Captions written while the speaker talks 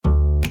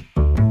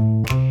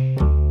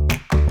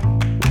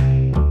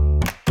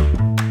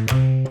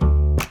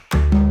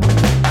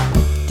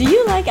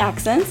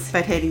accents.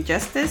 But hating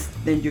justice,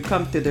 then you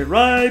come to the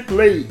right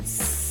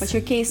place. What's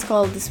your case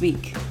called this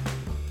week?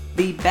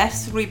 The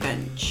best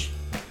revenge.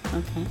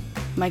 Okay.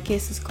 My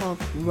case is called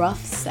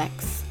rough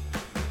sex.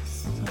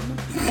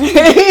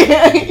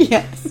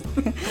 Yes.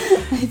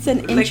 It's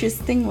an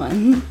interesting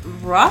one.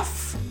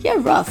 Rough? Yeah,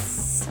 rough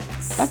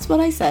sex. That's what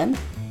I said.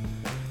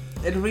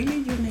 Really?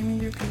 You're naming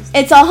your case?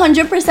 It's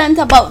 100%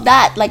 about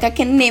that. Like, I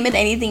can name it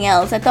anything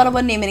else. I thought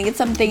about naming it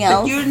something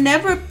else. But you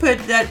never put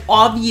that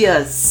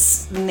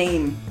obvious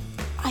name.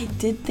 I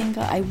did think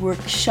I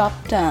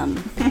workshopped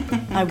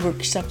I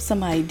workshopped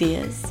some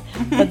ideas,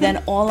 but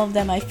then all of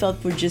them I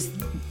felt were just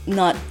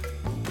not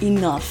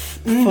enough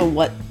for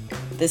what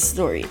this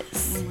story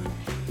is.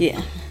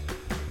 Yeah.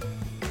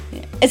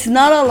 It's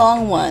not a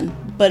long one,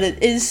 but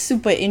it is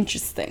super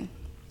interesting.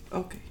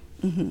 Okay.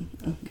 Okay.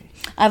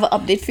 I have an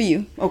update for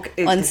you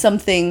on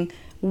something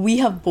we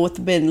have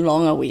both been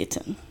long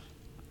awaiting.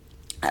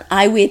 And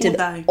I waited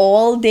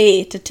all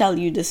day to tell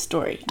you this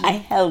story. I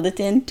held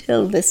it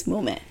until this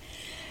moment.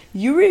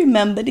 You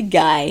remember the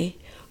guy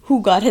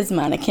who got his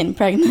mannequin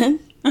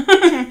pregnant?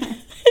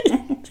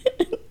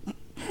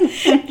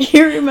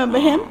 You remember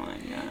him? Oh my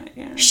God,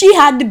 yeah. She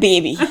had the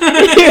baby.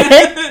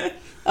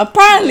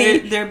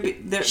 Apparently,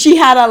 she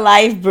had a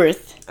live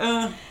birth.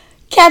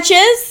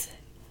 Catches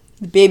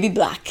the baby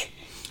black.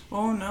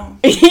 Oh no.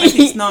 But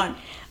he's not.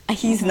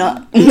 He's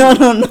not.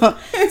 No.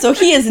 So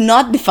he is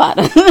not the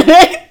father.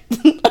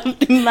 Of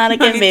the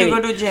mannequin baby.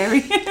 To go to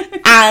Jerry.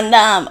 And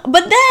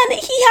but then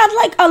he had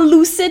like a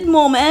lucid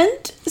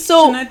moment.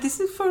 So Jeanette, this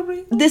is for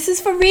real. This is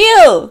for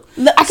real.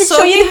 I can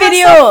show you the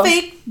video. Has a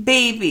fake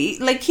baby.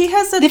 Like he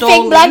has a the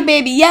fake black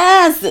baby.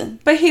 Yes.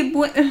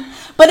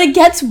 But it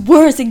gets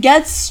worse. It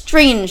gets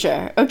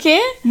stranger.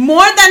 Okay.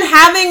 More than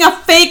having a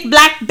fake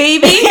black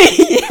baby.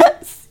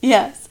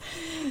 Yes.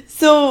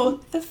 So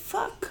what the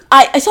fuck?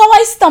 I saw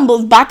I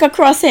stumbled back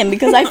across him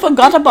because I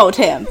forgot about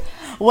him.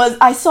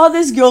 I saw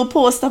this girl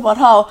post about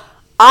how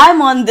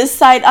I'm on the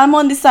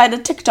side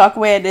of TikTok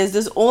where there's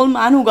this old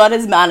man who got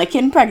his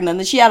mannequin pregnant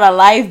and she had a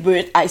live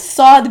birth. I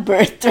saw the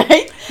birth,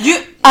 right?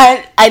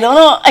 I don't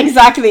know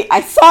exactly.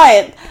 I saw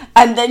it.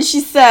 And then she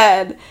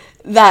said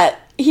that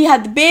he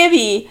had the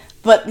baby,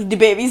 but the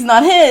baby's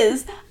not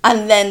his.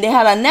 And then they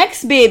had a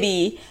next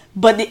baby,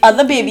 but the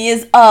other baby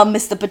is a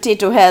Mr.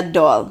 Potato Head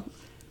doll.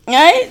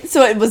 Right?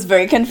 So it was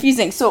very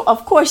confusing. So,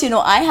 of course,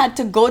 I had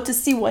to go to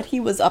see what he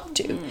was up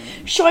to.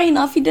 Sure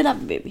enough, he did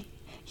have a baby.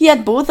 He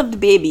had both of the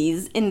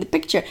babies in the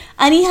picture.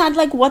 And he had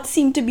like what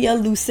seemed to be a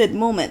lucid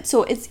moment.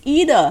 So it's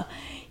either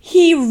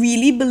he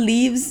really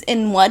believes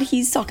in what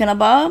he's talking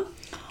about,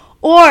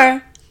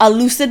 or a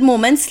lucid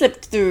moment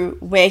slipped through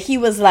where he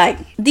was like,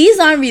 these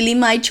aren't really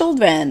my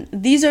children.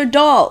 These are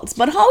dolls.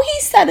 But how he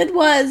said it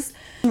was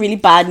really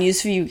bad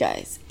news for you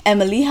guys.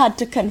 Emily had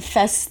to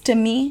confess to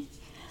me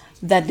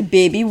that the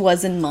baby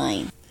wasn't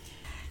mine.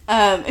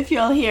 If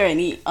y'all hear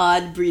any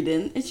odd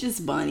breathing, it's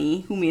just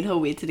Bonnie who made her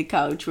way to the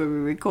couch where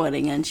we're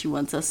recording, and she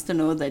wants us to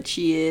know that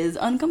she is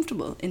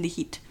uncomfortable in the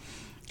heat.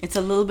 It's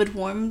a little bit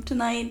warm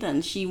tonight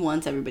and she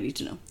wants everybody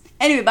to know.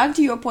 Anyway, back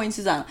to your point,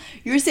 Susanna.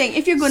 You're saying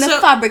if you're going to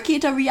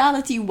fabricate a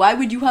reality, why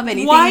would you have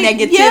anything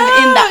negative in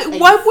that?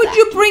 Why would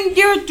you bring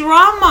your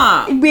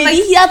drama?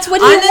 Really? That's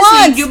what he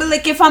wants. You'll be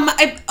like, if I'm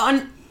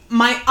on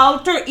my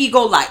alter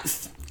ego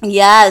life.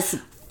 Yes.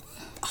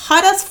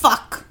 Hot as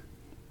fuck.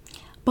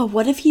 But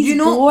what if he's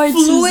bored,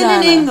 fluent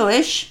Susanna? in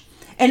English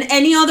and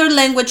any other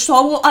language, so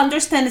I will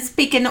understand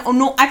speaking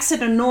no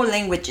accent or no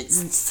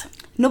languages.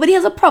 Nobody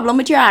has a problem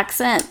with your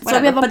accent. So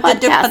we have a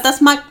podcast.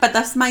 But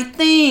that's my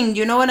thing.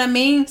 You know what I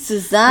mean?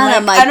 Susanna,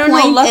 my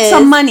point is,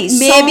 of money.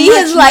 Maybe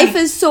his life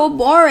is so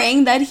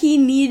boring that he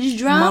needs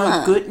drama.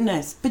 My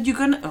goodness. But you're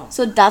gonna... Oh.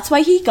 So that's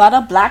why he got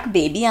a black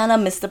baby and a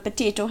Mr.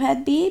 Potato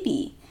Head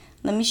baby.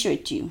 Let me show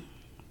it to you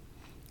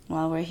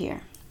while we're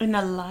here. And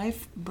a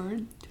live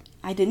bird?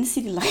 I didn't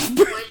see the live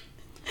birth.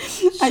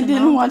 I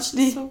didn't watch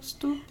the... So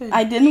stupid.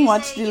 I didn't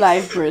watch the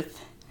live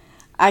birth.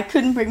 I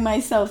couldn't bring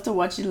myself to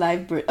watch the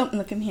live birth. Oh,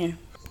 look, I'm here.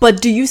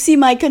 But do you see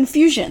my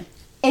confusion?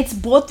 It's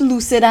both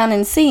lucid and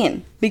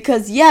insane.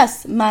 Because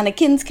yes,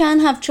 mannequins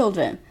can have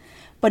children.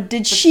 But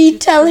did she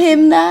tell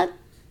him that?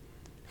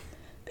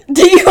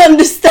 Do you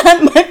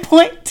understand my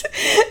point?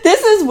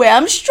 This is where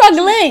I'm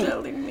struggling.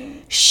 Telling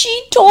me.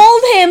 She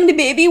told him the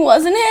baby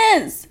wasn't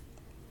his.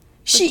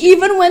 She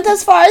even went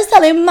as far as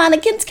telling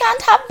mannequins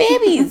can't have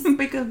babies.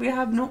 Because we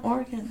have no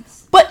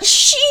organs. But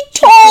she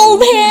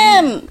told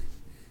him.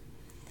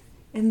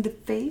 In the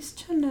face,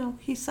 Chanel,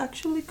 he's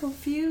actually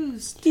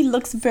confused. He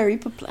looks very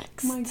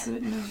perplexed. My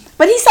goodness.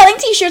 But he's selling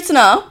t-shirts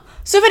now.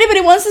 So if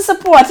anybody wants to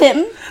support him,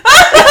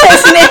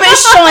 his name is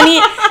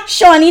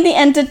Shawnee the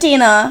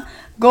Entertainer.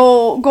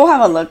 Go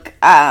have a look.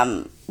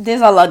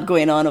 There's a lot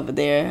going on over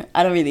there.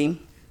 I don't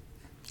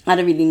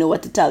really know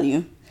what to tell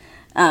you.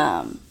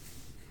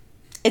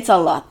 It's a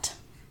lot.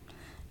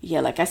 Yeah,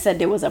 like I said,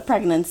 there was a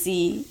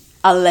pregnancy,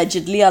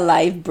 allegedly a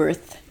live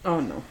birth. Oh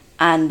no.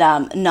 And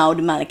now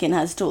the mannequin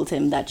has told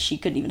him that she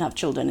couldn't even have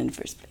children in the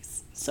first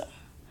place. So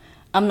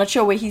I'm not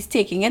sure where he's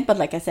taking it, but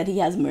like I said, he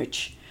has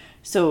merch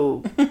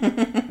So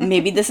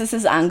maybe this is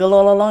his angle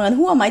all along. And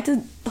who am I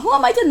to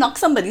knock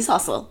somebody's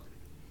hustle?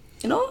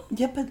 You know?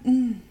 Yeah, but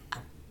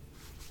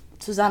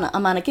Susanna, a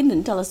mannequin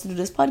didn't tell us to do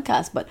this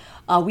podcast, but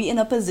are we in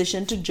a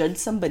position to judge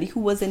somebody who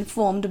was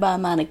informed by a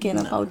mannequin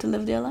of how to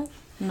live their life?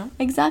 No.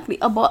 Exactly.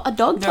 A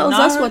dog tells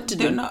us what to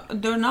do.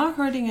 They're not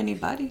hurting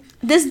anybody.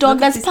 This dog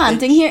Look at that's this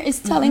panting bitch. here is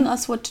telling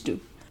us what to do.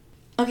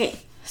 Okay,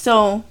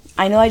 so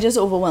I know I just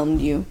overwhelmed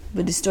you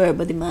with the story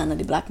about the man and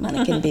the black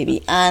mannequin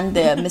baby and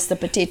the Mr.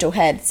 Potato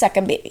Head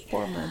second baby.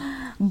 Poor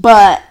man.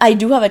 But I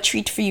do have a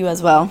treat for you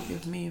as well.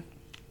 Give me.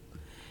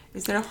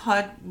 Is there a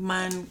hot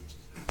man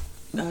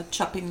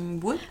chopping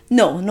wood?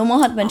 No more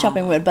husband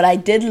chopping wood, but I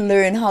did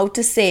learn how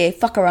to say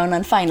fuck around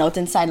and find out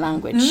in sign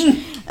language.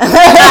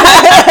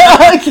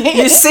 Okay.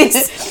 You see,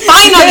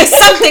 finally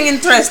something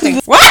interesting.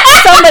 What?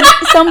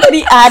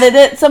 Somebody added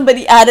it.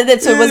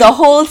 So it was a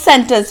whole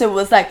sentence. It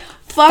was like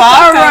fuck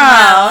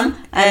around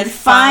and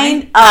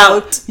find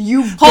out,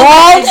 you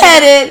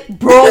bald-headed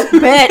broke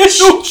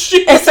bitch. Oh,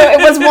 shit. So it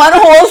was one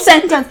whole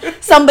sentence.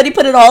 Somebody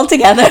put it all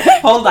together.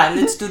 Hold on,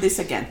 let's do this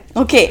again.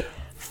 Okay.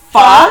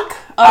 Fuck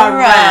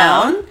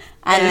around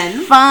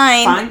and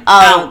find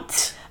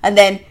out. And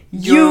then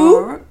you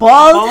You're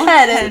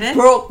bald-headed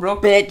broke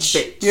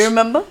bitch. You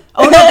remember?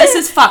 Oh no, this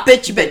is fuck.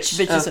 Bitch. Okay,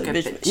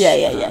 Bitch.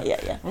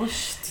 Yeah. Oh,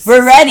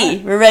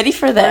 We're ready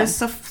for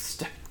this.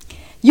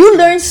 You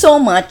learn so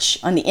much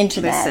on the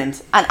internet.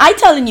 Listen. And I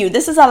telling you,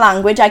 this is a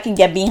language I can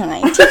get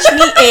behind. Teach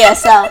me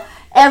ASL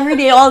every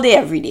day, all day,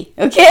 every day.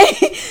 Okay?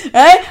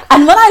 Right?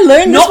 And when I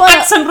learned this No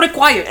accent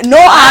required. no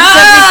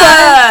accent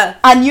required.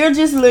 And you're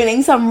just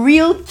learning some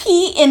real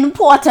key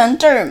important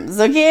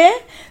terms. Okay?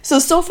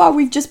 So far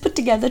we've just put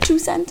together 2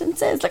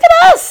 sentences. Look at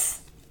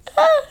us.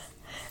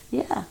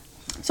 Yeah.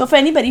 So for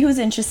anybody who's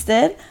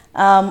interested,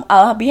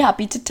 I'll be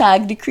happy to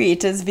tag the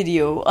creators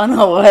video on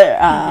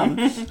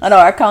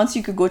our accounts.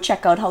 You could go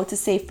check out how to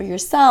say for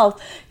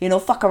yourself,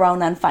 fuck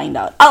around and find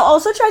out. I'll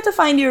also try to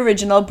find the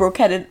original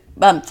bald-headed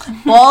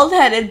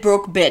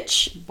broke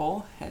bitch.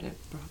 Bald-headed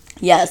broke.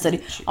 Yeah, so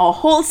our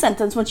whole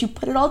sentence, once you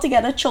put it all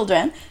together,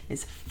 children,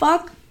 is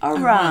fuck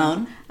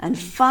around and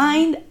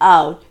find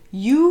out,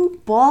 you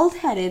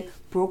bald-headed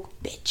broke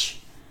bitch.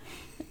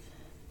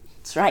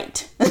 That's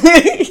right.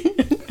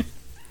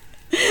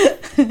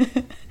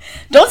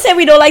 Don't say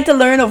we don't like to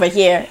learn over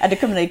here at the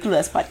Criminally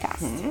Clueless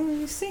podcast.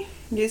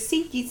 You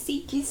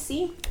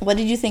see. What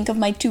did you think of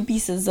my 2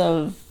 pieces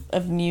of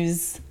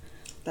news?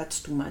 That's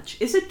too much.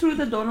 Is it true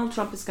that Donald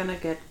Trump is gonna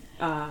get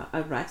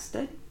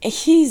arrested?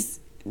 He's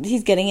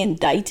getting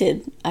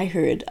indicted, I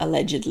heard,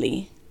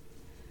 allegedly.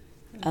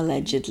 I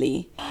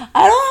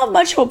don't have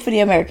much hope for the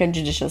American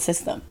judicial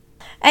system.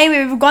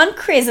 Anyway, we've gone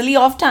crazily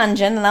off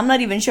tangent, and I'm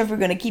not even sure if we're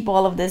going to keep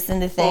all of this in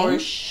the thing. For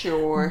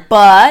sure.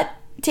 But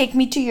take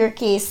me to your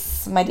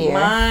case, my dear.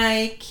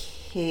 My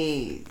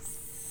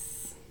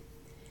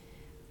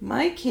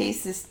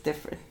case is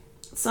different.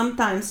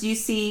 Sometimes you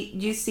see,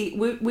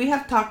 we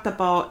have talked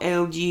about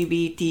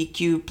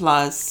LGBTQ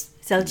plus,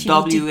 It's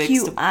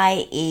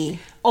LGBTQIA.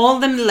 all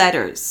them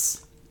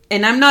letters.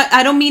 And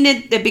I don't mean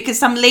it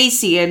because I'm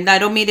lazy, and I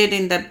don't mean it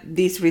in the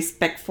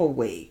disrespectful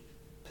way.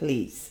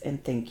 Please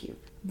and thank you.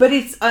 But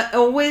it's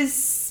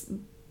always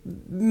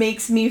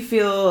makes me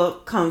feel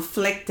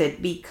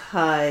conflicted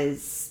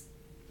because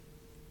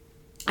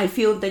I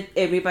feel that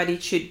everybody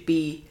should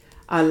be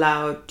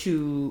allowed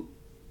to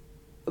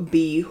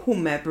be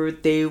whomever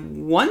they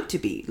want to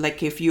be.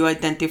 Like if you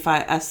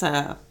identify as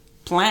a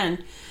plant,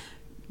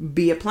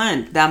 be a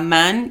plant. That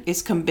man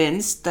is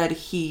convinced that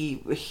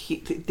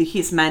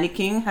his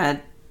mannequin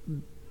had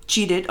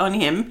cheated on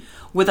him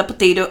with a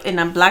potato and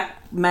a black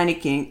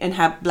mannequin and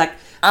have black.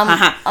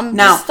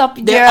 Now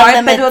there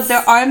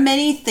are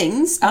many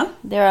things.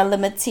 There are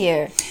limits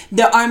here.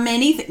 There are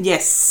many.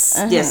 Yes.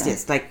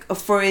 Like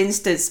for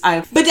instance,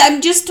 But I'm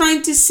just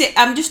trying to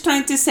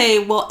say.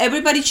 Well,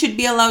 everybody should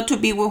be allowed to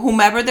be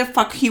whomever the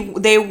fuck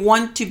they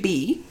want to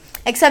be.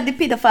 Except the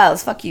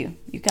pedophiles. Fuck you.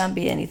 You can't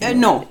be anything.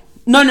 No.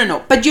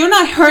 But you're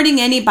not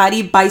hurting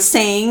anybody by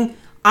saying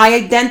I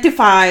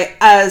identify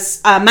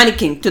as a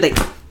mannequin today.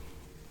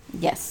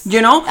 Yes.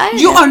 You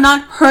are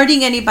not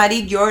hurting anybody.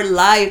 Your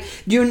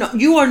life.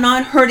 You are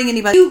not hurting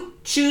anybody. You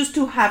choose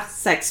to have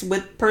sex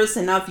with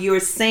person of your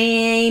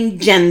same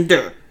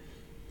gender,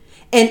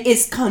 and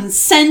it's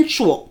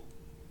consensual.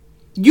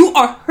 You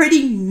are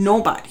hurting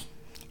nobody.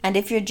 And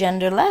if you're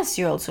genderless,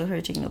 you're also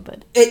hurting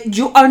nobody.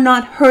 You are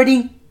not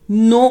hurting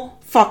no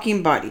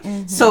fucking body.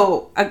 Mm-hmm.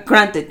 So,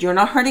 granted, you're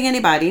not hurting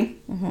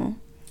anybody. Mm-hmm.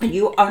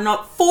 You are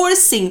not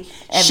forcing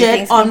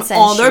shit on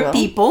other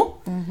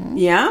people. Mm-hmm.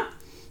 Yeah.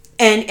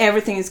 And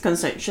everything is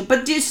consensual.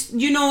 But just,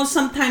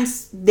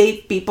 sometimes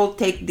people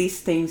take these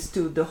things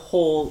to the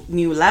whole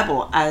new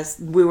level. As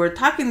we were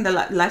talking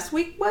last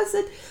week, was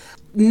it?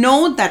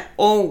 Know that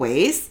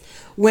always,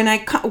 when I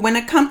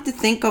come to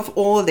think of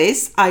all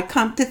this, I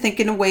come to think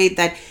in a way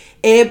that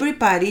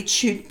everybody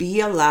should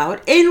be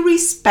allowed and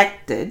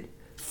respected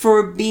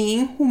for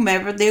being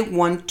whomever they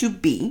want to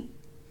be.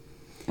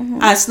 Mm-hmm.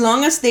 As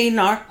long as they're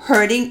not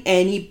hurting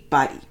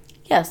anybody.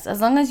 Yes,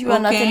 as long as you are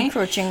not Okay?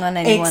 encroaching on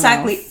anyone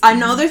Exactly. else.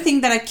 Another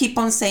thing that I keep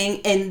on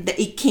saying, and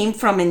it came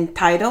from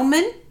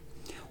entitlement,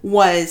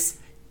 was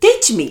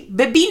teach me,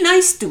 but be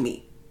nice to me.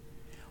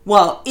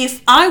 Well, if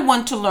I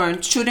want to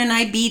learn, shouldn't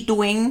I be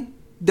doing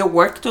the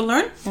work to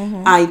learn?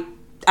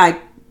 I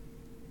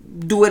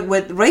do it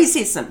with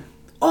racism.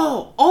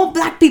 Oh, all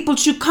black people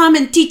should come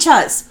and teach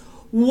us.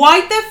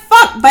 Why the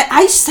fuck? But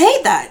I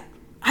say that.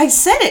 I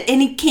said it,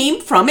 and it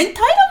came from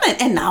entitlement,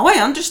 and now I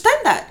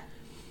understand that.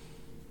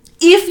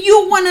 If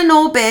you want to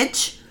know,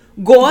 bitch,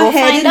 go ahead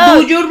find and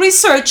out. do your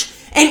research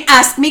and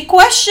ask me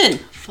question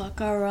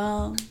Fuck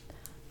around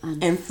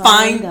and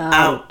find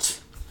out.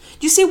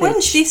 You see, where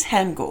does this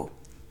hand go?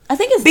 I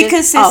think it's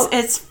Because this out.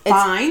 it's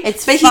fine.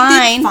 It's but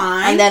fine, he did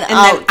fine and then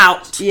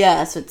out.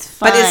 Yeah, so it's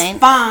fine. But it's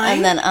fine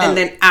and then out. And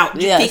then out.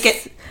 You Yes. take it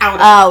out.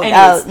 Out,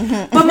 Anyways.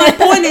 out. But my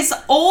point is,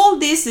 all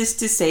this is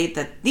to say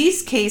that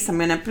this case I'm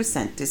going to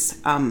present is,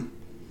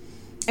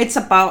 it's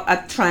about a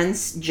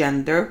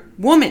transgender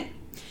woman.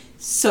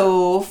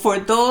 So for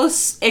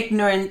those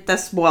ignorant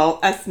as well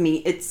as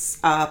me, it's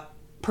a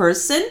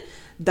person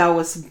that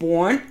was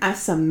born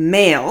as a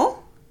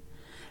male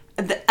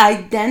that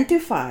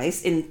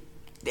identifies in,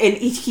 and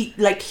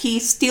he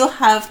still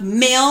have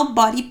male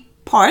body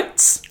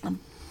parts,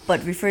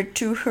 But refer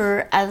to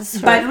her as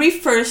her. but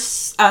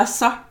refers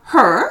as a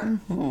her,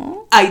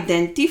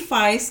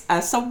 identifies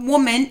as a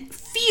woman,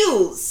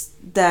 feels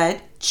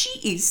that she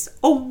is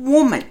a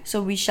woman.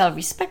 So we shall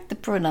respect the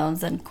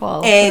pronouns and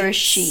call her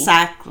she.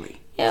 Exactly.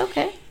 Yeah,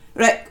 okay.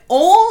 Right.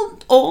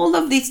 All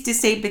of this to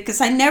say, because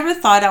I never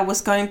thought I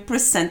was going to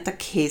present a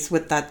case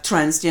with that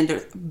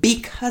transgender,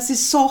 because it's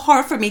so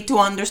hard for me to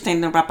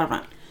understand and wrap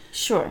around.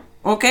 Sure.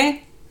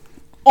 Okay?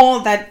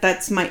 All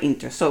that's my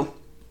intro. So,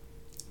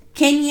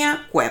 Kenia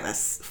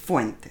Cuevas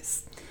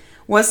Fuentes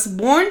was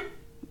born,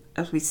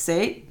 as we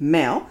say,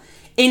 male,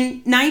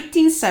 in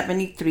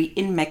 1973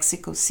 in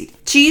Mexico City.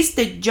 She is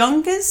the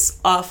youngest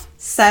of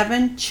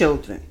 7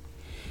 children,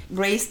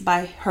 raised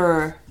by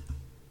her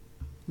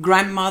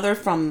grandmother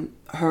from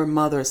her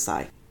mother's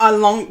side,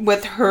 along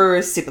with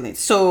her siblings.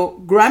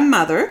 So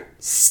grandmother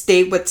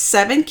stayed with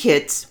 7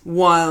 kids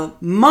while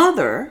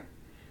mother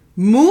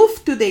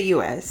moved to the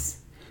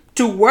US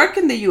to work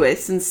in the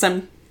US and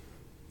some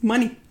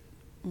money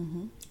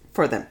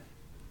for them.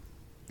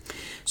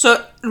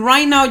 So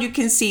right now you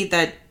can see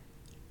that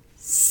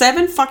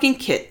 7 fucking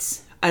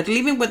kids are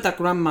living with the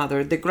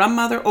grandmother. The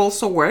grandmother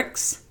also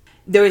works.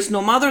 There is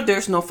no mother,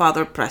 there's no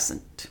father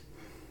present.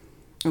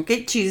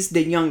 Okay, she's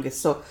the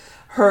youngest. So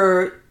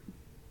her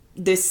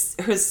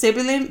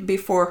sibling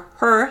before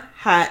her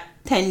had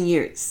 10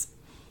 years.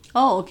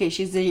 Oh, okay.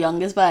 She's the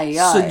youngest by a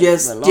yard. So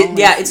just The longest.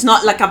 yeah, it's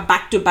not like a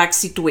back-to-back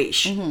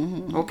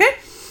situation. Okay?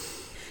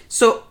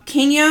 So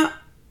Kenya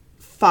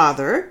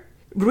father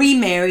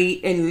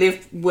remarried and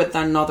lived with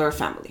another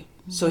family.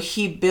 So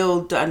he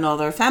built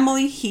another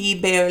family. He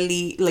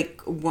barely,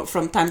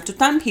 from time to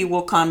time, he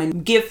will come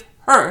and give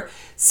her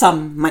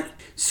some money.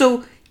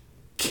 So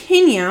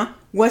Kenya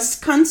was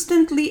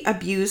constantly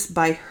abused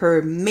by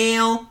her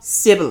male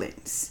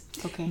siblings.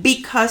 Okay.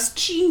 Because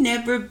she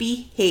never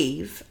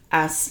behaved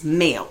as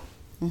male.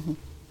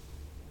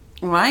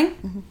 Right?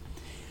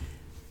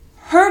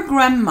 Her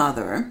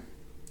grandmother,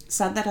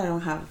 sad that I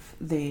don't have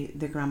the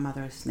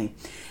grandmother's name.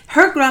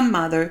 Her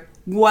grandmother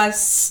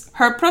was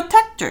her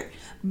protector.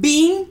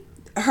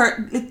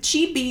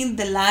 She being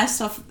the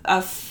last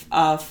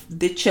of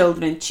the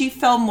children, she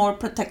felt more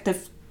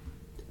protective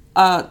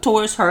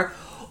towards her.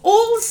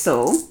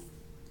 Also,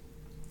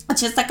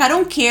 just like, I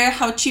don't care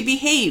how she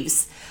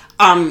behaves.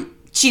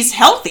 She's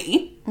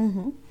healthy.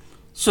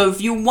 So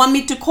if you want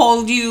me to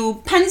call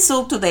you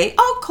Pencil today,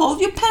 I'll call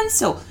you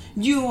Pencil.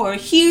 You are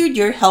here,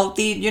 you're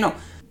healthy,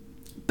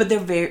 But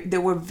they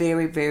were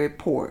very, very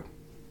poor.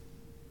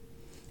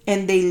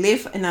 And they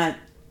live in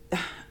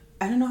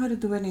I don't know how to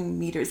do it in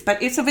meters,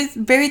 but it's a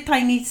very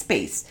tiny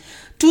space.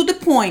 To the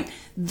point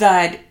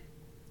that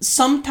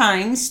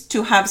sometimes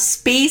to have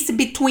space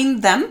between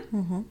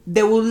them,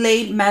 they will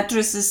lay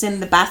mattresses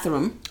in the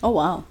bathroom. Oh,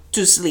 wow.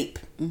 To sleep.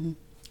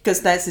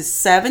 Because that's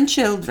 7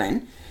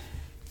 children,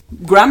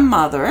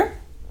 grandmother,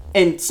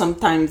 and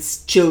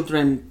sometimes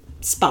children,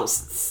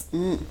 spouses.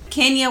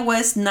 Kenya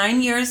was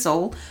 9 years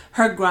old.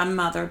 Her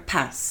grandmother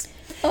passed.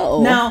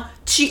 Oh. Now,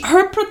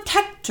 her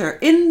protector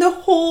in the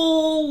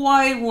whole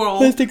wide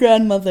world Who's the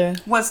grandmother?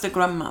 was the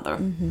grandmother,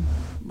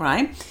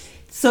 right?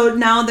 So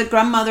now the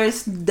grandmother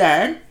is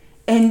dead,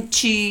 and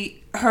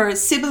her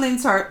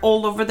siblings are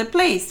all over the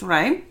place,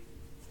 right?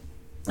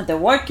 They're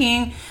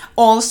working.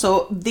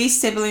 Also, these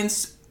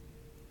siblings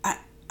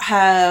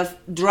have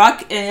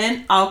drug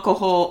and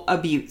alcohol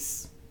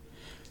abuse.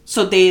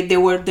 So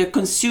they're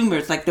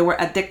consumers, like they were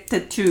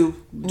addicted to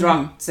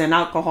drugs and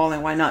alcohol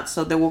and whatnot.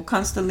 So they will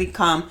constantly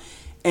come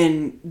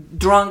and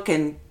drunk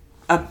and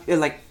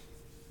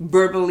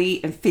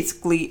verbally and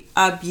physically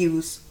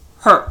abuse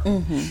her.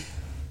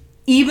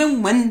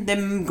 Even when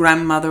the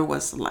grandmother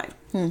was alive.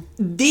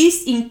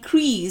 This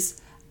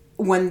increased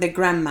when the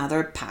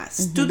grandmother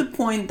passed, to the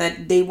point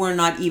that they were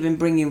not even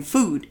bringing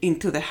food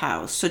into the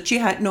house. So she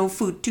had no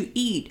food to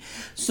eat.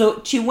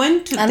 So she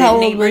went to And the how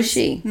old neighbors. was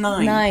she?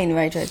 9. 9,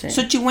 right.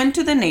 So she went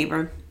to the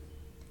neighbor.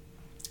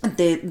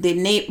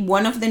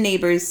 One of the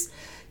neighbors,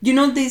 you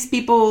know, these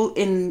people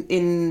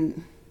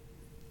in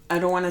I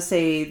don't want to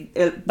say,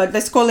 but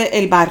let's call it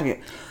el barrio.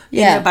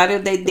 Yeah. In el barrio,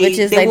 Which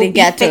is they like will the be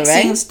ghetto,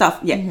 fixing right? stuff.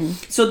 Yeah.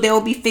 So they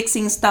will be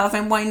fixing stuff,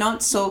 and why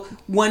not? So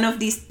one of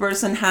these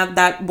person have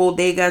that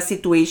bodega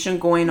situation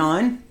going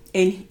on,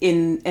 and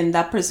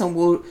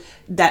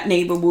that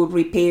neighbor will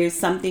repair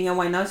something, and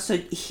why not? So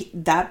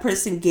that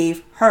person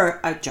gave her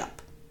a job,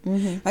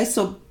 right?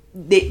 So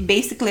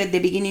basically at the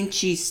beginning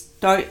she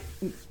started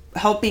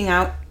helping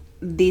out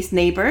this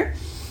neighbor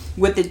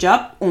with the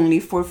job only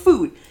for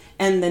food.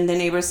 And then the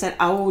neighbor said,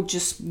 I will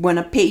just want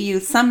to pay you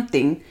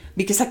something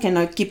because I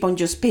cannot keep on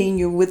just paying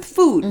you with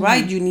food,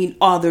 right? You need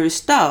other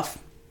stuff.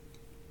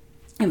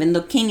 Even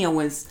though Kenya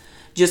was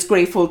just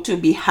grateful to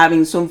be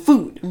having some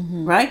food,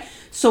 right?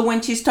 So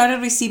when she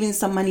started receiving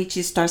some money,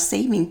 she started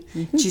saving.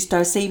 She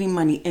started saving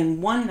money.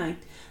 And one night,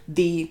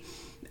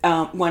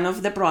 one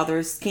of the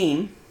brothers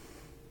came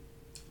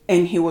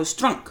and he was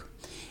drunk.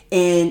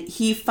 And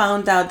he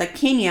found out that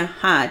Kenya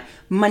had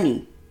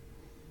money.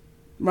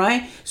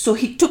 Right? So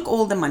he took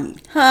all the money.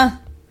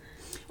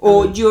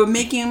 Or you're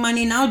making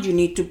money now, you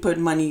need to put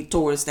money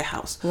towards the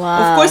house.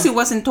 Wow. Of course, it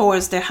wasn't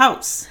towards the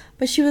house.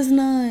 But she was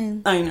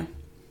 9. I know.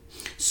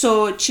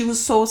 So she was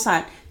so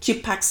sad.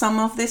 She packed some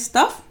of this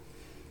stuff.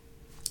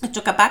 I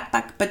took a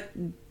backpack, but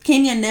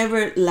Kenya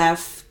never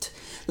left.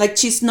 Like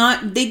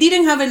they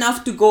didn't have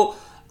enough to go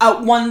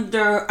out,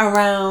 wander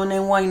around,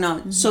 and why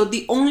not? So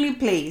the only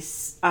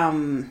place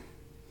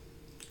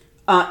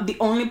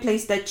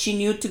that she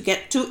knew to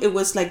get to, it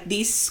was like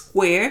this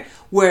square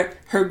where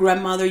her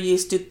grandmother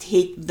used to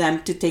take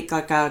them to take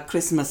like a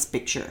Christmas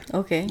picture.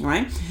 Okay.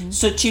 Right?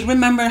 So she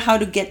remembered how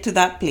to get to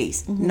that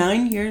place.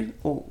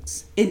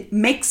 9-year-olds in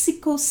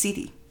Mexico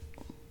City.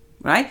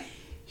 Right?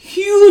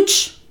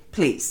 Huge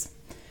place.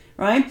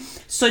 Right?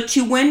 So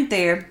she went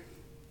there,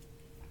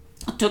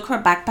 took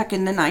her backpack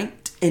in the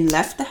night, and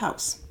left the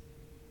house.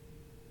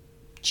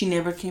 She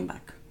never came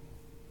back.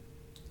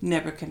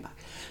 Never came back.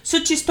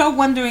 So she started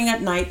wandering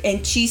at night,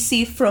 and she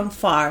see from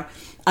far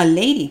a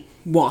lady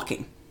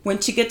walking. When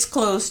she gets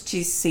close,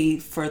 she see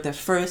for the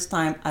first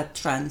time a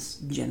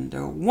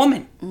transgender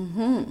woman.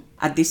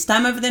 At this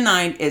time of the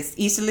night, it's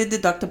easily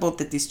deductible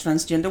that this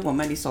transgender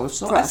woman is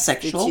also a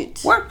sexual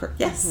worker.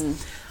 Yes,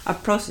 a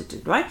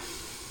prostitute, right?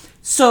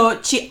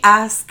 So she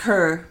asked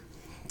her,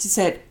 she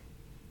said,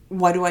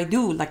 what do I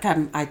do? Like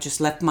I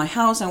just left my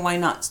house, and why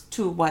not?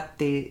 To what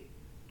the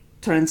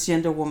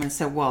transgender woman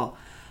said, well,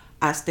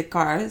 ask the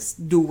cars,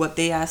 do what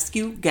they ask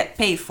you, get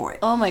paid for it.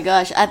 Oh my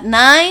gosh, at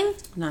 9?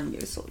 9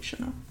 years old, you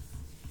know.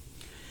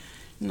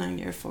 9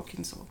 years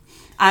fucking old.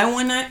 I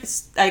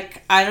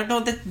don't know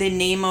the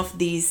name of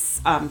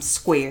this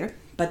square,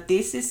 but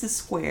this is a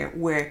square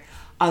where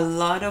a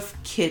lot of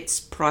kids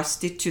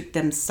prostitute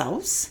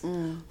themselves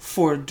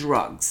for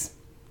drugs.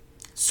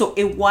 So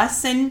it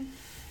wasn't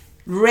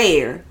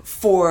rare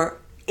for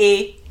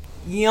a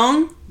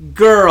young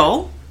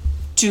girl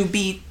to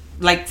be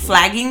like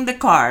flagging the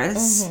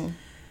cars,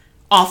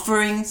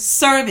 offering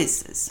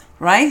services,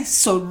 right?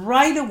 So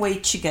right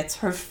away she gets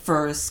her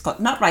first call.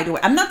 Not right away.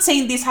 I'm not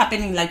saying this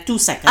happened in like 2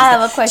 seconds. I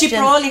have a question. She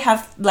probably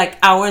have like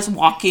hours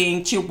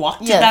walking. She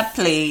walked to that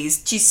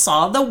place. She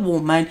saw the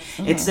woman.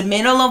 It's the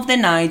middle of the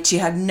night. She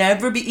had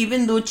never been,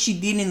 even though she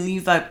didn't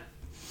leave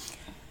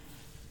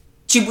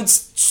she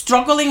was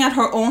struggling at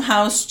her own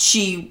house.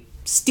 She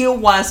still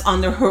was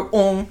under her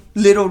own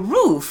little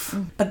roof.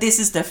 But this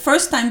is the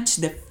first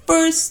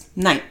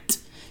night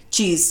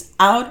she's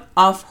out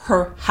of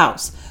her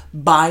house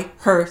by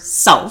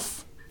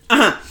herself.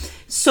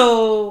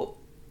 So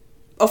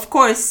of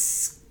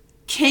course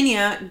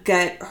Kenya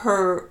got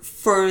her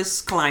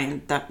first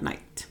client that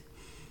night.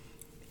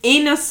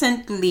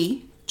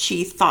 Innocently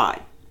she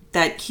thought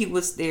that he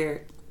was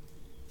there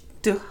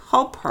to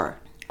help her.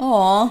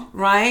 Aww.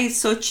 Right?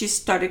 So she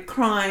started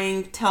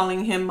crying,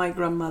 telling him my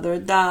grandmother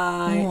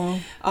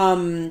died.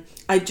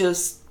 I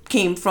just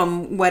came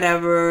from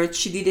whatever.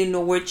 She didn't know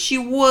where she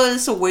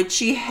was or where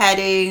she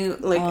heading.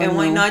 And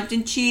why not?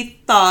 And she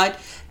thought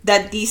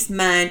that this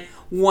man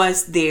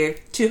was there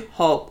to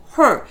help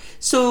her.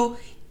 So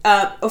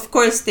of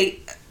course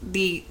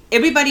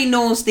everybody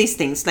knows these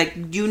things. Like,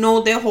 you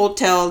know, the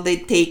hotel, they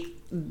take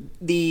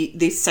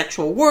the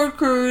sexual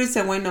workers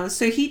and why not.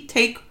 So he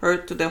take her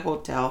to the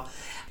hotel,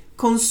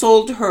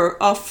 consoled her.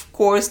 Of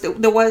course,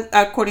 there was,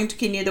 according to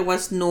Kenya, there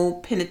was no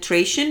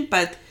penetration,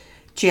 but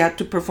she had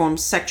to perform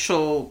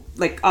sexual,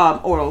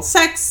 oral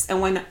sex, and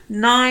when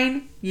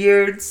 9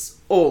 years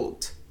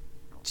old.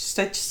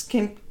 I just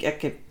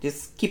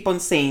keep on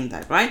saying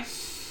that, right?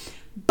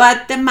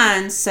 But the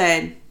man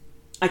said,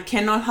 I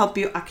cannot help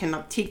you. I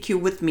cannot take you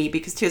with me,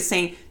 because she was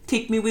saying,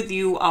 take me with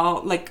you.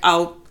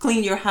 I'll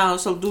clean your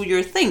house. I'll do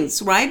your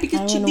things, right?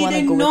 Because she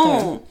didn't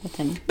know.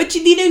 But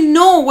she didn't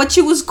know what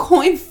she was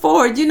going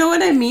for. Do you know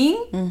what I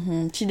mean?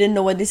 Mm-hmm. She didn't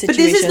know what the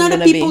situation was. But this is not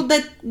the people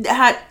that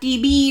had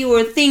TB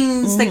or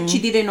things like she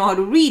didn't know how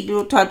to read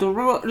or how to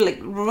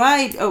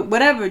write or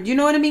whatever. Do you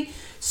know what I mean?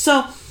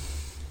 So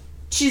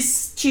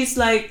she's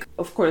like,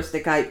 of course, the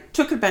guy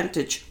took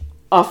advantage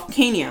of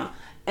Kenya,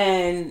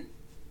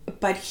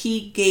 but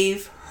he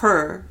gave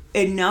her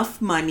enough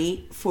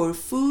money for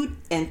food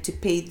and to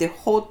pay the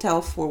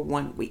hotel for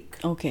 1 week.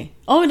 Okay.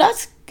 Oh,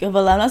 that's good.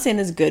 Well, I'm not saying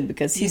it's good,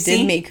 because he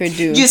did make her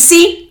do. You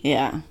see?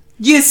 Yeah.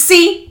 You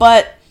see?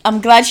 But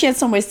I'm glad she had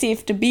somewhere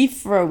safe to be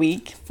for a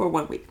week. For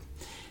 1 week.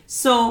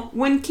 So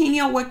when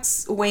Kenya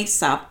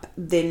wakes up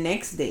the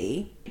next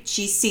day,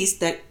 she sees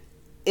that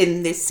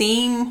in the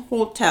same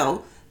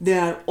hotel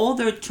there are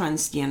other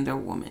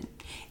transgender women.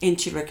 And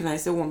she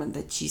recognized the woman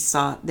that she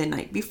saw the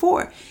night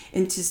before.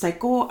 And she's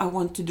like, oh, I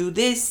want to do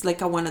this.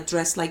 Like, I want to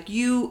dress like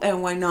you.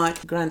 And why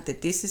not?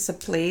 Granted, this is a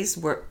place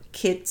where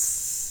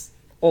kids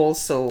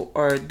also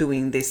are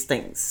doing these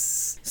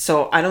things.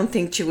 So I don't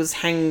think she was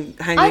hanging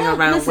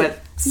around with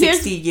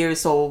 60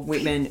 years old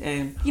women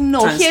and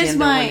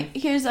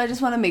here's I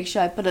just want to make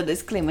sure I put a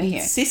disclaimer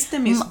here. The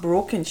system is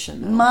broken,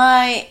 Chanel.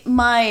 My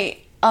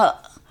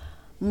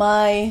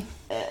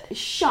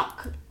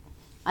shock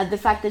at the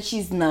fact that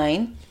she's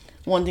 9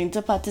 wanting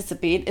to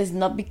participate is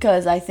not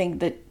because I think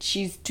that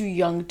she's too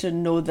young to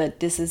know that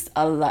this is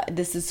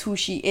who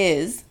she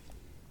is,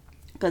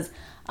 because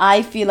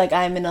I feel like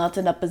I'm not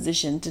in a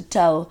position to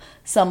tell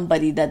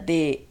somebody that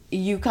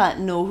you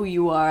can't know who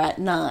you are at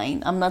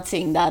 9. I'm not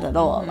saying that at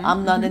all.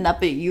 I'm not in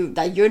that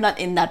you're not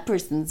in that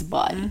person's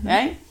body,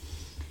 right?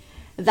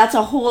 That's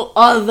a whole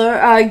other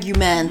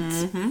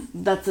argument.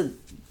 That's a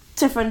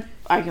different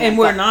argument. And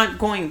we're not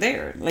going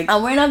there.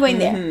 And we're not going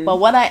there.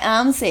 But what I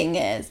am saying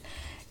is,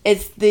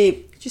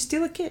 she's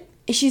still a kid.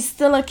 She's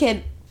still a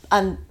kid,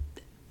 and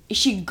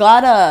she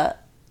got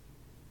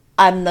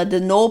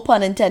no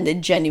pun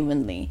intended,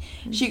 genuinely.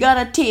 She got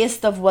a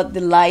taste of what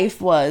the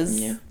life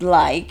was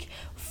like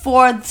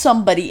for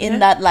somebody in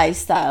that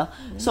lifestyle.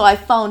 So I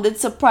found it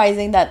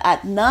surprising that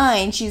at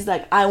 9 she's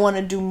like, I want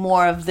to do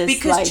more of this.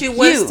 Because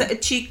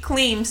she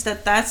claims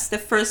that that's the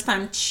first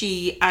time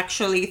she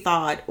actually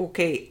thought,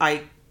 okay,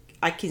 I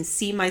can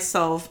see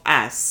myself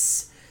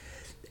as.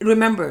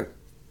 Remember,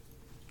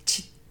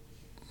 she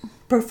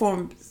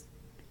performed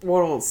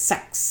oral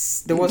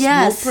sex. There was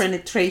no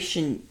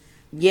penetration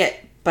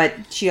yet, but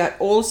she had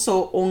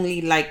also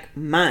only like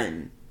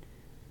man,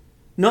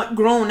 not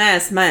grown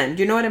ass man.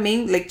 Do you know what I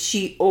mean? Like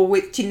she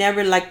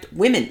never liked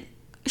women.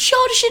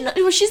 How does she know?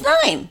 Well, she's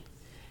 9.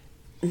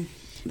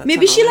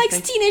 Maybe she likes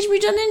Teenage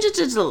Mutant Ninja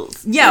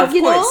Turtles. Yeah, of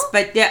course.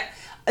 But yeah,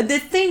 the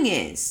thing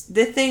is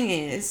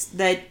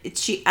that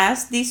she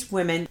asked these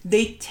women.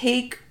 They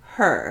take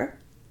her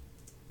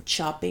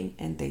shopping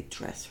and they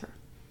dress her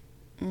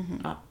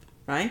up,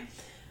 right?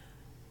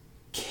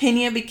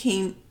 Kenya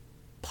became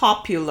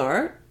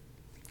popular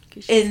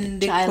in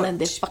the child, and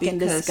they're fucking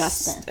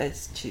disgusting.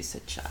 She's a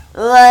child.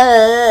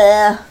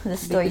 The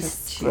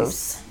story's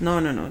gross.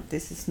 No.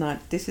 This is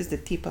not. This is the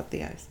tip of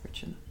the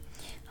iceberg.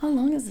 How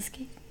long is this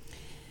cake?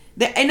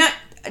 This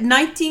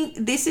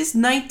is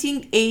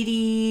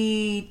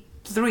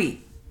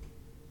 1983.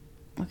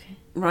 Okay.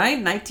 Right,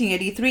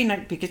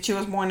 1983, because she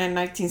was born in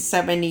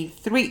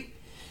 1973.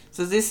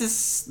 So this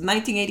is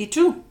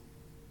 1982.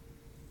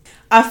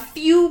 A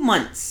few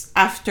months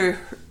after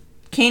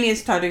Kenya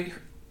started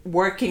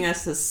working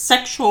as a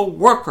sexual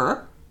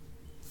worker,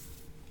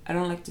 I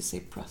don't like to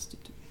say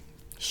prostitute.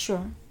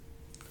 Sure.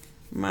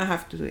 I might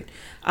have to do it.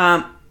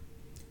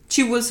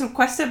 She was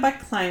requested by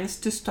clients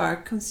to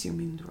start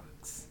consuming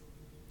drugs.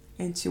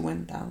 And she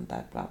went down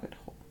that rabbit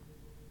hole.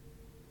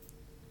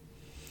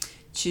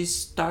 She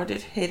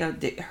started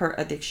her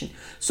addiction.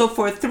 So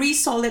for 3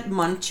 solid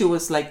months, she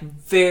was like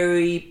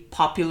very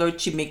popular.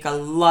 She made a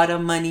lot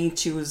of money.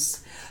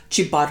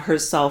 She bought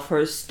herself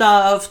her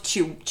stuff.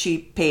 She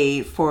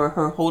paid for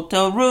her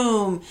hotel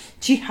room.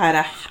 She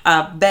had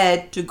a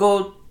bed to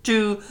go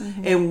to,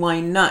 and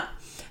why not?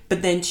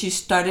 But then she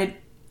started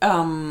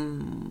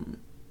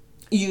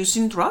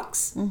using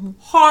drugs,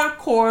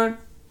 hardcore,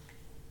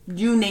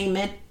 you name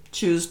it.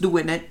 She was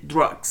doing it,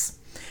 drugs,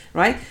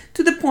 right?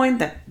 To the point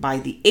that by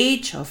the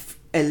age of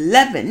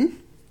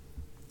 11,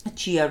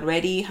 she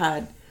already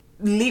had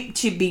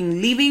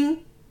been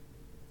living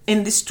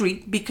in the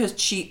street because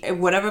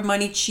whatever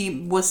money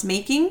she was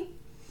making,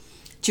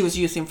 she was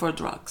using for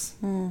drugs.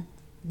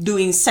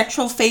 Doing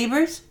sexual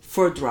favors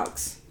for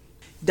drugs.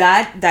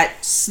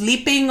 That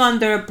sleeping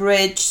under a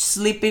bridge,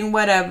 sleeping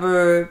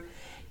whatever.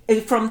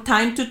 And from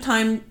time to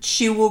time,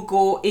 she will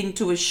go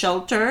into a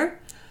shelter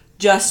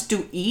just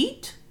to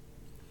eat.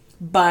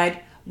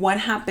 But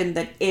what happened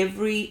that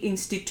every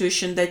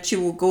institution that she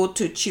will go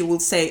to, she will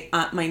say,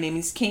 my name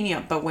is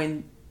Kenya. But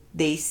when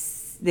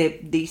these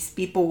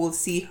people will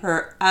see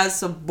her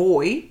as a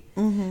boy,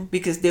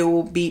 because they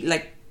will be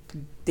like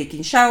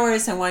taking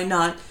showers and why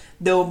not,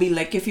 they'll be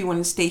like, if you want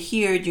to stay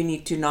here, you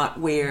need to not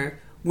wear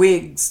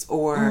wigs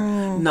or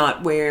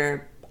not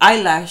wear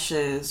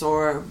eyelashes,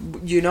 or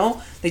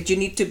that you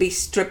need to be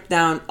stripped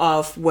down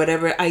of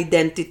whatever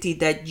identity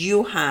that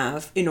you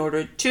have in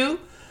order to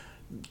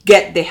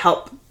get the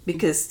help,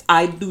 because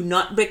I do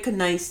not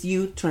recognize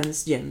you,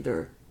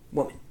 transgender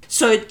woman.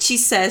 So she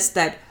says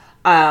that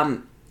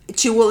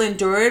she will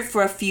endure it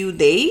for a few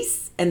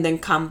days and then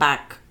come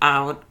back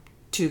out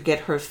to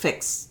get her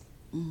fix.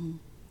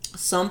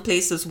 Some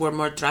places were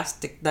more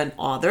drastic than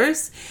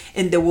others,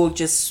 and they will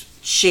just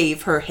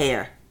shave her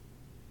hair,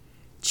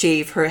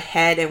 shave her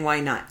head, and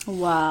why not?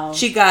 Wow.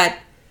 She got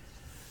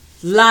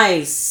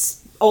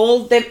lice,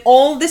 all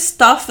the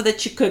stuff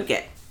that she could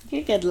get.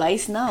 You get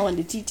lice now on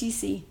the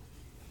TTC.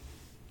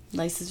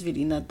 Lice is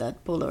really not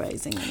that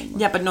polarizing anymore.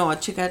 Yeah, but no,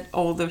 she got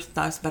all the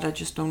stuff, but I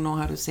just don't know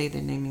how to say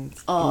the name in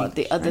English,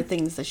 the other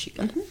things that she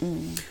got.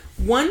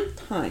 One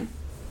time,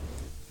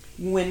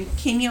 when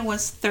Kenya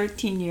was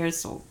 13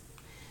 years old,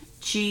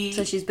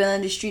 So she's been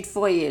on the street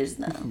 4 years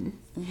now.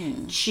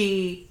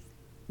 She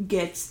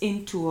gets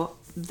into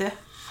the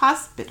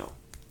hospital.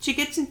 She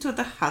gets into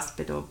the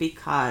hospital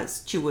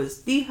because she was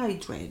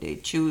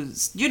dehydrated. She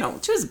was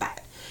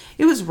bad.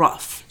 It was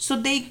rough. So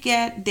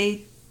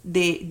they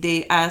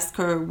ask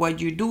her, what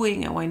you're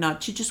doing and why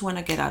not. She just want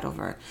to get out of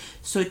her.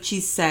 So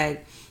she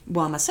said,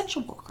 well, I'm a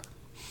sexual worker.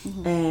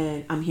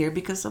 And I'm here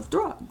because of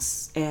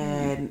drugs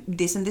and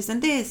this and this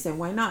and this, and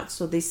why not?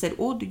 So they said,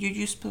 oh, do you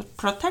use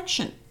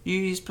protection? You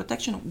use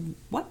protection?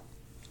 What?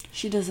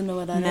 She doesn't know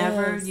what that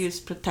Never is.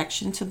 used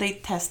protection. So they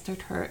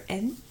tested her,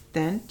 and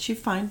then she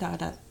found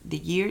out at the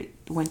year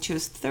when she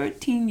was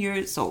 13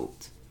 years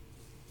old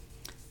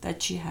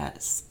that she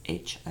has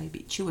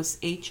HIV. She was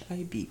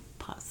HIV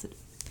positive.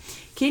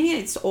 Kenya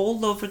is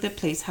all over the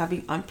place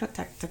having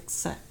unprotected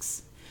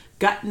sex.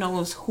 God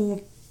knows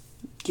who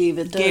gave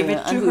it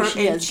to her,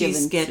 and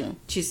she's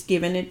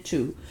given it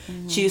to.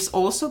 She's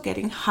also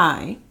getting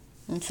high.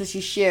 And so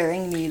she's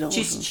sharing needles.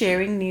 She's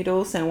sharing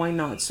needles, and why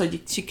not? So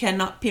she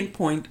cannot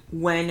pinpoint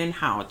when and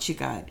how she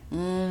got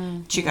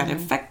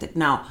infected.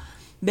 Now,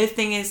 the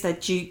thing is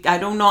that I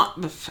don't know.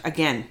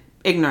 Again,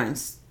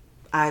 ignorance.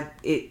 I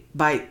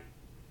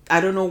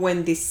don't know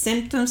when the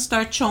symptoms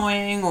start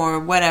showing or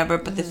whatever.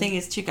 But the thing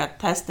is, she got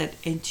tested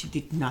and she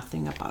did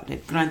nothing about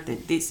it.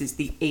 Granted, this is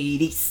the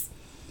 80s.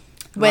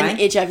 When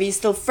right? HIV is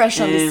still fresh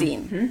on the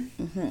scene.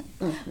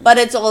 But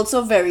it's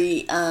also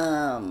very,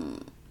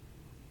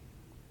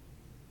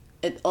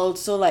 it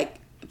also like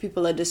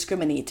people are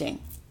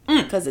discriminating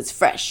because it's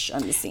fresh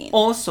on the scene.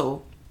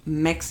 Also,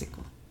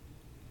 Mexico,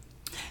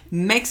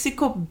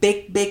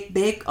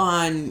 big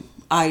on,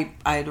 they're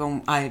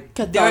like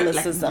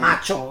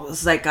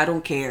machos. Like, I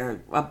don't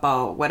care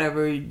about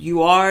whatever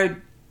you are,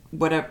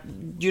 whatever,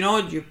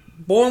 you're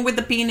born with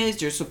the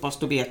penis, you're supposed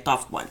to be a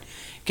tough one.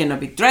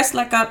 Cannot be dressed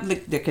like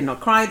they cannot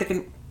cry,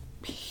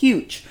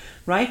 huge,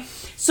 right?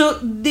 So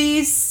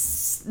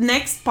this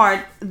next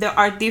part, there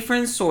are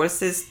different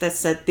sources that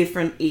set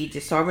different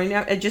ages. So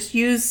I just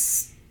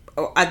use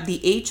at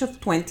the age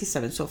of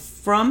 27. So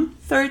from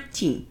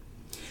 13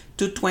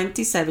 to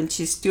 27,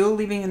 she's still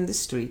living in the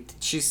street.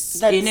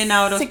 She's in and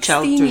out of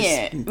shelters.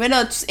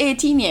 It's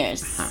 18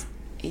 years.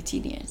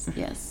 18 years,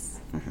 yes.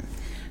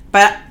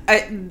 But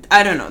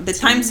I don't know. The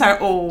times are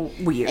all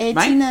weird, 18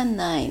 right? and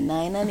 9.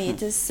 9 and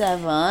 8 is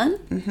 7.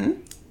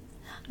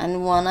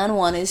 And 1 and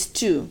 1 is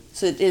 2.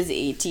 So it is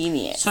 18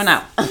 years. So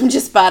now. I'm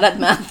just bad at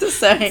math,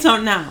 sorry. So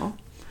now,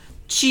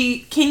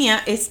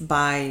 Kenya is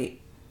by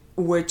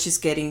where she's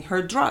getting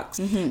her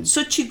drugs.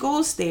 So she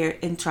goes there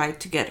and tries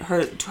to get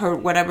her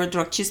whatever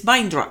drug. She's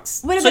buying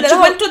drugs. So she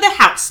went to the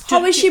house.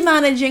 How is she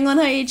managing on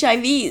her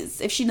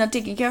HIVs if she's not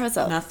taking care of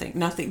herself?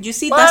 Nothing. You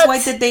see, that's why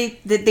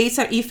the dates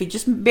are iffy.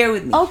 Just bear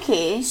with me.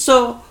 Okay.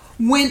 So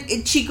when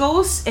she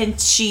goes and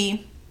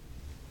she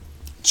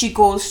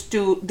goes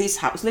to this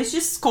house. Let's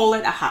just call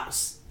it a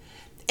house.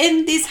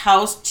 In this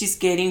house, she's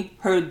getting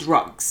her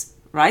drugs,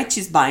 right?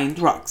 She's buying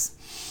drugs.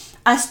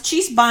 As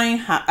she's buying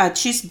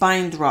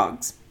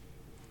drugs,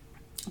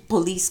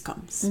 police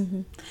comes.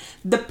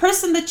 The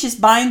person that she's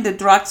buying the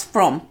drugs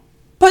from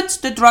puts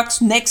the drugs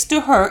next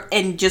to her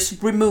and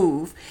just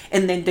remove,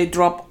 and then they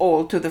drop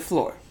all to the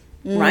floor,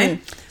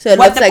 right? So it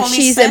looks like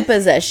she's in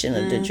possession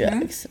of the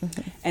drugs.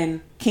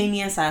 And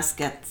Kenya's ass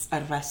gets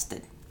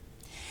arrested.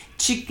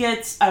 She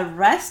gets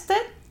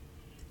arrested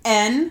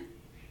and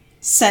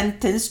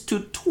sentenced to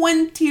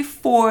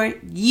 24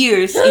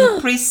 years in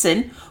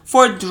prison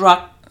for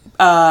drug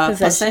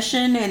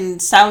possession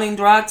and selling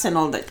drugs and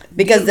all that.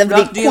 Because of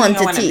the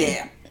quantity.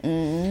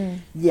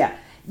 Yeah.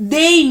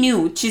 They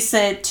knew, she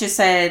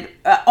said,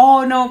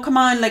 oh no, come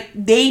on. Like,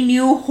 they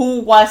knew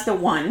who was the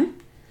one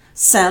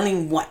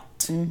selling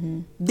what.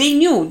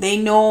 They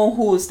know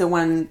who's the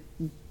one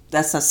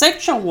that's a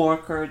sexual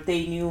worker.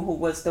 They knew who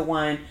was the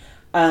one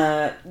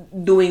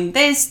doing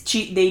this.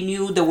 They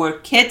knew there were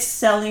kids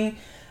selling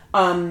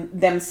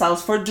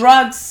themselves for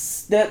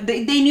drugs.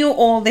 They knew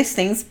all these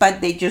things,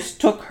 but they just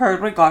took her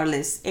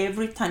regardless.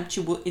 Every time she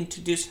will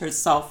introduce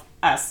herself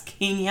as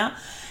Kenya,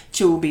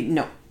 she will be,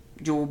 no,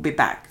 you will be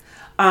back.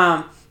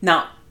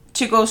 Now,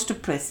 she goes to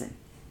prison.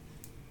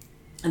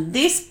 And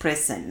this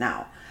prison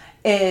now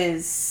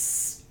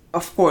is,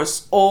 of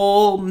course,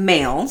 all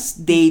males.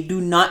 They do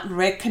not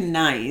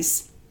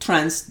recognize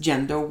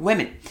transgender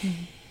women.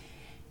 Mm-hmm.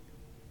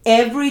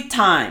 Every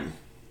time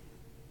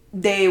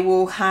they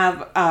will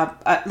have,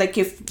 like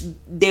if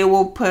they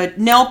will put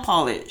nail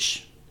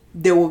polish,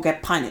 they will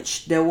get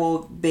punished. They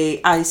will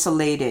be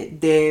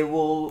isolated. They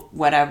will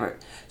whatever.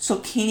 So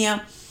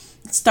Kenya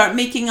start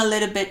making a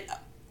little bit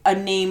a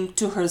name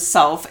to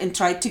herself and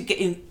try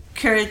to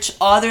encourage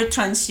other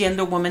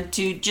transgender women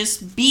to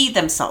just be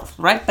themselves,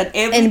 right? But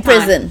in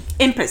prison.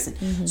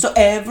 Mm-hmm. So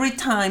every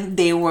time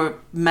they will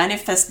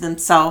manifest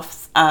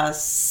themselves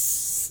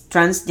as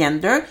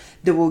transgender,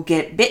 they will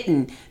get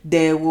bitten.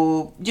 They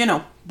will,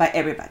 by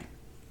everybody.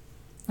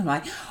 All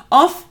right.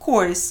 Of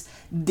course,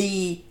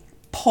 the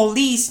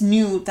police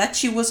knew that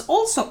she was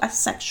also a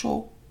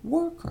sexual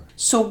worker.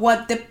 So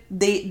what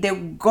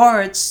the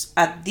guards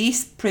at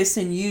this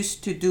prison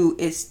used to do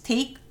is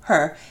take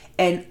her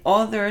and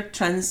other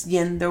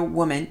transgender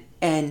women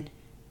and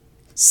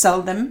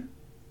sell them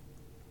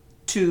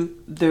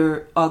to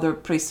their other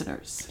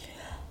prisoners.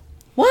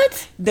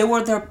 What? They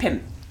were their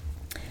pimp.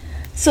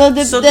 So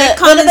the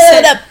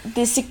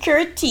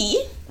security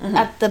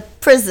at the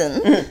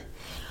prison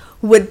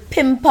would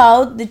pimp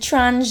out the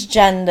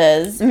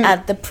transgenders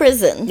at the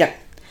prison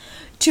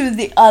to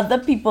the other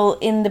people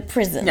in the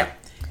prison. Yeah.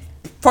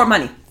 For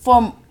money.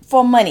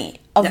 For money,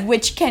 of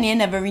which Kenya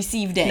never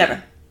received any.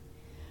 Never.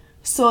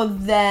 So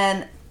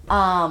then,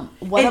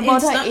 what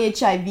about her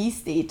HIV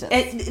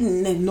status?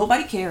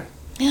 Nobody care.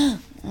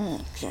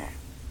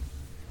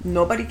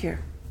 Nobody care.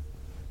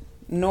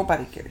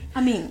 Nobody cares.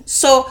 I mean,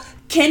 so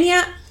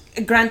Kenya,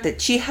 granted,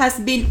 she has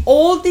been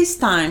all this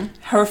time,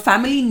 her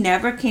family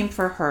never came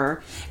for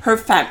her.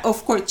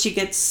 Of course, she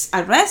gets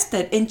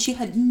arrested and she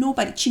had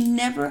nobody. She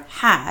never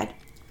had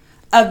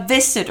a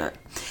visitor,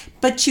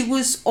 but she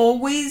was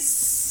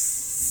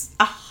always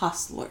a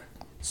hustler.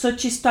 So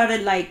she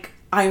started like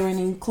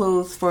ironing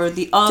clothes for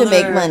the other, to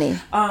make money,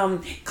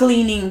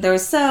 cleaning their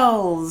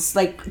cells.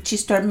 Like she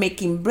started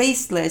making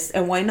bracelets,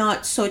 and why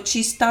not? So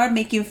she started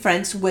making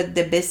friends with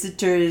the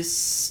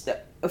visitors,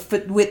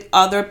 with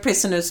other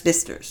prisoners'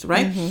 visitors,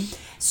 right? Mm-hmm.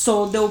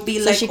 So they'll be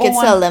so she could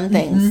sell them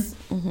things.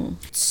 Mm-hmm. Mm-hmm.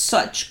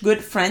 Such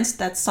good friends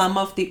that some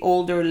of the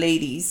older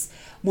ladies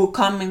will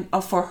come in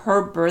for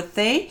her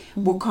birthday,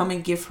 will come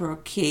and give her a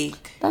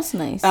cake. That's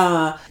nice.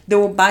 They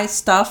will buy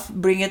stuff,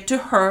 bring it to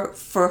her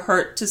for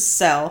her to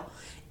sell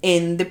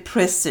in the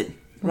prison,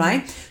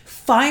 right?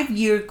 5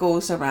 years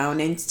goes around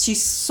and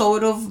she's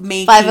sort of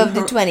making 5 of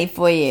the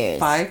 24 years.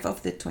 5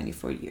 of the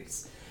 24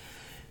 years.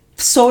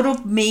 Sort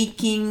of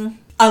making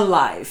a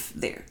life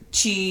there.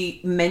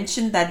 She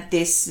mentioned that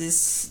this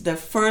is the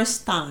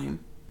first time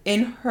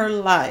in her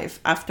life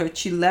after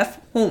she left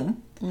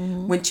home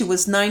when she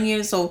was 9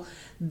 years old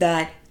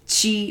that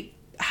she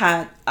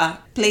had a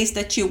place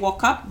that she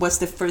woke up was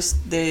the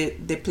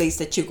place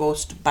that she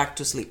goes back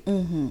to sleep.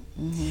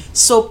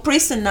 So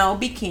prison now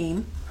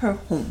became her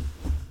home.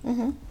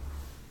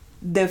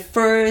 The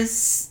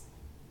first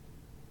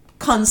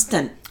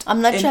constant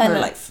in her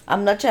life.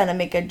 I'm not trying to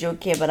make a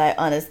joke here, but I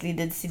honestly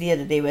did see the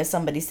other day where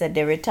somebody said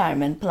their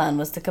retirement plan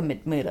was to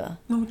commit murder.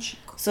 No,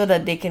 Chico. So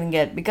that they can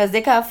because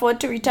they can't afford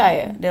to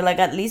retire. They're like,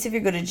 at least if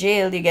you go to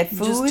jail, you get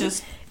food,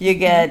 you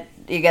get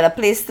a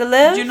place to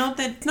live. You know,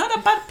 that's not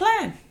a bad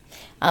plan.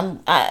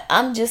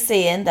 I'm just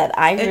saying that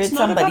I heard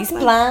somebody's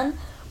plan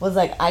was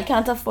like, I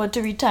can't afford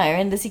to retire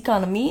in this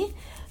economy,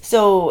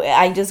 so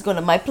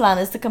my plan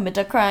is to commit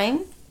a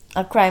crime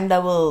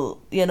that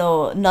will,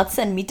 not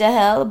send me to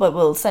hell, but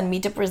will send me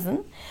to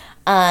prison,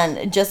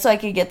 and just so I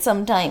could get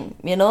some time,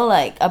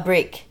 like a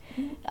break.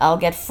 I'll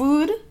get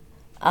food,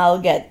 I'll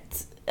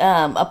get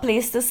a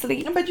place to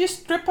sleep. But you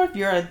strip out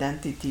your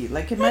identity.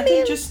 Like,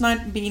 imagine just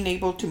not being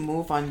able to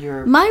move on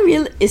your... My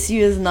real issue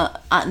is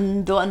not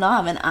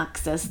having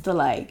access to,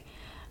 like,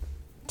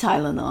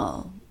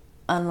 Tylenol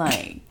and,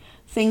 like,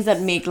 things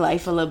that make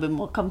life a little bit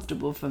more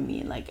comfortable for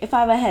me. Like, if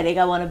I have a headache,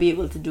 I want to be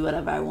able to do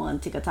whatever I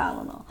want, take a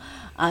Tylenol.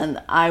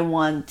 And I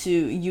want to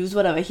use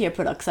whatever hair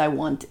products I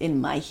want in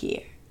my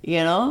hair,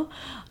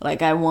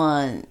 Like, I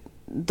want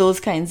those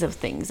kinds of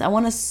things. I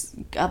want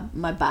to have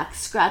my back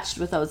scratched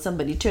without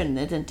somebody turning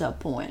it into a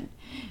porn.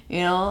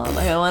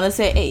 Like, I want to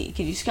say, hey,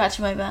 can you scratch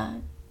my back?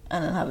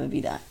 And then have it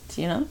be that,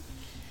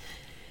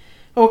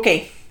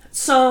 Okay,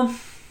 so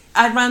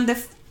around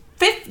the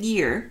 5th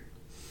year,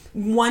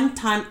 one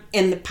time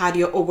in the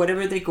patio or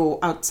whatever they go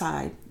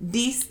outside,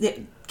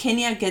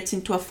 Kenya gets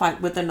into a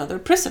fight with another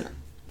prisoner.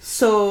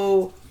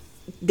 So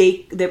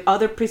the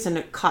other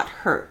prisoner caught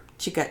her.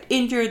 She got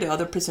injured. The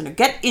other prisoner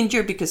got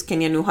injured because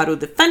Kenya knew how to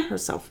defend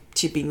herself.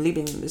 She'd been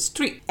living in the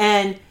street.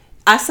 And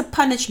as a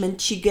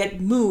punishment, she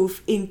get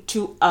moved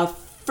into a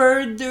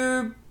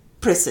further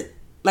prison.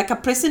 Like a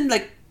prison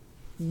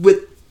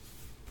with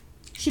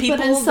she put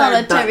in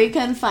solitary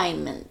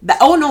confinement.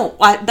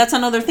 That's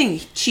another thing.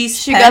 She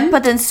got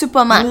put in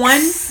Supermax.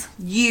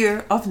 1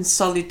 year of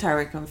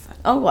solitary confinement.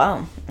 Oh,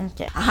 wow.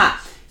 Okay.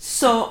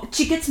 So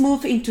she gets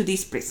moved into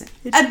this prison.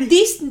 At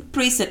this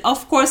prison,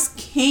 of course,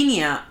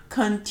 Kenya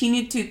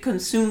continued to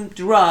consume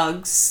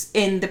drugs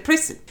in the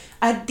prison.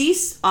 At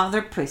this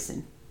other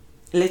prison,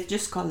 let's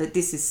just call it,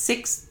 this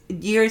is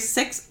year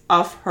 6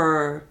 of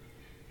her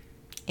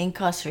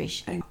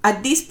Incarceration.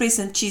 At this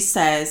prison, she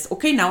says,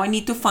 okay, now I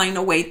need to find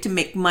a way to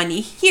make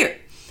money here.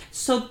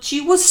 So she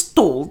was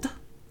told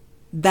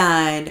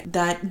that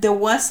there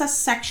was a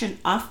section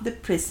of the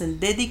prison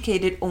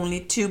dedicated only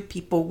to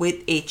people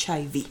with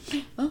HIV.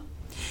 Oh.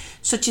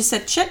 So she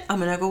said, shit, I'm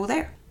gonna go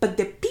there. But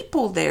the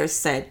people there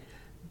said,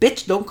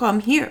 bitch, don't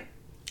come here.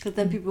 Because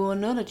then people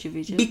won't know that you've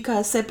HIV.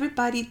 Because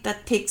everybody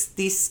that takes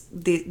the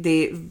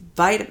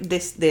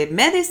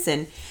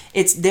medicine,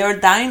 they're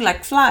dying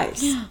like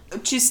flies. Yeah.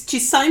 She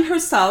signed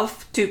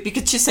herself to,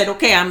 because she said,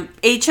 okay, I'm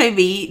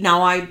HIV,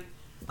 now I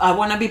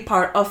want to be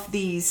part of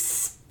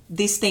this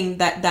thing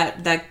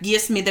that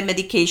gives me the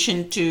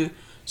medication to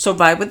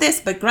survive with this.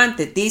 But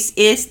granted, this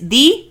is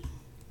the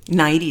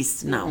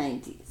 90s now.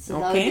 90s. So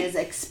now there's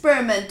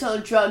experimental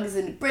drugs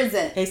in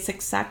prison. It's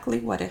exactly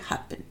what had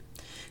happened.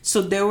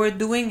 So they were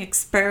doing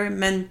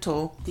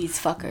experimental. These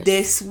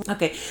fuckers.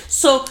 Okay.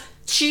 So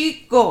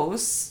she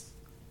goes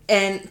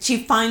and she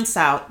finds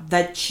out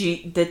that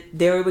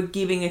they were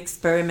giving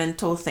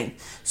experimental thing.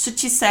 So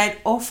she said,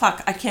 oh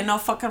fuck, I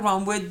cannot fuck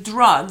around with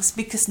drugs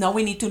because now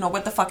we need to know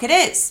what the fuck it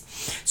is.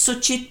 So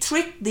she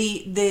tricked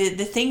the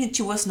thing that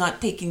she was not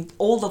taking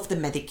all of the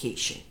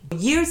medication.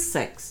 Year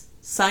 6,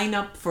 sign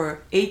up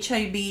for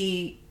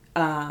HIV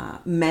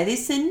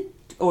medicine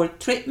or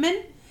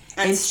treatment.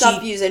 And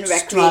stop using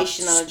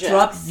recreational drugs.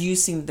 Stop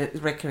using the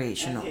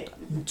recreational. Okay.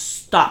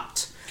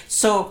 Stopped.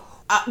 So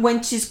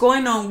when she's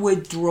going on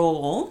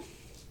withdrawal,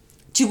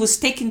 she was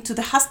taken to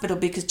the hospital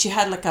because she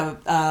had like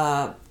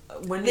the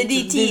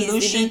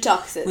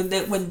detoxes.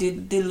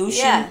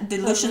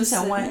 Delusions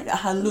and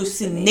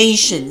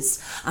hallucinations.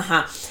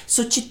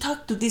 So she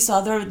talked to this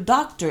other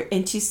doctor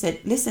and she said,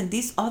 listen,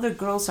 these other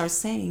girls are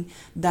saying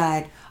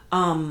that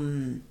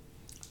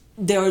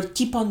they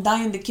keep on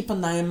dying,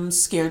 I'm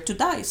scared to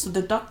die. So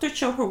the doctor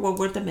showed her what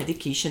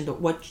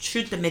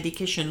should the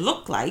medication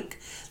look like.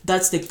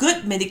 That's the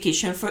good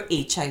medication for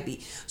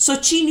HIV.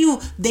 So she knew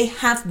they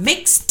have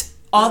mixed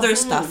other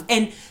stuff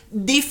and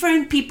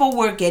different people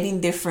were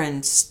getting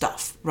different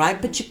stuff,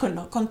 right? But she could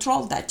not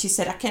control that. She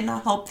said, I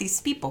cannot help these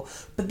people.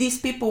 But these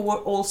people were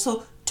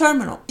also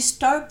terminal. She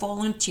started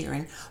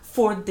volunteering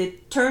for the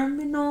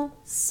terminal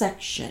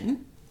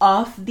section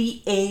of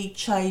the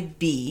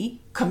HIV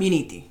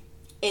community.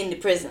 In the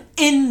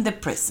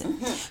prison.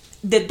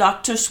 The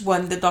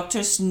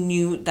doctors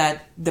knew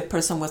that the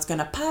person was going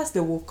to pass,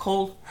 they will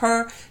call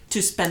her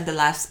to spend the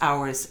last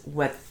hours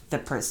with the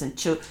person.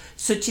 So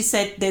she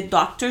said the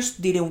doctors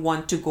didn't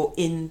want to go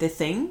in the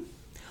thing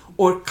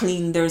or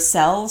clean their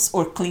cells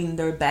or clean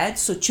their beds.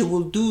 So she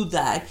will do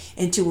that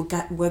and she will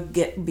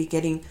be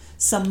getting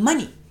some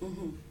money.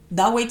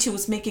 That way she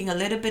was making a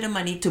little bit of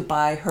money to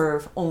buy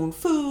her own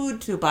food,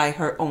 to buy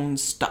her own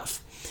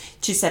stuff.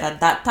 She said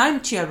at that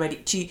time she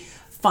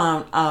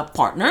found a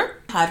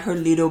partner, had her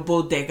little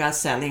bodega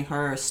selling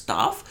her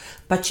stuff,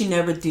 but she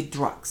never did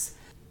drugs.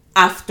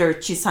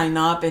 After she signed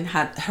up and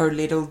had her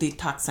little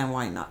detox and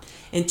why not.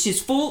 And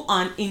she's full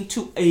on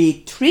into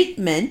a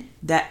treatment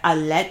that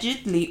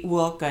allegedly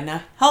will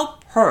gonna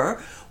help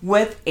her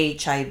with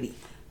HIV.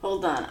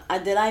 Hold on.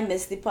 Did I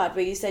miss the part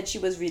where you said she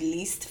was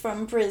released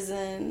from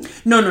prison?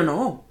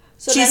 No.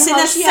 So she's then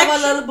how she have a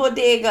little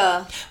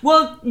bodega?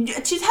 Well,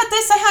 she's had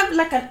this. I have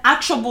like an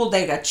actual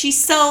bodega.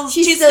 She's still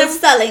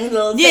selling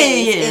little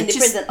things in the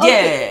prison.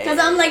 Okay. Because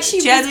I'm like,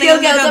 she was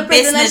still get out of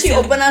prison and she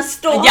opened a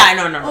store. Yeah,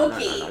 no.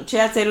 She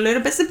has a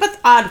little business, but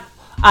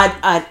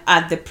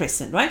at the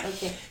prison, right?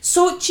 Okay.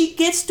 So she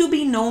gets to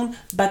be known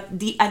by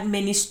the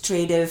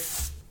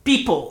administrative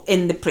people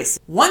in the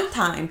prison. One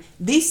time,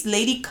 this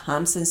lady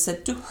comes and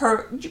said to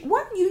her,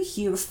 what are you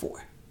here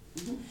for?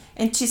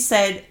 And she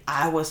said,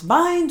 I was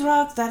buying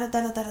drugs,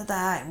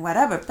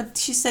 whatever. But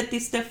she said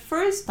it's the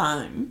first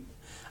time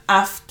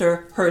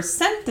after her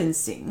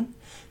sentencing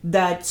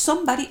that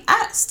somebody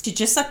asked. She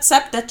just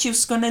accepted that she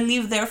was going to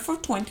live there for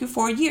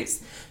 24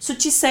 years. So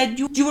she said,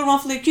 you were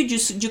wrongfully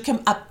accused, you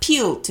can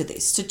appeal to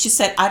this. So she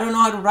said, I don't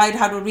know how to write,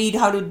 how to read,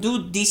 how to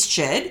do this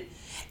shit.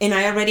 And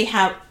I already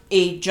have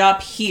a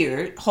job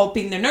here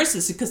helping the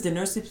nurses because the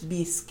nurses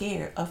be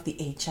scared of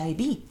the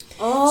HIV.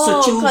 Oh,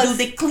 so she will do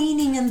the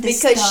cleaning and the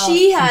stuff. Because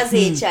she has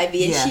HIV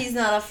and she's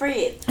not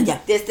afraid. Yeah.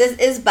 This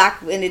is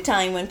back in the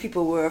time when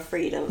people were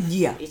afraid of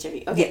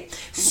HIV. Okay. Yeah.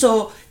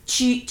 So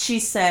she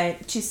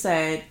said,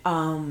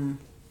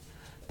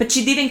 but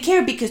she didn't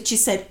care because she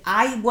said,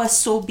 I was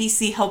so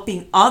busy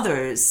helping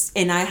others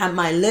and I had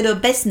my little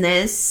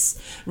business,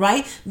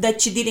 right?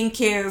 That she didn't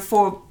care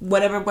for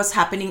whatever was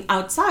happening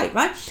outside,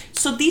 right?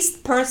 So this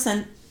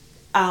person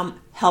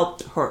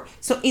helped her.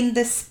 So in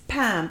the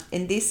span,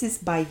 and this is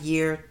by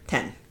year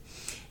 10,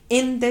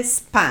 in the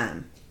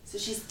span. So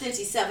she's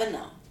 37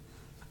 now.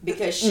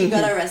 Because she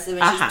got arrested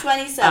when she's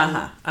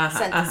 27,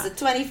 sentenced to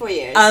 24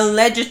 years.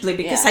 Allegedly,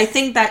 because I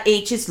think that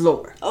age is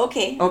lower.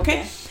 Okay.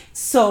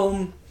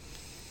 So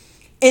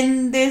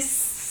In this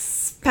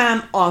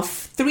span of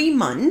 3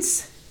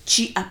 months,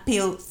 she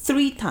appealed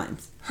 3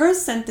 times. Her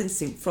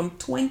sentencing from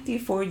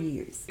 24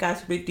 years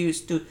got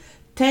reduced to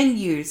 10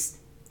 years,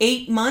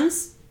 8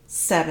 months,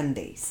 7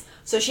 days.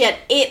 So she had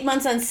 8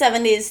 months and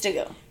 7 days to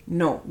go.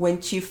 No,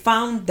 when she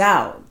found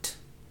out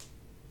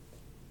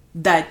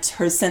that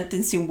her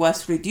sentencing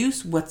was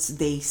reduced, was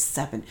day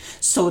 7.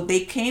 So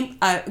they came,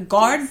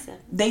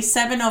 day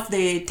 7 of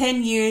the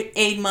 10 year,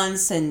 8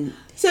 months, and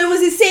so it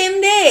was the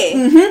same day.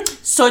 Mm-hmm.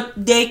 So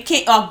they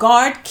came, a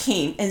guard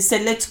came and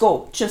said, let's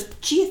go.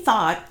 She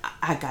thought,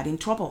 I got in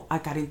trouble.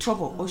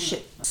 Oh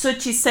shit. So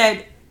she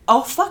said,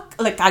 oh fuck,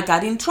 like I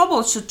got in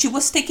trouble. So she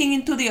was taken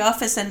into the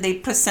office and they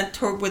present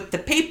her with the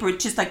paper.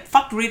 She's like,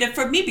 fuck, read it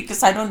for me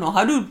because I don't know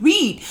how to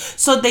read.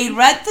 So they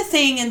read the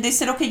thing and they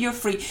said, okay, you're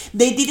free.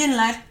 They didn't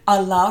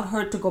allow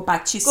her to go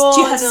back. She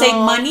has saved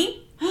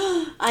money.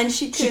 And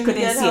she couldn't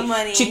get her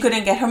money. She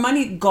couldn't get her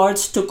money.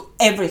 Guards took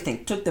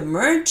everything. Took the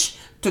merch,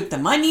 took the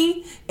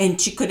money, and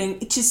she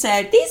couldn't. She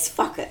said, these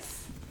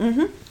fuckers.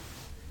 Mm-hmm.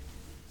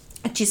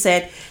 And she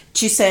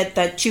said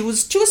that she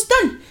was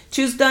done.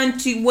 She was done.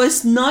 She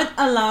was not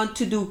allowed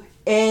to do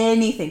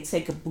anything.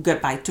 Say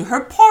goodbye to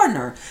her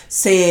partner.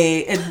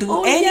 Say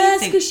do anything.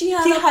 Yes, because she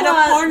had a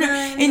partner.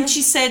 And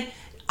she said,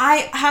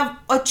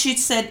 she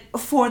said,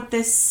 for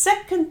the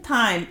second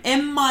time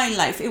in my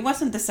life, it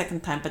wasn't the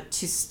second time, but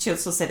she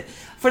also said,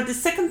 for the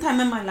second time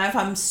in my life,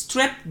 I'm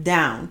stripped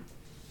down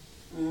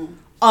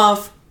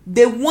of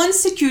the one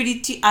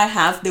security I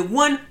have, the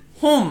one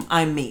home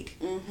I made.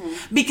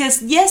 Mm-hmm.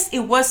 Because yes, it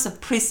was a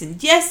prison.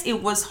 Yes,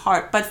 it was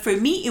hard. But for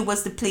me, it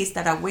was the place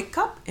that I wake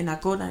up and I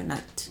go at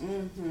night.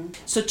 Mm-hmm.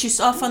 So she's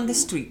off on the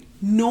street.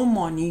 No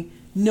money,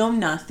 no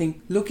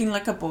nothing. Looking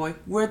like a boy.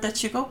 Where did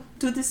she go?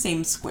 To the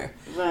same square.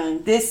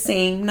 Right. This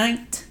same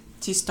night,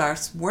 she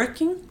starts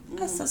working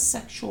as a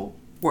sexual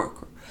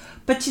worker.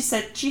 But she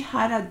said she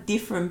had a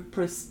different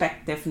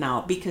perspective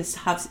now because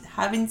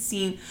having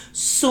seen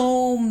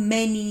so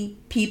many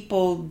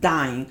people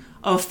dying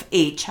of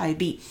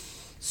HIV.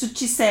 So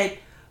she said,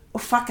 oh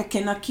fuck, I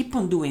cannot keep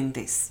on doing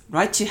this,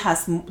 right?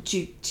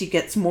 She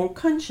gets more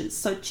conscious.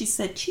 So she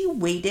said she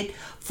waited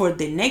for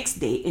the next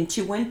day and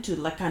she went to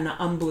like an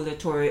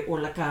ambulatory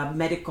or like a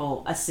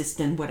medical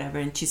assistant, whatever.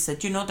 And she said,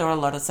 there are a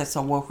lot of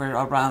sexual workers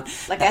around.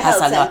 Like a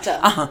health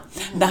center.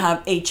 Mm-hmm. That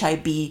have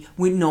HIV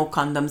with no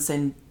condoms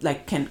and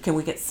like, can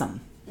we get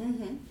some?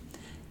 Mm-hmm.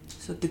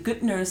 So the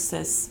good nurse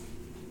says,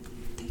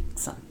 take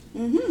some.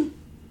 Mm-hmm.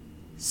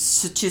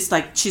 So she's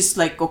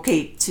like,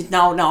 okay, she's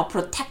now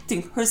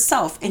protecting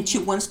herself, and she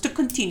wants to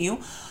continue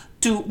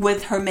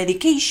with her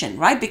medication,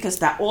 right? Because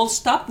that all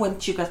stopped when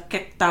she got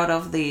kicked out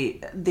of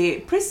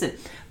the prison.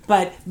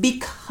 But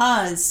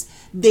because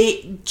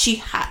she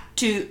had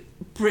to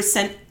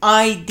present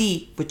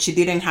ID, which she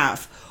didn't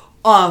have,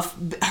 of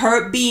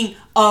her being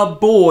a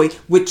boy,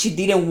 which she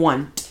didn't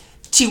want,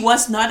 she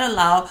was not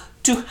allowed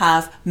to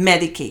have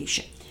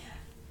medication.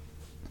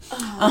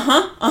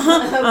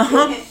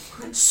 Okay.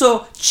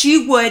 So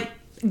she would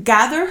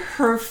gather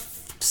her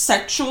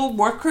sexual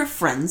worker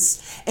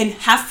friends and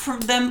have for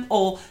them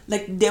all,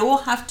 like they will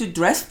have to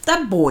dress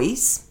the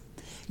boys,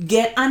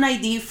 get an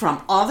ID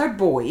from other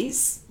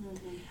boys,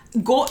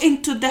 go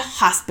into the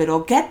hospital,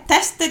 get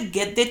tested,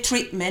 get the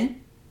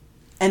treatment,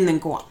 and then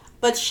go out.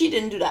 But she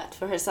didn't do that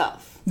for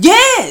herself.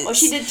 Yes. Oh,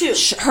 she did too.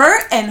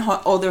 Her and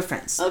her other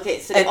friends. Okay,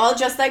 so they all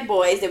dressed like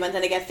boys. They went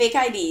and they got fake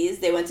IDs.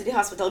 They went to the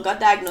hospital, got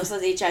diagnosed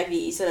as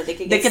HIV so that they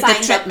could get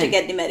signed up to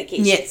get the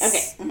medication. Yes.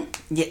 Okay.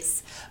 Mm-hmm.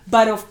 Yes.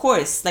 But of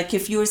course, like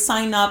if you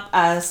sign up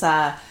as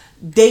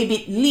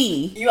David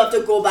Lee, you have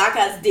to go back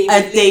as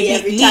David Lee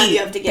every time you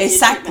have to get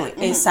your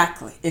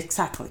treatment.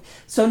 Exactly.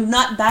 So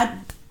not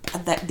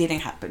that didn't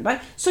happen,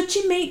 right? So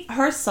she made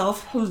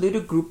herself a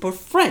little group of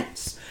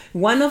friends.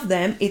 One of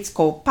them, it's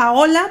called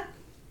Paola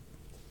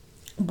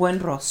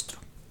Buenrostro.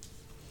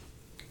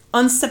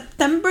 On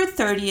September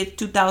 30th,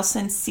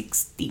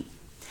 2016,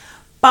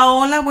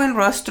 Paola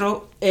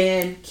Buenrostro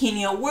and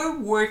Kenya were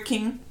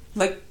working,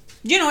 like,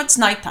 it's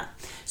nighttime.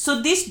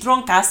 So this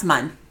drunk ass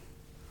man,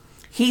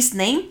 his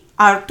name,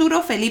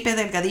 Arturo Felipe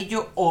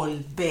Delgadillo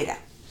Olvera.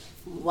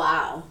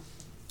 Wow.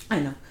 I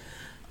know.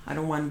 I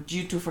don't want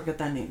you to forget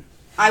that name.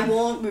 I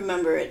won't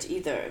remember it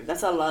either.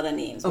 That's a lot of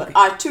names. But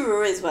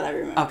Arturo is what I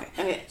remember.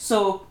 Okay.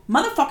 So,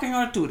 motherfucking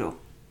Arturo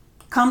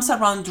comes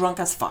around drunk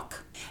as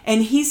fuck.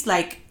 And he's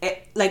like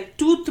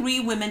two, three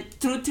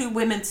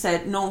women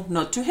said no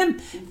to him.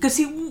 Because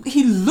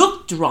he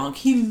looked drunk.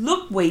 He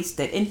looked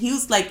wasted. And he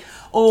was like,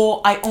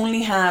 oh, I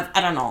only have, I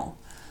don't know,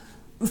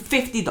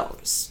 $50,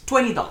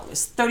 $20,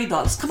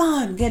 $30. Come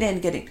on, get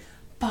in.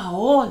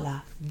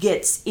 Paola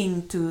gets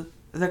into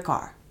the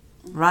car,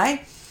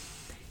 right?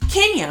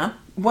 Kenya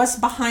was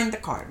behind the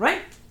car,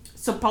 right?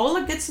 So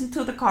Paola gets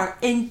into the car,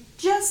 and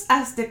just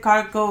as the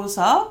car goes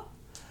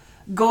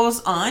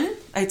on,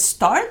 it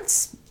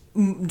starts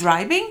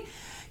driving,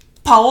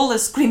 Paola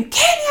screams,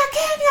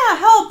 Kenya,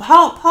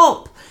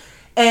 help.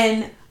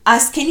 And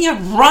as Kenya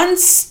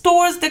runs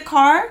towards the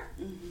car,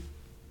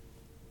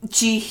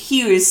 she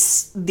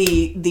hears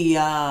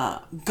the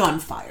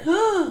gunfire.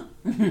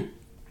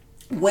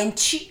 When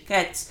she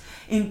gets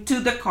into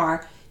the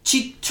car,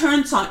 she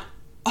turns on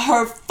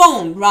her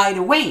phone right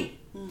away,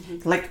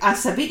 like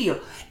as a video.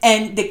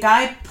 And the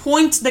guy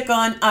points the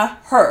gun at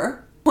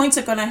her,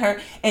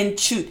 and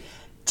shoot.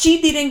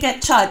 She didn't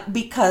get shot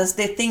because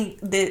the thing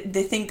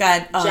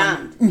got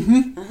jammed.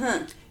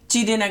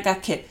 She didn't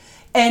get killed.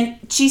 And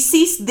she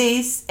sees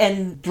this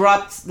and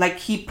drops, like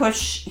he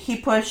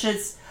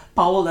pushes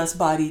Paola's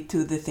body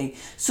to the thing.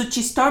 So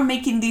she started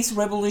making this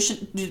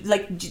revolution,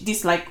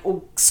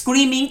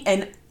 screaming,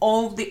 and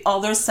all the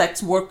other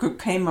sex worker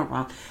came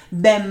around.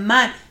 The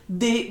man,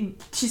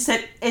 she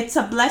said it's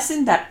a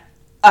blessing that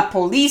a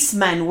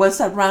policeman was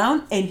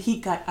around and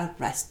he got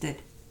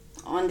arrested.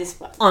 On the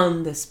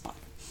spot.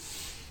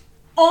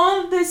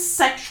 All the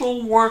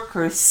sexual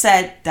workers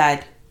said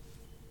that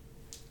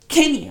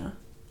Kenya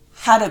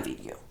had a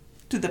video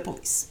to the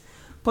police.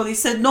 Police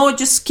said, no,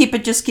 just keep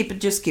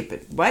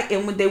it, right?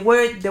 And when they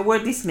were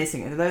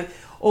dismissing it, like,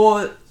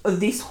 oh,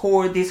 this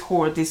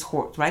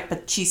whore, right?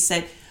 But she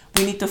said,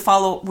 we need to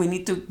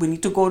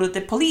go to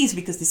the police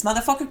because this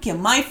motherfucker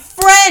killed my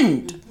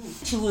friend.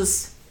 She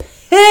was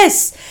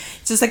pissed.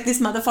 Just like, this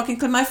motherfucker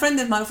killed my friend,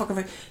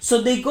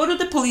 So they go to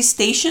the police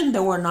station. They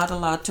were not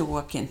allowed to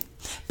walk in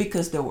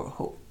because they were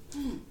whole.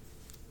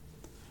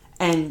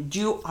 And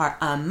you are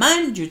a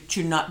man, you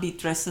should not be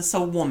dressed as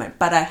a woman.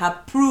 But I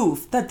have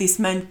proof that this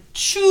man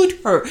shoot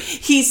her.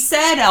 He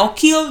said, I'll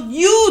kill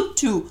you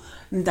too.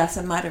 It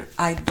doesn't matter.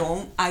 I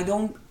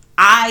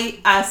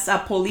as a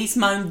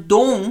policeman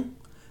don't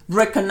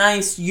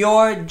recognize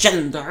your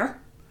gender.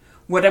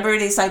 Whatever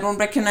it is, I don't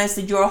recognize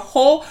that you're a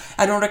hoe.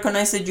 I don't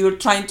recognize that you're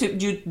trying to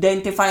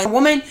identify a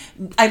woman.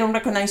 I don't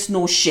recognize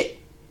no shit.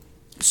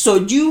 So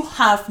you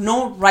have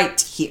no right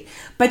here.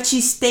 But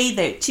she stayed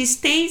there. She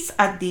stays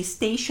at the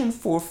station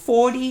for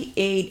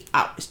 48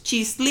 hours.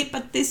 She sleeps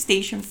at the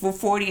station for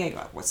 48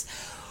 hours.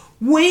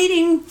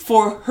 Waiting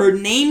for her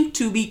name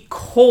to be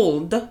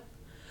called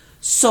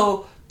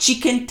so she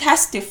can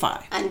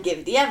testify. And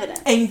give the evidence.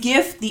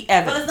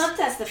 Well, it's not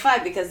testify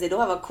because they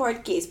don't have a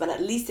court case, but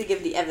at least to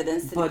give the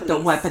evidence to the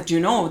police. But you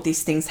know,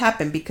 these things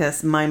happen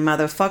because my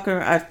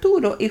motherfucker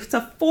Arturo is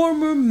a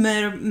former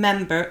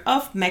member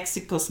of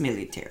Mexico's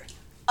military.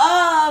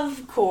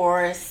 Of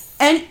course.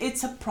 And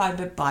it's a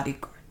private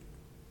bodyguard.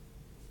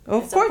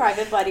 It's a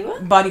private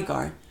bodyguard?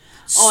 Bodyguard.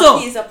 So,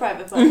 he's a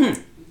private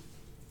bodyguard.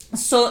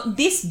 So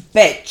this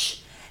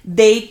bitch,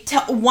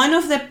 one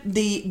of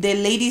the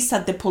ladies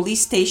at the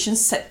police station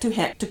said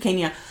to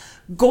Kenya,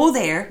 go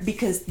there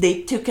because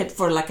they took it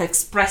for like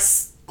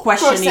express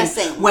questioning,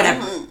 processing,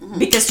 whatever.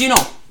 Because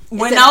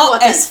we're now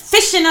as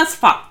fishing as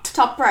fucked.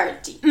 Top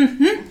priority.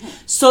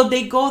 So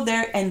they go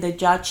there and the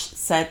judge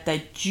said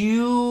that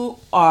you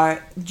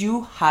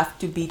have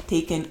to be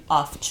taken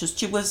off. So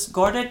she was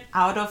guarded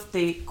out of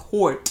the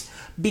court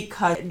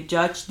because the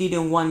judge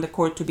didn't want the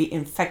court to be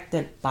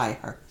infected by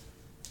her.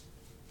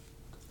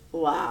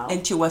 Wow.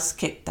 And she was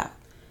kicked out.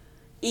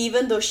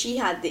 Even though she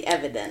had the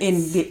evidence.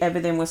 And the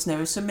evidence was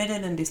never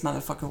submitted and this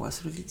motherfucker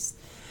was released.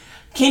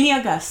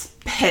 Kenya got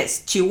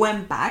pissed. She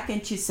went back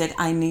and she said,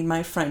 I need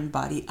my friend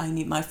body.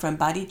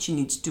 She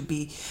needs to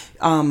be,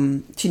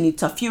 she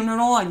needs a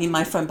funeral. I need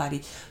my friend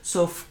body.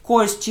 So, of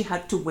course, she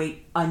had to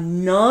wait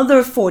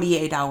another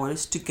 48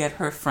 hours to get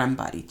her friend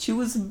body. She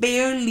was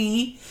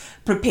barely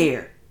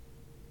prepared.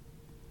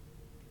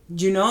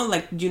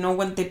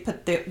 When they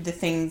put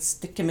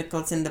the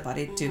chemicals in the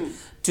body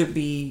to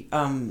be...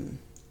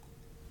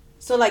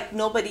 So, like,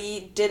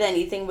 nobody did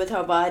anything with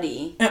her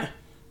body?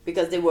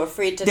 Because they were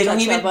afraid to touch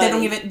her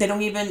body.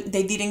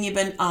 They didn't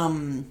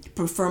even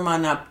perform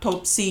an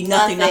autopsy.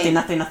 Nothing. They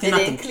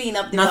didn't clean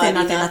up the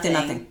body.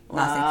 Nothing.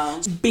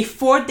 Wow.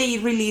 Before they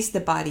released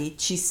the body,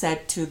 she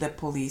said to the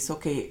police,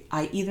 okay,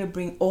 I either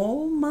bring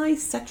all my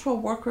sexual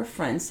worker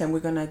friends and we're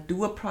going to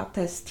do a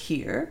protest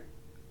here,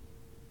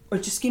 or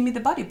just give me the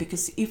body,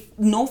 because if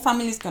no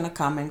family is going to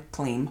come and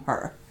claim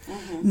her.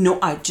 No,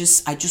 I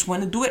just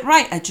want to do it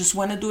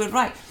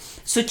right.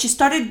 So she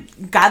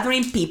started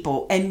gathering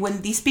people, and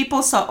when these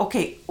people saw,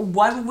 okay,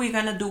 what are we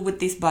gonna do with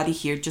this body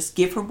here? Just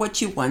give her what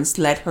she wants,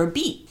 let her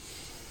be.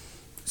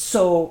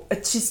 So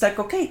she's like,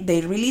 okay, they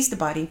release the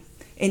body,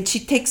 and she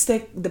takes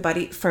the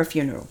body for a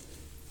funeral.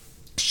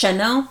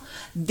 Chanel,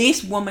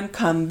 this woman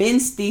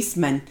convinced this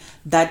man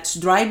that's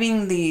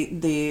driving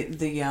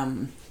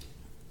the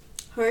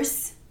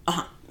hearse.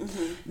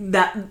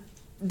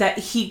 That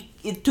he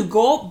to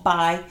go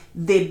by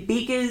the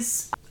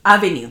biggest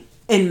avenue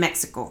in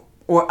Mexico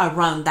or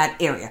around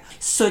that area.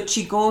 So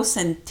she goes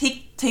and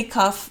take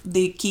off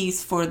the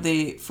keys for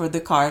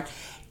the car,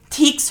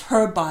 takes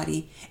her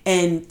body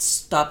and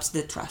stops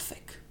the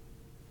traffic.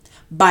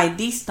 By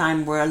this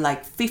time, we're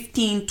like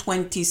 15,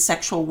 20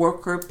 sexual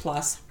worker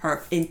plus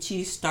her. And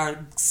she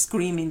started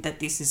screaming that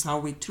this is how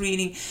we're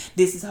treating,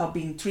 this is how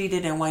being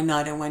treated, and why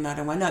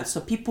not. So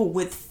people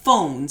with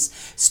phones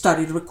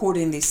started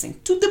recording this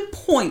thing to the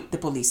point the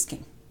police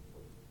came.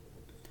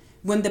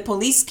 When the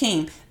police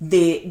came,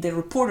 the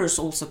reporters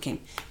also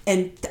came.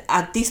 And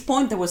at this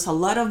point, there was a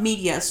lot of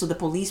media, so the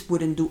police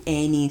wouldn't do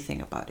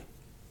anything about it.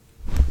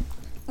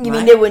 You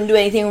mean they wouldn't do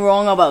anything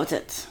wrong about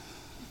it?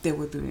 They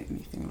would do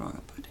anything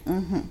wrong about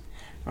it.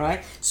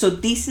 Right? So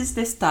this is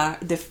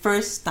the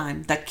first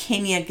time that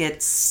Kenya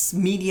gets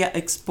media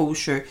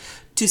exposure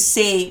to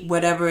say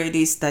whatever it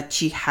is that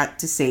she had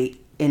to say,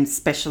 and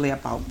especially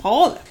about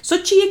Paola.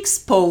 So she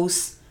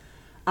exposed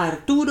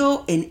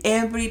Arturo and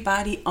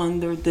everybody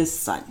under the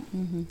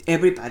sun.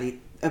 Everybody.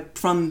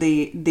 From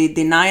the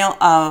denial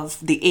of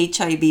the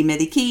HIV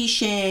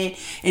medication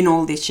and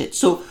all this shit.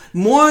 So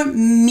more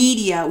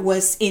media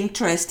was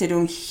interested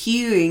in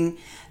hearing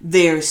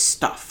their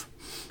stuff.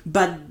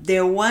 But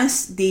there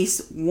was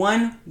this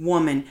one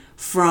woman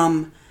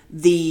from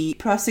the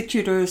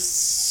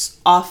prosecutor's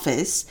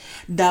office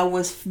that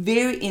was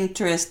very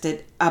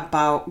interested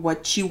about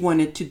what she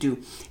wanted to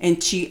do.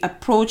 And she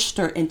approached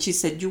her and she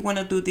said, "You want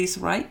to do this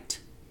right?"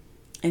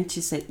 And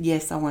she said,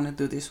 "Yes, I want to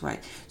do this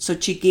right." So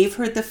she gave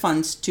her the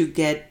funds to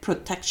get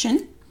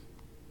protection.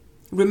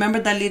 Remember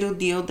that little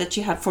deal that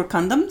she had for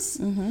condoms?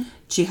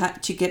 She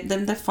had to get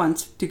them the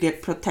funds to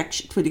get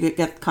protection, to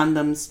get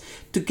condoms,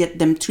 to get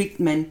them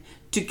treatment,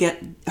 to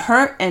get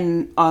her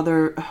and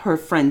her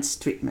friends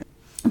treatment.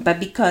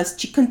 But because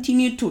she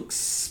continued to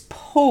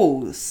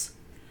expose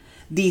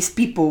these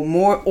people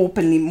more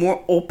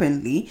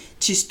openly,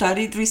 she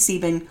started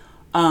receiving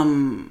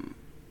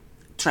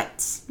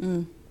threats.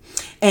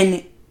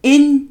 And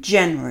in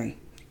January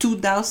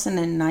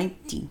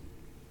 2019,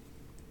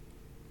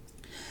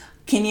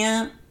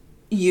 Kenya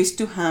used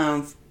to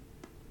have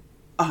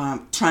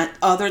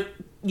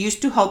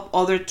used to help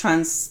other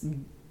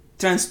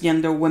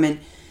transgender women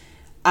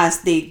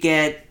as they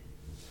get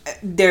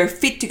their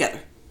feet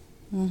together,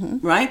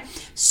 right?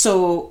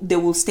 So they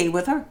will stay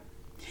with her.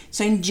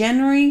 So in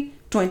January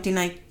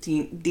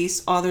 2019,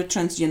 this other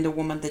transgender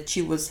woman that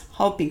she was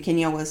helping,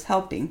 Kenya was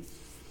helping,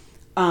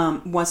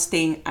 was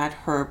staying at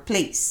her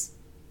place,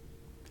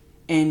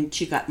 and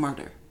she got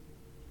murdered.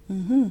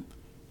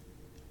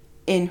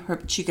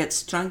 She got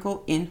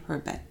strangled in her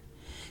bed.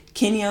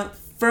 Kenya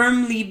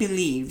firmly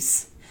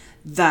believes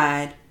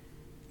that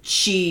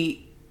the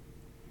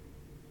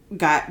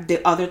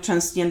other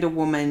transgender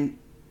woman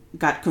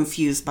got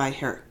confused by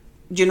her.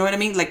 Do you know what I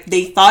mean? Like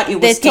they thought it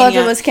was Kenya. They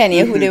thought it was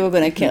Kenya who they were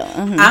going to kill.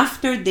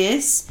 After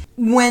this,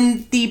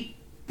 when the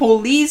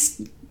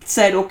police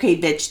said, "Okay,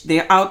 bitch,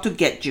 they're out to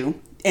get you,"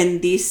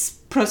 and this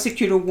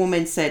prosecutor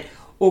woman said,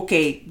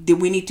 "Okay,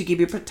 we need to give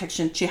you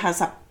protection,"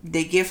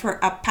 they give her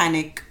a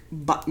panic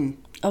button.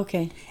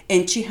 Okay.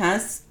 And she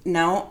has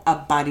now a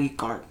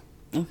bodyguard.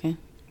 Okay.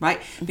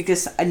 Right?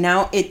 Because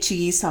now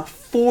she is a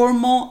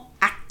formal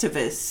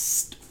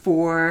activist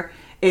for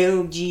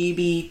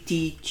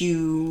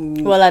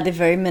LGBTQ. Well, at the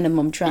very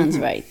minimum, trans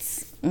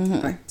rights.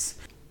 Right.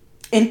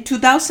 In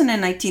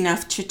 2019,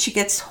 after she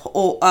gets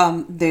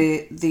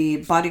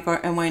the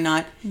bodyguard and why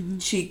not,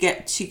 she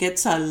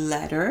gets a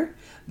letter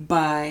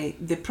by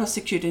the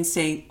prosecutor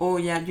saying, "Oh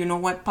yeah, you know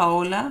what,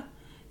 Paola,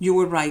 you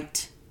were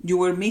right. You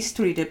were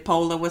mistreated.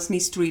 Paola was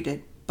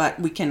mistreated, but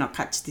we cannot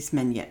catch this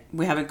man yet.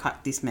 We haven't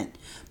caught this man.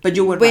 But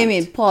you were right." Wait a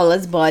minute,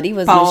 Paula's body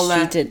was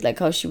mistreated, like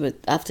how she was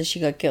after she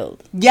got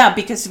killed. Yeah,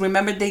 because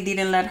remember they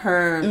didn't let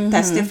her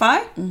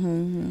testify.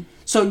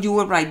 So you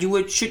were right.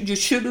 You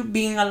should have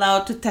been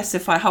allowed to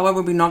testify.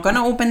 However, we're not going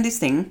to open this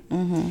thing.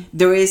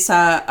 There is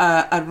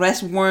a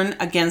arrest warrant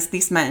against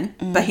this man,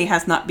 but he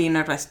has not been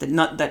arrested.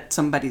 Not that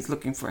somebody's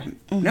looking for him.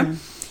 No.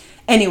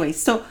 Anyway,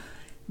 so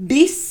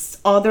this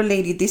other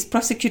lady, this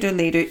prosecutor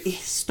later,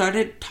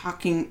 started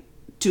talking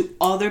to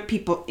other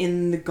people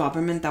in the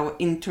government that were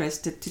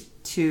interested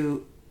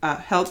to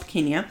help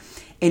Kenya.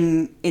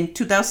 In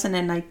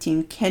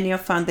 2019, Kenya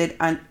founded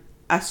an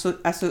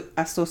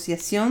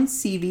Asociación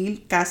Civil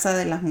Casa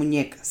de las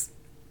Muñecas.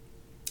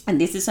 And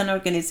this is an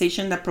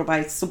organization that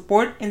provides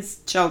support and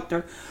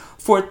shelter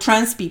for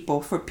trans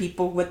people, for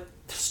people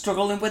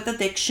struggling with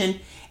addiction,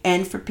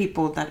 and for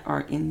people that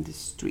are in the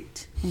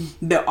street.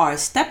 There are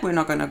steps, we're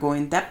not going to go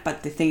in depth,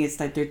 but the thing is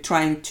that they're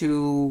trying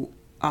to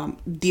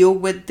deal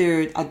with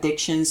their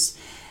addictions,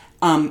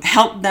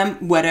 help them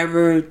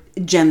whatever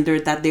gender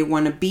that they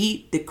want to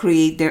be, to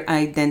create their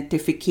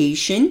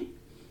identification,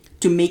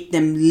 to make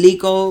them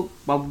legal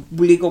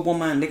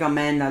woman, legal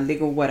man, or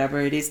legal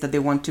whatever it is that they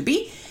want to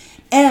be,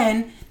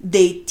 and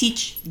they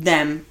teach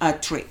them a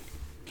trade.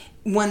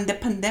 When the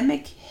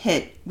pandemic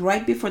hit,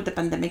 right before the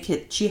pandemic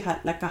hit, she had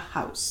like a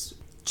house.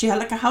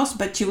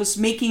 But she was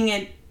making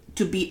it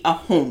to be a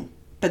home.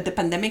 But the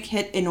pandemic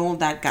hit and all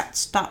that got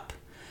stopped.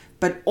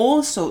 But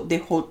also the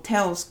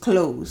hotels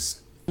closed.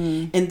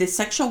 And the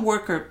sexual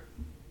worker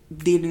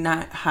did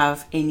not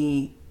have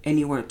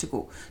anywhere to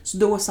go. So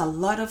there was a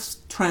lot of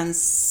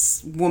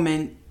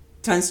transgender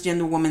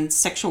women,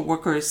 sexual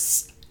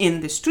workers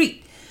in the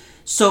street.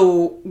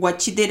 So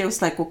what she did,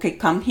 was like, "Okay,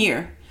 come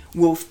here.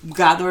 We'll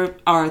gather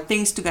our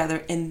things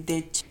together." And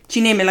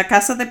she named it La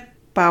Casa de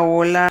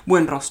Paola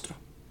Buenrostro.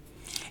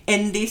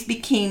 And this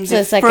became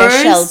the like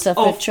first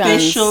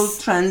official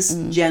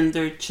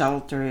transgender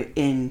shelter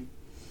in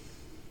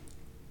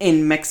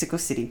Mexico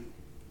City.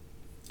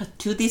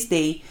 To this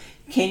day,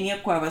 Kenya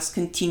Cuevas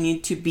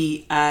continued to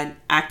be an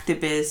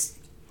activist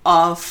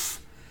of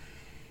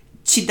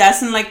she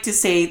doesn't like to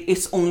say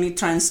it's only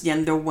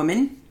transgender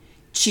women.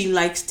 She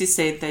likes to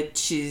say that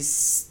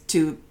she's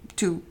to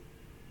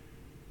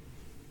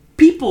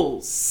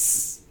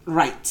people's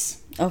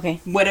rights. Okay.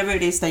 Whatever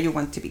it is that you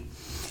want to be.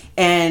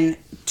 And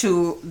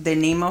to the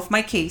name of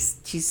my case,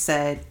 she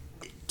said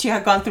she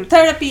had gone through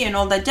therapy and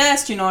all that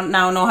jazz,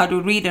 now know how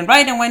to read and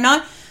write and why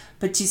not.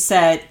 But she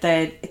said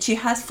that she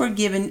has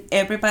forgiven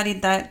everybody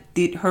that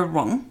did her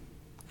wrong,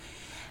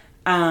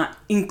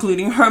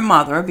 including her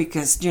mother,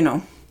 because,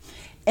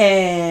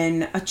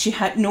 and she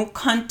had no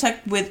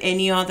contact with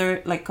any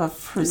other, like,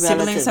 of her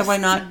siblings and why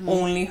not,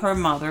 only her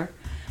mother.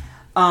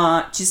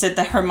 She said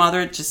that her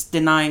mother just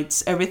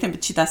denies everything,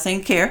 but she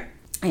doesn't care.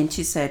 And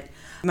she said,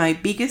 my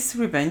biggest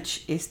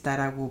revenge is that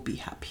I will be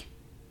happy.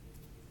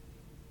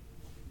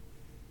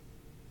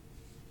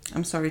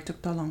 I'm sorry it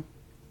took that long.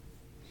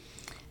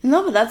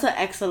 No, but that's an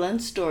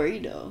excellent story,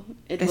 though.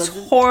 It's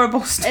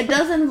horrible story. It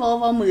does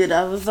involve a murder.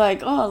 I was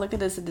like, oh, look at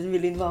this. It didn't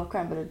really involve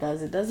crime, but it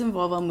does. It does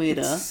involve a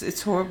murder.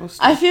 It's horrible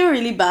story. I feel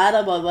really bad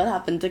about what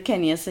happened to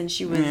Kenya since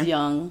she was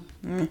young.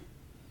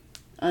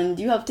 And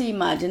you have to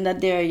imagine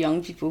that there are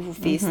young people who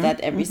face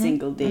that every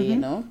single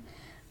day,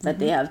 that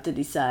they have to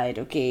decide,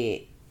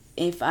 okay,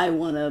 if I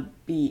want to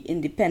be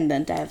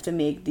independent, I have to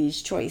make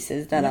these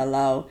choices that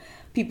allow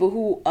people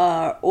who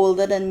are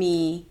older than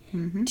me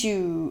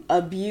to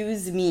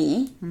abuse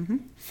me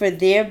for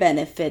their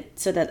benefit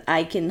so that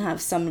I can have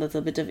some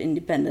little bit of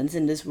independence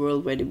in this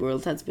world where the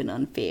world has been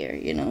unfair,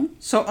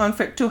 So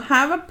unfair. To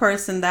have a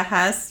person that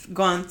has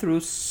gone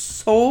through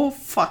so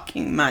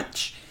fucking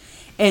much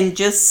and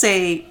just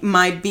say,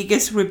 my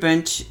biggest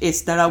revenge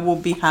is that I will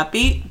be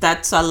happy,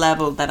 that's a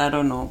level that I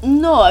don't know.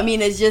 No, I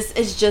mean, it's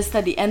just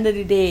at the end of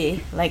the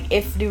day, like,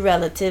 if the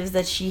relatives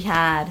that she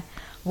had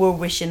were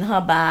wishing her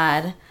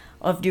bad,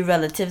 of the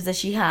relatives that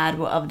she had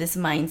were of this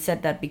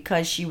mindset that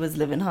because she was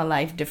living her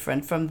life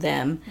different from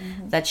them,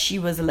 that she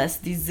was less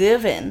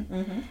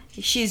deserving.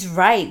 She's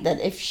right that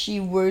if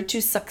she were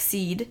to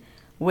succeed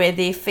where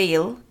they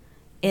fail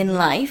in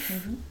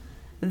life,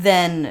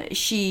 then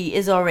she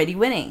is already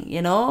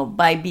winning,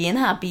 by being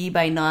happy,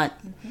 by not...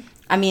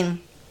 I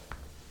mean,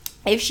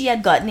 if she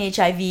had gotten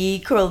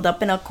HIV, curled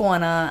up in a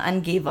corner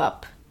and gave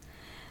up,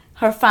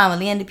 her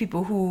family and the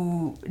people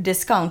who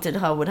discounted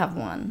her would have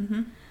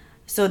won.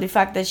 So the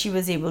fact that she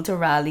was able to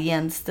rally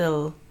and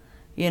still,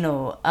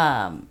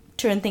 turn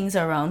things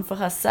around for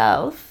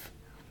herself,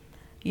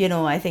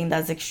 I think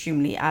that's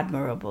extremely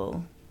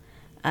admirable.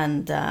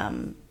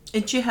 And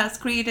she has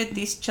created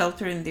this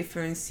shelter in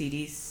different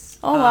cities.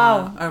 Oh,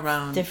 wow.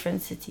 Around.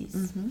 Different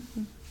cities.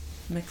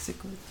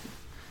 Mexico.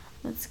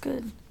 That's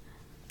good.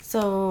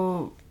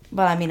 So,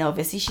 but I mean,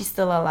 obviously she's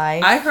still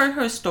alive. I heard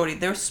her story.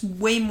 There's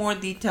way more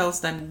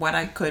details than what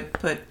I could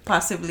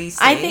possibly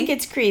say. I think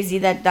it's crazy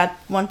that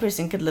one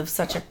person could live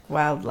such a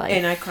wild life.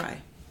 And I cry.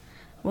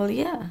 Well,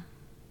 yeah.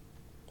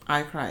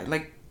 I cry.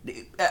 Like,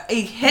 it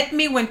hit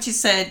me when she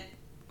said,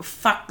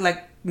 fuck,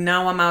 like,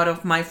 now I'm out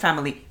of my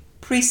family.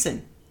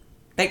 Prison.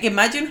 Like,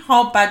 imagine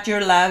how bad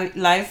your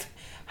life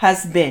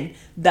has been,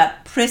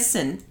 that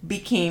prison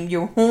became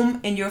your home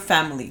and your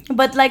family.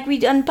 But like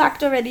we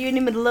unpacked already in the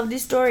middle of the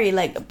story,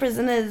 like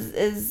prison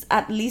is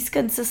at least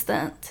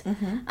consistent.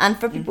 And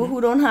for people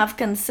who don't have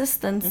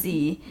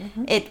consistency,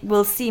 it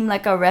will seem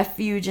like a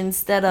refuge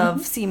instead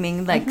of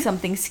seeming like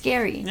something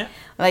scary.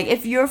 Like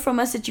if you're from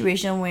a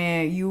situation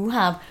where you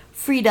have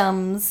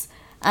freedoms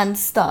and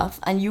stuff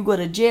and you go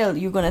to jail,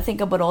 you're going to think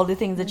about all the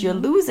things that you're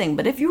losing.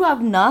 But if you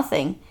have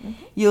nothing,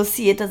 you'll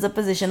see it as a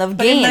position of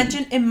gain.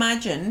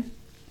 Imagine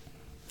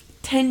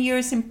 10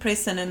 years in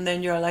prison and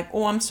then you're like,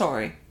 oh, I'm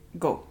sorry,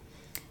 go.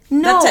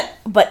 No,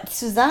 but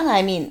Susanna,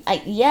 I mean,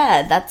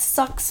 that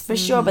sucks for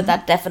sure, but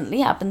that definitely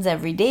happens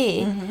every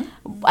day.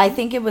 I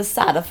think it was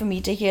sadder for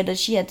me to hear that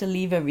she had to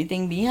leave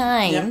everything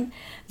behind,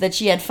 that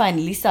she had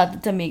finally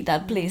started to make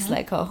that place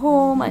like her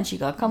home and she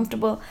got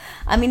comfortable.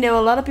 I mean, there are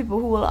a lot of people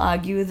who will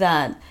argue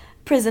that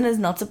prison is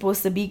not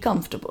supposed to be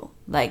comfortable.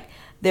 Like,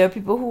 there are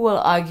people who will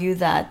argue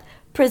that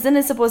prison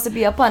is supposed to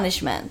be a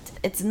punishment.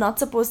 It's not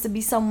supposed to be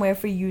somewhere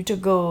for you to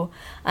go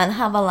and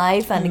have a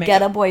life and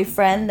get a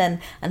boyfriend and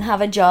have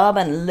a job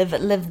and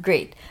live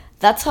great.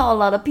 That's how a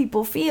lot of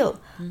people feel.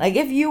 Like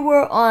if you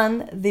were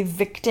on the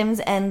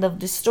victim's end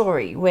of the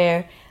story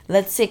where,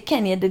 let's say,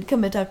 Kenya did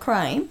commit a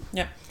crime,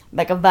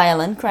 like a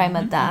violent crime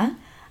at that,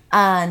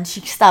 and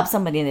she stabbed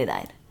somebody and they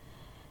died.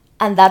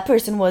 And that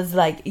person was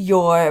like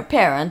your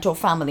parent or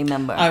family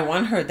member. I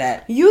want her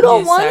that. You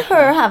don't want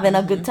her having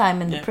a good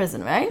time in the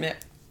prison, right? Yeah.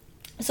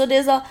 So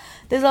there's a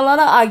lot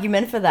of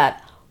argument for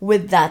that.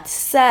 With that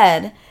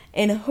said,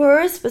 in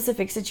her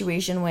specific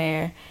situation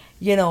where,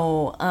 she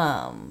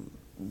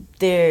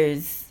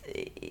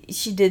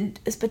didn't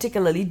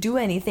particularly do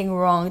anything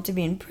wrong to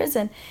be in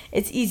prison,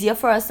 it's easier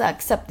for us to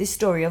accept the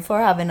story of her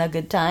having a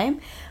good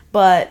time.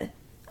 But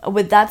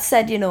with that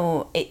said,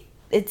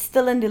 it's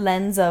still in the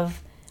lens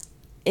of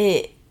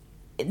it.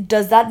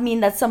 Does that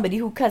mean that somebody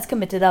who has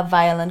committed a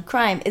violent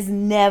crime is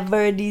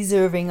never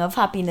deserving of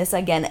happiness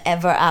again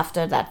ever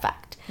after that fact?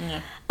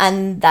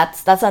 And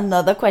that's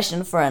another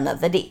question for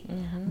another day.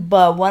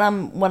 But what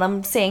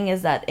I'm saying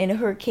is that in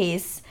her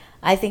case,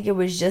 I think it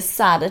was just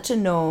sadder to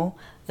know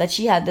that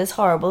she had this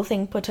horrible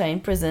thing put her in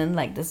prison,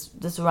 like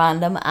this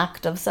random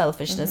act of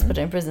selfishness put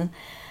her in prison.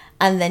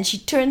 And then she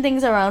turned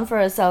things around for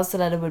herself so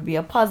that it would be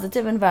a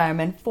positive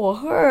environment for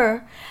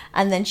her.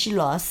 And then she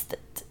lost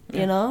it,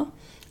 you know?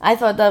 I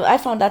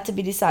found that to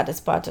be the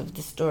saddest part of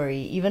the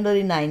story, even though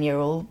the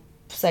 9-year-old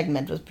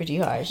segment was pretty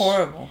harsh.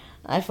 Horrible.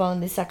 I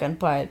found the second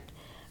part.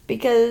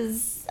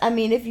 Because, I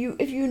mean, if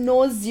you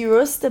know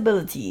zero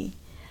stability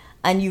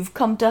and you've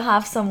come to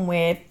have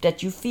somewhere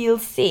that you feel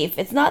safe,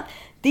 it's not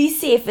the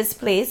safest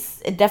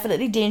place. It's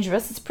definitely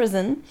dangerous. It's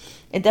prison.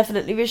 It's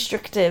definitely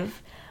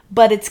restrictive.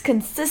 But it's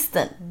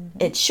consistent.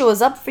 It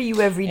shows up for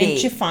you every day. And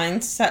she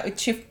finds...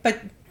 But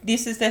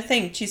this is the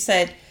thing. She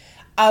said,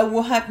 I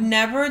would have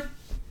never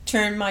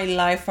turned my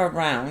life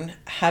around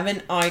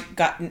haven't I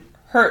gotten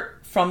hurt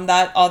from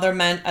that other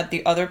man at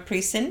the other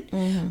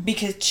prison.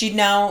 Because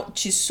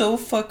she's so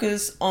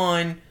focused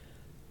on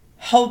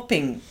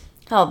helping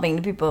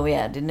the people,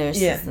 the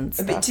nurses and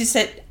stuff. But she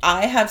said,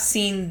 I have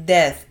seen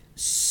death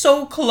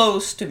so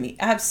close to me.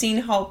 I have seen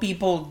how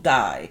people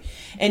die,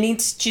 and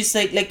it's just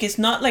like it's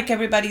not like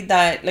everybody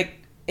died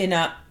like in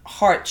a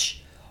harsh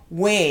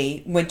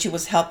way when she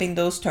was helping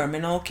those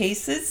terminal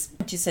cases.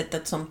 She said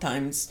that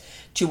sometimes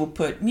she will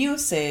put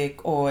music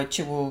or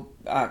she will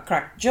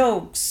crack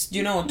jokes,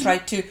 try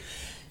to...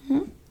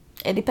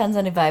 It depends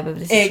on the vibe of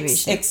the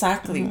situation.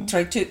 Exactly.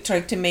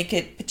 Try to make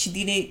it, but she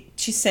didn't.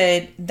 She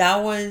said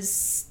that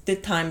was the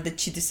time that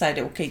she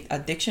decided, okay,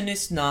 addiction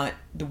is not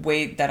the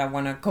way that I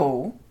want to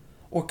go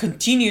or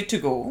continue to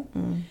go,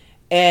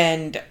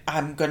 and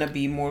I'm gonna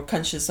be more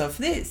conscious of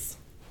this,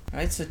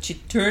 right? So she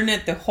turned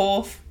the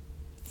whole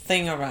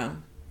thing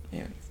around.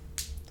 Anyways.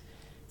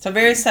 It's a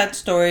very sad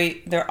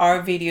story. There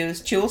are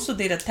videos. She also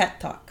did a TED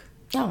Talk.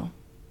 Oh,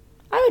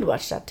 I would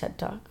watch that TED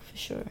Talk for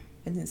sure.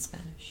 And in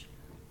Spanish.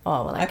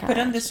 Oh, well, I put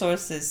on the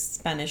sources,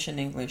 Spanish and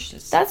English.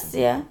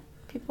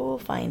 People will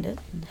find it.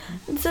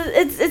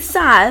 It's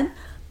sad,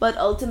 but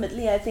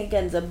ultimately I think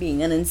ends up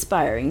being an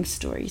inspiring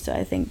story. So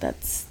I think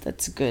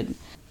that's good.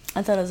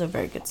 I thought it was a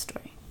very good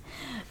story.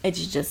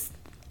 It's just,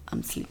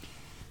 I'm sleepy.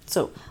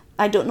 So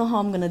I don't know how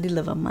I'm going to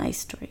deliver my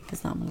story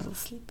because now I'm a little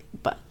sleepy,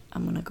 but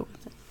I'm going to go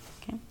with it.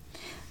 Okay.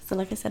 So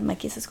like I said, my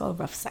case is called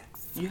Rough Sex.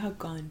 You have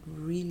gone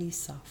really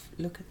soft.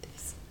 Look at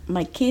this.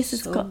 My case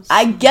is called...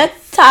 I get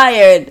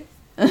tired.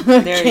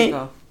 There you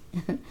go.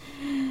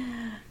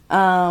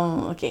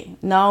 Okay.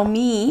 Now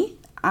me,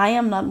 I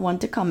am not one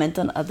to comment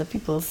on other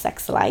people's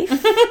sex life.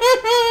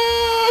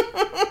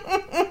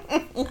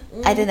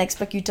 I didn't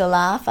expect you to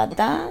laugh at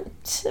that,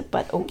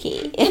 but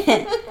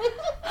okay.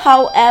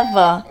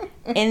 However,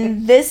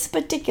 in this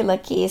particular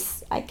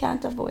case, I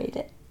can't avoid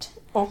it.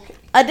 Okay.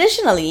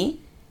 Additionally,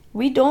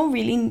 we don't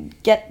really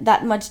get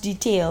that much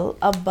detail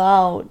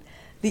about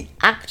the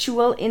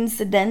actual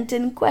incident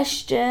in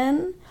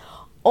question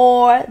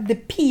or the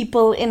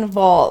people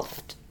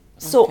involved.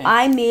 So Okay.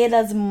 I made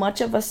as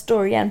much of a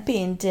story and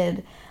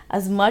painted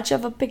as much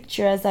of a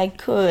picture as I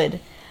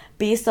could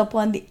based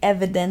upon the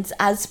evidence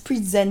as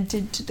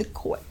presented to the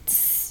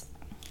courts.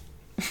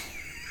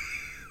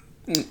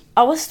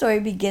 Our story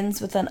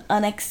begins with an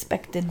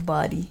unexpected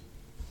body.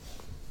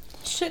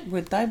 Shit,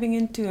 we're diving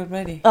into it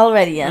already.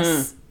 Already,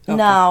 yes. Okay.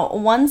 Now,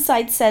 one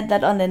site said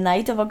that on the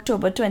night of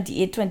October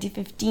 28,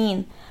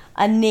 2015,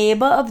 a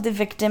neighbor of the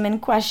victim in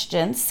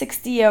question,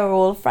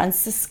 60-year-old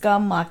Francisca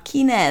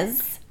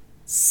Marquez,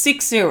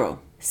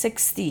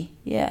 60,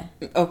 yeah.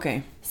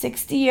 Okay.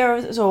 60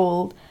 years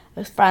old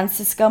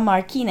Francisca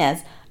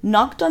Marquez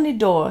knocked on the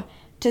door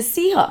to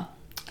see her.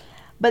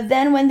 But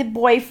then when the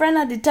boyfriend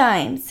at the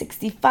time,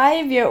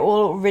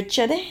 65-year-old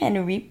Richard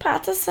Henry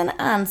Patterson,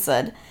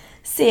 answered,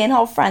 saying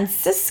how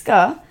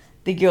Francisca,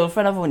 the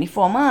girlfriend of only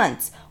 4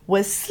 months,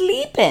 was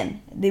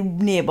sleeping, the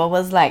neighbor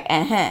was like,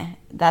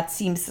 that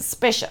seems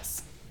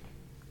suspicious.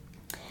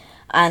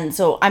 And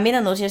so I made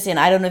a note here saying,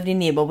 I don't know if the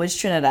neighbor was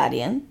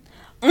Trinidadian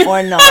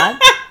or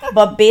not,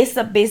 but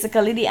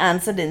basically the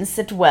answer didn't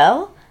sit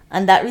well,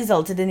 and that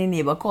resulted in the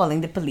neighbor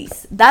calling the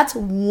police. That's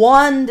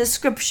one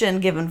description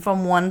given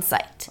from one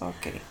site.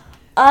 Okay.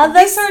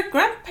 Others, These are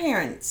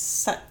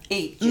grandparents'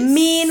 ages.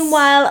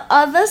 meanwhile,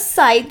 other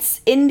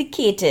sites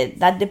indicated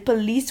that the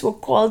police were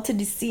called to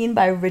the scene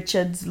by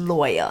Richard's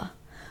lawyer,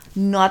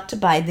 not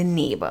by the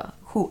neighbor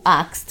who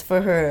asked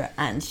for her,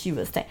 and she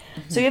was there.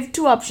 So you have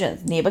two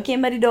options. Neighbor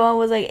came by the door and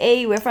was like,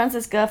 hey, where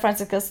Francisca?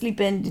 Francisca's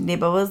sleeping. The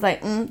neighbor was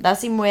like, that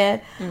seemed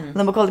weird.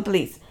 Let me call the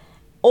police.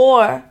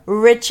 Or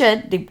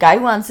Richard, the guy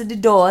who answered the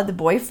door, the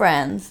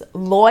boyfriend's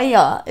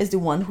lawyer, is the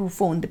one who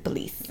phoned the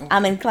police. Okay.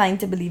 I'm inclined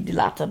to believe the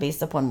latter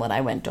based upon what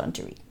I went on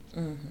to read.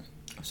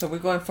 So we're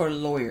going for a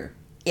lawyer.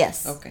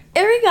 Yes. Okay.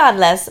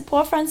 Irregardless,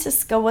 poor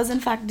Francisca was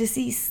in fact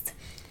deceased.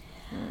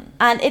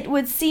 And it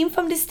would seem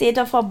from the state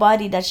of her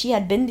body that she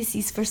had been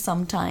deceased for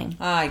some time.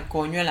 Ay,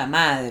 coño la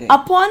madre.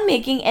 Upon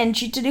making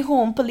entry to the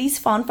home, police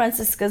found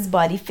Francisca's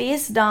body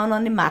face down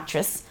on the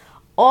mattress,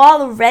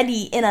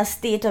 already in a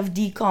state of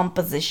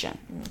decomposition.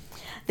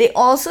 They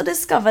also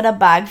discovered a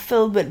bag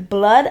filled with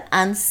blood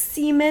and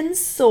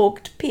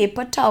semen-soaked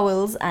paper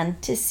towels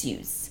and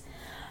tissues.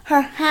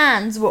 Her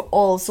hands were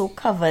also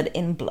covered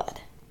in blood.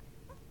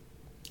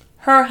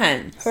 Her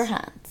hands. Her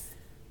hands.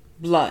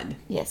 Blood.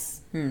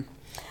 Yes.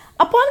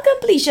 Upon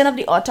completion of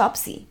the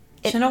autopsy...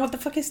 Chanel, what the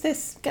fuck is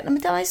this? Let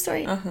me tell my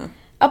story. Uh-huh.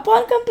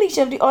 Upon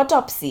completion of the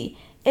autopsy,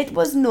 it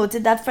was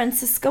noted that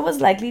Francisca was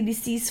likely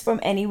deceased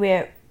from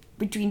anywhere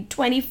between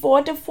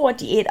 24 to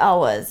 48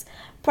 hours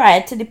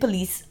prior to the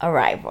police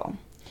arrival.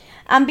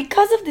 And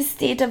because of the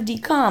state of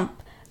decomp,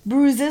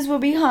 bruises would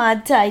be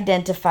hard to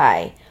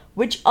identify,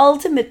 which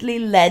ultimately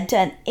led to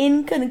an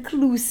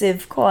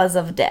inconclusive cause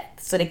of death.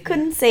 So they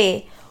couldn't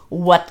say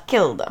what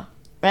killed her,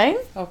 right?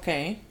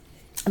 Okay.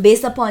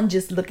 Based upon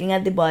just looking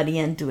at the body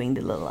and doing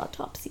the little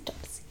autopsy.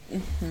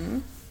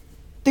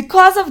 The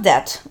cause of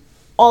death,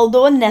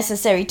 although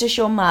necessary to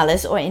show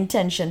malice or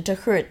intention to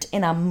hurt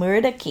in a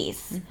murder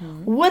case,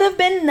 would have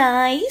been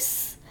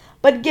nice,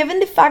 but given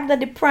the fact that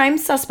the prime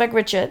suspect,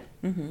 Richard,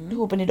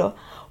 who opened the door,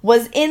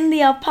 was in the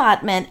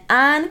apartment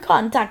and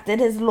contacted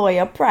his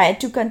lawyer prior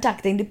to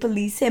contacting the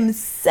police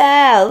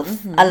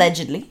himself,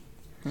 allegedly,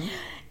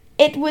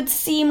 it would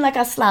seem like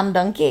a slam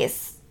dunk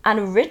case.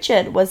 And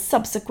Richard was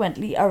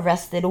subsequently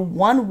arrested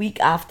 1 week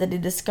after the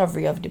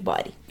discovery of the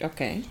body.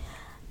 Okay.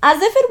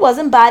 As if it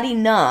wasn't bad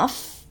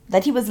enough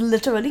that he was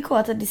literally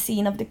caught at the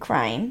scene of the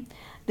crime,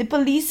 the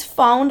police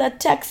found a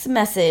text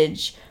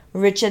message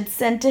Richard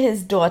sent to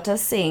his daughter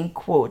saying,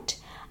 quote,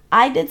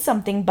 "I did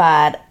something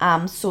bad,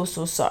 I'm so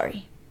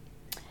sorry."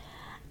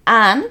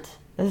 And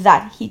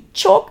that he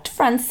choked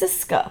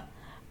Francisca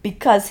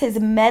because his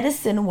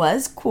medicine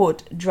was,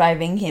 quote,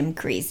 driving him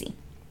crazy.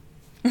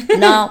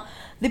 Now,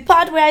 the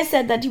part where I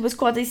said that he was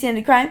caught at the scene of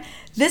the crime,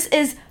 this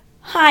is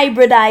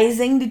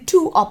hybridizing the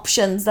two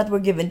options that were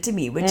given to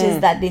me, which is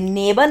that the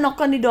neighbor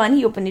knocked on the door and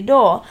he opened the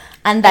door,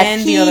 and that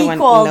And he the other one,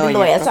 called the lawyer.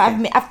 lawyer. So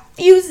I've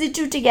fused the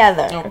two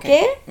together,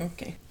 okay?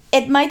 Okay.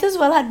 It might as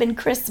well have been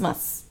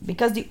Christmas,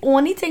 because the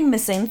only thing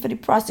missing for the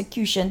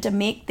prosecution to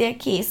make their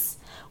case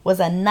was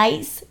a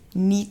nice,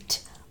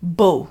 neat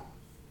bow.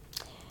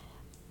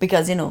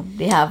 Because, you know,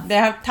 they have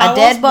towels,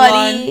 a dead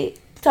body,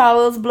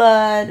 towels,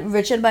 blood,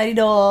 Richard by the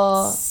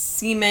door,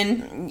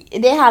 semen.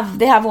 they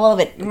have all of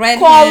it. Red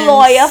Call hands.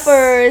 lawyer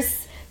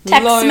first,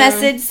 text Lawyer.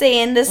 message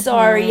saying the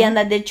story and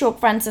that they choked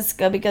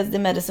Francisca because the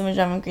medicine was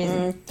driving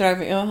crazy.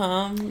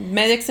 Driving,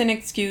 medicine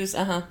excuse,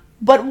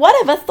 But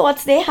whatever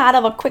thoughts they had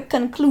of a quick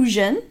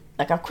conclusion,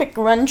 like a quick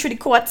run through the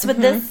courts with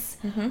this,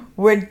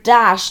 were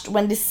dashed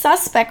when the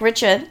suspect,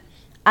 Richard,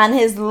 and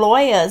his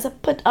lawyers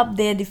put up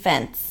their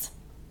defense.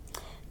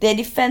 Their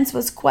defense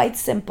was quite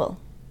simple.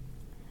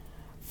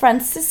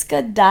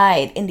 Francisca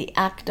died in the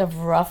act of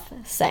rough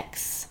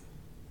sex.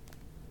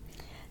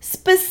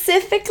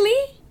 Specifically,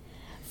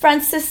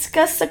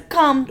 Francisca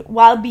succumbed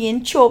while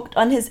being choked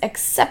on his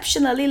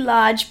exceptionally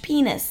large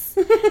penis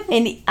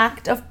in the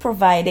act of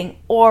providing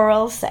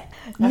oral sex.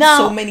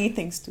 Now, so many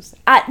things to say.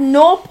 at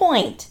no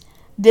point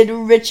did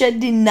Richard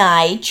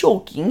deny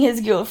choking his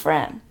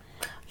girlfriend.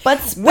 But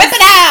Whip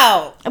it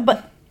out!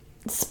 But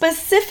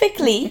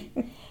specifically,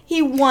 he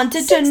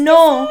wanted to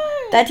know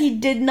that he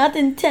did not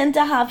intend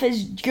to have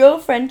his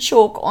girlfriend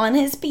choke on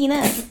his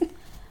penis.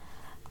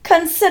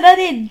 Considered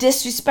a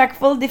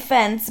disrespectful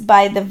defense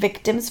by the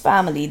victim's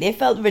family, they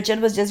felt Richard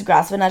was just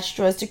grasping at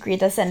straws to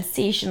create a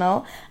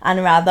sensational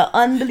and rather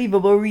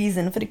unbelievable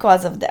reason for the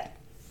cause of death.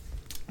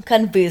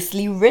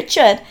 Conversely,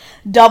 Richard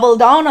doubled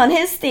down on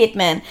his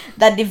statement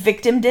that the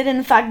victim did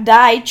in fact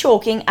die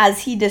choking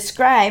as he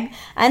described,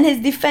 and his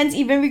defense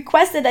even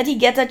requested that he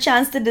get a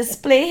chance to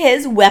display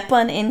his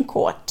weapon in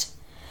court.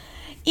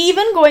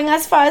 Even going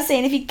as far as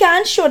saying if he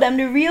can't show them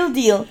the real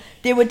deal,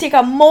 they would take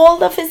a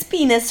mold of his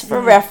penis for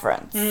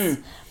reference.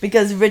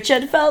 Because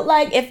Richard felt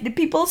like if the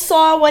people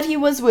saw what he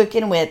was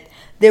working with,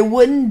 they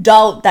wouldn't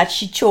doubt that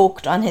she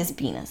choked on his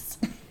penis.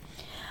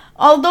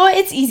 Although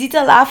it's easy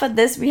to laugh at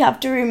this, we have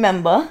to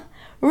remember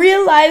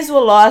real lives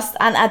were lost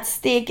and at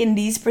stake in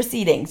these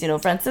proceedings. You know,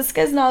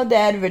 Francisca is now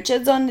dead.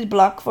 Richard's on the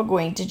block for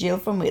going to jail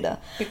for murder.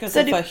 Because So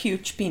of the- a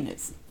huge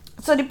penis.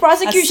 So the A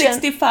prosecution...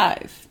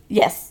 65.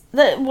 Yes.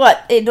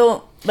 They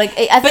don't... Like,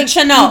 I think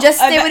Chanel, you just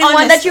stay with the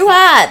one that honestly. you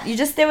had. You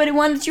just stay with the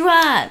one that you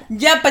had.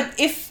 Yeah, but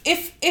if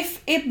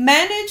it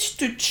managed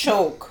to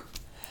choke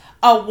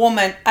a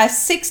woman at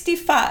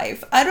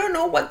 65, I don't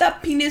know what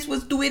that penis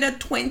was doing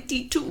at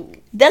 22.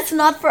 That's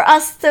not for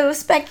us to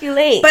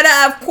speculate. But I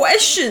have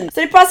questions.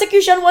 So the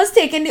prosecution was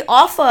taking the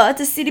offer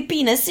to see the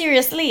penis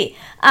seriously,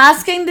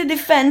 asking the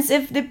defense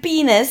if the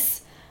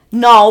penis,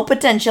 now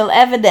potential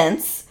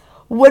evidence,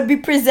 would be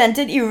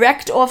presented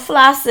erect or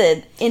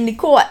flaccid in the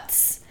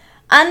courts.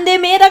 And they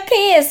made a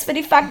case for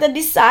the fact that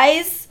the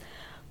size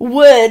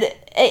would,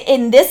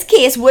 in this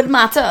case, would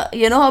matter.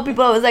 You know how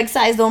people always like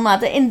size don't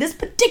matter. In this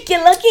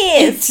particular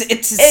case,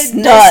 It's it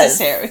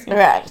necessary. does.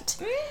 Right.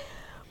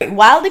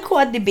 While the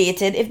court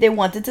debated if they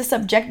wanted to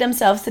subject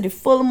themselves to the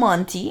full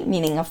Monty,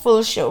 meaning a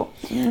full show,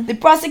 the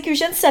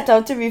prosecution set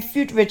out to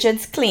refute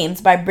Richard's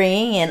claims by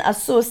bringing in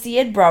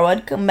Associate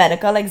Broward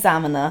Medical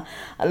Examiner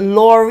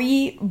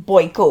Laurie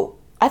Boyko,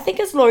 I think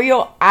it's Lori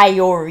or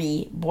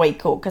Iori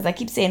Boyko, because I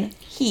keep saying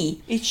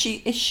he. Is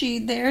she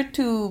there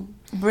to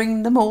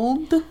bring the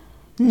mold?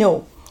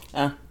 No.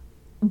 Ah.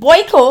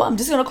 Boyko, I'm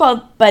just going to call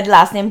it by the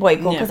last name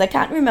Boyko, because Yeah. I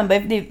can't remember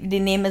if the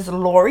name is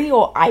Lori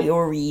or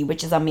Iori,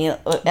 which is a male,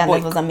 and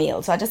it was a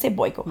male. So I just say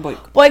Boyko.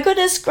 Boyko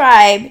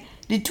described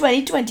the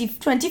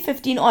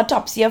 2015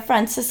 autopsy of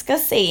Francisca,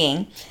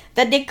 saying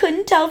that they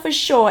couldn't tell for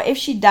sure if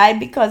she died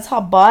because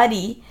her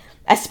body,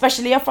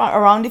 especially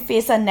around the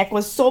face and neck,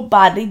 was so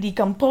badly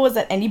decomposed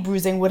that any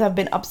bruising would have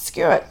been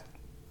obscured.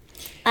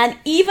 And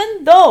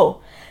even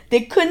though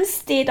they couldn't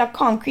state a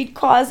concrete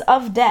cause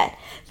of death,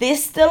 they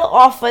still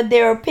offered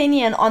their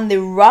opinion on the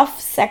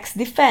rough sex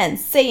defense,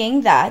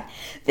 saying that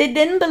they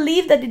didn't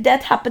believe that the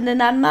death happened in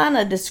that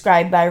manner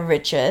described by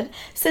Richard,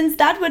 since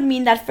that would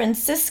mean that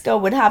Francisca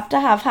would have to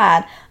have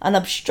had an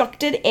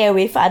obstructed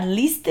airway for at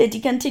least 30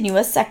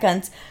 continuous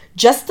seconds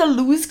just to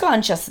lose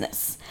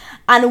consciousness,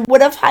 and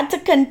would have had to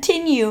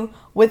continue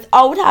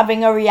without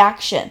having a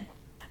reaction.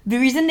 The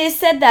reason they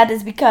said that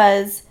is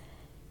because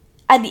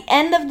at the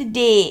end of the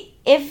day,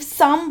 if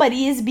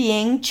somebody is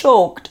being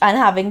choked and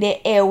having their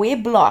airway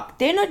blocked,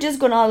 they're not just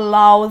going to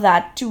allow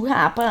that to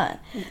happen.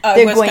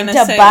 They're going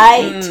to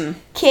bite,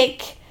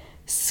 kick,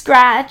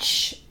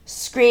 scratch,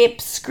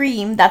 scrape,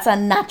 scream. That's a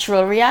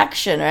natural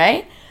reaction,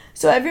 right?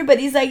 So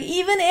everybody's like,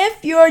 even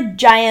if your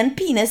giant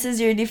penis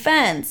is your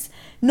defense,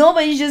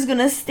 nobody's just going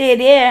to stay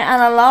there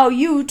and allow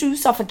you to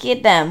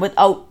suffocate them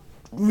without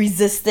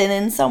resisting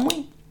in some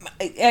way.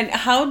 And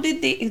how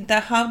did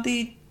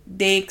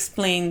they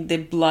explain the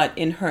blood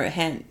in her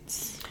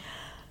hands?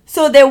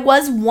 So there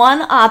was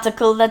one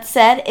article that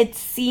said it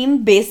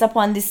seemed based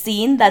upon the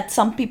scene that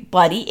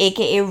somebody,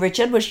 aka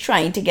Richard, was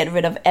trying to get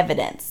rid of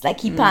evidence. Like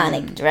he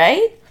panicked,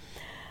 right?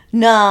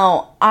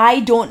 Now,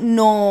 I don't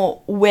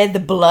know where the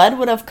blood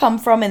would have come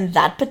from in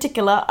that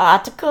particular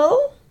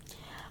article,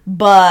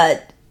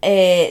 but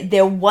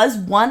there was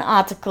one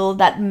article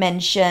that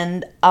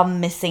mentioned a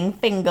missing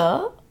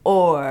finger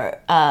or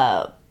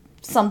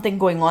something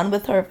going on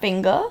with her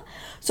finger.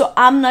 So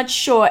I'm not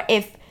sure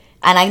if,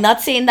 and I'm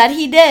not saying that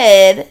he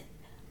did,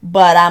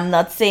 but I'm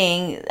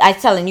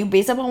telling you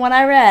based upon what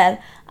I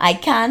read, I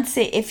can't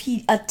say if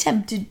he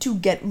attempted to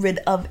get rid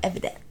of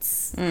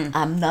evidence.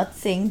 I'm not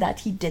saying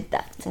that he did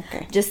that.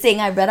 Okay. Just saying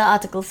I read an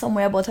article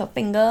somewhere about her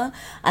finger,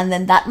 and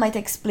then that might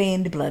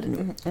explain the blood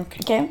in it.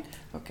 Okay.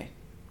 Okay.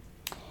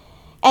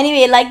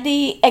 Anyway, like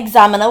the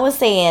examiner was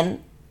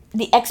saying,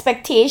 the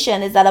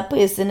expectation is that a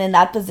person in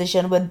that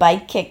position would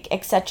bite, kick,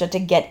 etc. to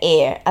get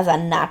air as a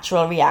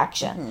natural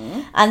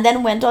reaction. And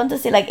then went on to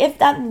say, like, if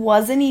that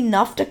wasn't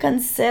enough to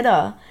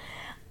consider,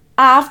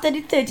 after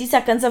the 30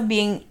 seconds of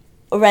being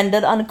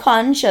rendered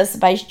unconscious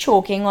by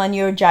choking on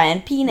your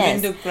giant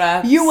penis,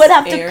 you would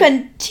have to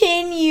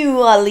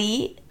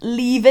continually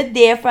leave it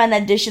there for an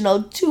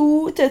additional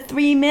 2 to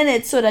 3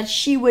 minutes so that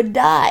she would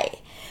die.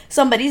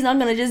 Somebody's not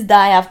going to just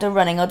die after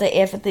running out of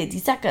air for 30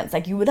 seconds.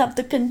 Like, you would have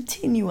to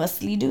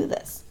continuously do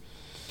this.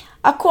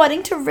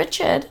 According to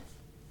Richard,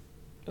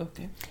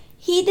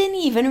 he didn't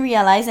even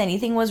realize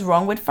anything was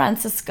wrong with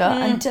Francisca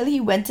until he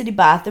went to the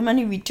bathroom and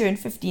he returned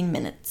 15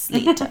 minutes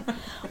later.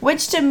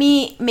 Which to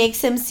me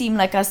makes him seem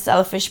like a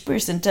selfish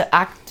person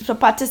to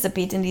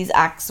participate in these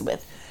acts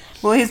with.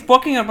 Well, he's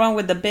walking around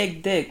with a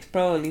big dick,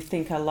 probably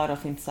think a lot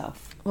of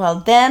himself. Well,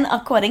 then,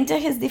 according to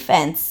his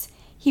defense,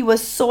 he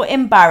was so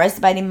embarrassed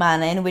by the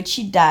manner in which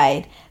she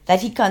died that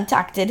he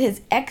contacted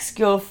his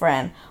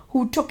ex-girlfriend,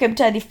 who took him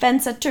to a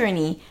defense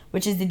attorney,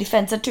 which is the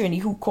defense attorney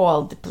who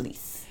called the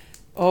police.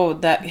 Oh,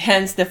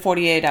 hence the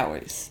 48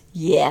 hours.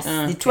 Yes,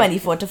 the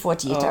 24 to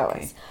 48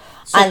 hours.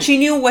 So and she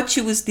knew what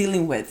she was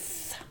dealing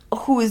with.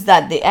 Who is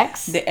that, the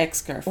ex? The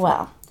ex-girlfriend.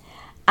 Well,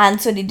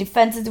 and so the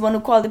defense is the one who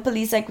called the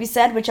police, like we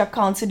said, which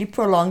accounts for the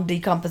prolonged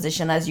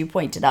decomposition, as you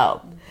pointed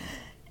out.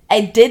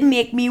 It did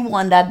make me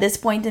wonder at this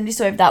point in the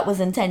story if that was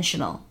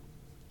intentional.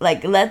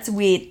 Like, let's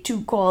wait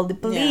to call the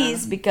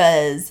police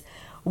because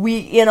I'm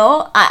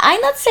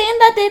not saying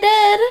that they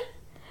did.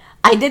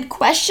 I did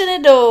question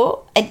it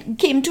though. It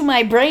came to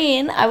my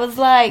brain. I was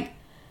like,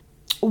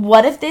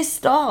 what if they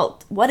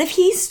stalled? What if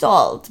he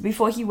stalled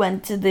before he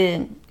went to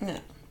the... Yeah.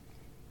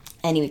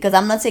 Anyway, because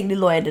I'm not saying the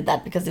lawyer did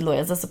that because the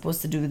lawyers are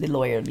supposed to do the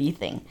lawyerly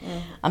thing.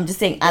 I'm just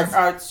saying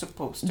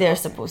They're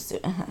supposed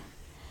to.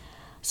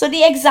 So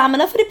the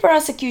examiner for the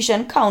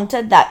prosecution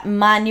countered that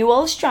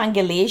manual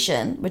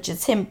strangulation, which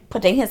is him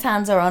putting his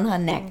hands around her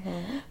neck,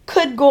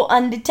 could go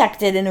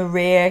undetected in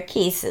rare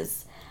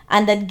cases,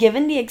 and that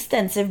given the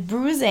extensive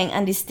bruising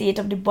and the state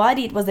of the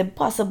body, it was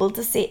impossible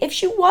to say if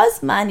she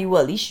was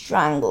manually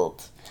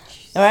strangled.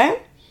 All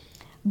right?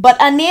 But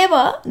a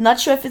neighbor, not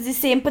sure if it's the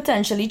same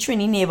potentially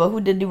Trini neighbor who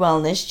did the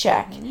wellness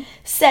check,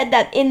 said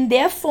that in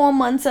their 4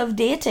 months of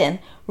dating,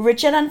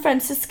 Richard and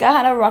Francisca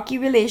had a rocky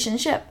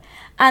relationship.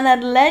 And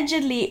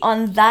allegedly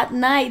on that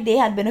night, they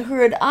had been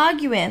heard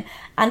arguing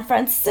and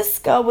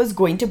Francisca was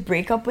going to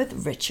break up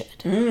with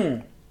Richard.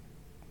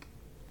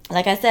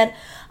 Like I said,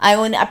 I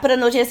put a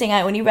note here saying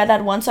I only read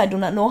that once, so I do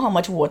not know how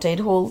much water it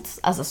holds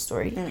as a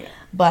story.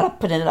 But I'm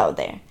putting it out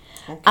there.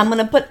 I'm going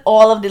to put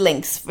all of the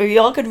links where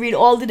y'all could read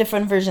all the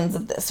different versions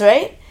of this,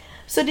 right?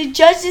 So the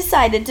judge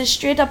decided to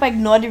straight up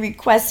ignore the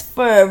request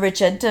for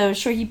Richard to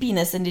show his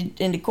penis in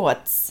the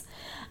courts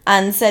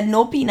and said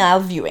no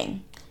penile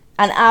viewing.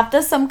 And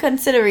after some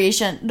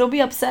consideration, don't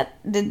be upset,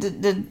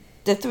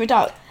 they threw it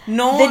out.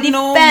 No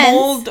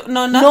mold,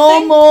 no nothing?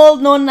 No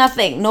mold, no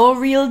nothing. No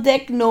real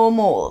dick, no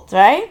mold,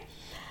 right?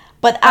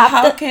 But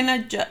after... How can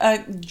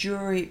a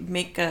jury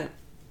make a...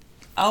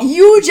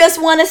 You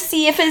just want to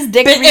see if his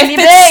dick really big.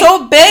 If it's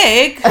so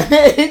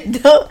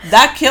big, no,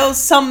 that kills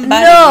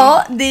somebody.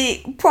 No,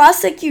 the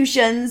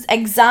prosecution's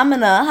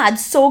examiner had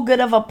so good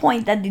of a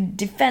point that the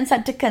defense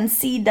had to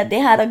concede that they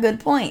had a good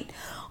point,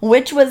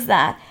 which was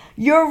that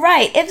you're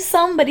right. If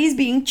somebody's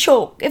being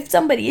choked, if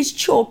somebody is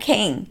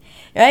choking,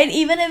 right,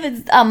 even if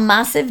it's a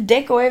massive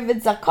dick or if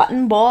it's a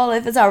cotton ball,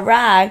 if it's a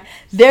rag,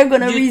 they're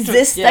going to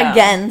resist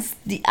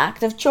against the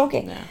act of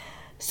choking. Yeah.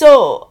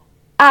 So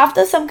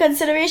after some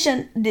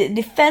consideration, the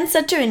defense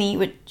attorney,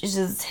 which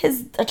is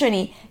his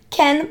attorney,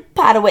 Ken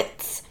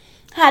Padowitz,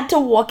 had to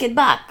walk it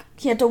back.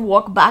 He had to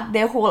walk back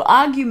their whole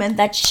argument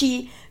that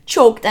she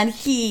choked and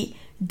he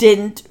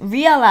didn't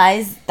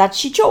realize that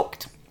she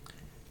choked.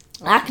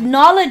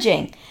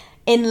 Acknowledging,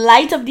 in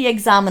light of the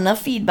examiner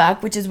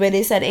feedback, which is where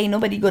they said, ain't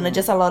nobody gonna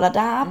just allow that to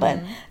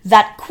happen,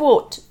 that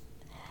quote,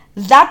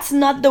 that's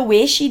not the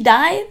way she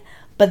died,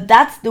 but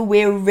that's the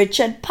way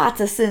Richard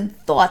Patterson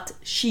thought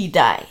she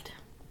died.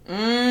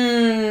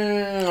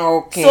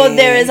 Okay. So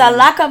there is a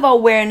lack of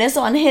awareness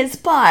on his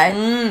part.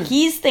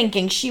 He's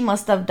thinking she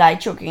must have died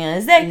choking on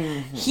his dick.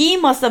 He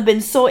must have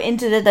been so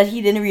into it that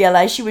he didn't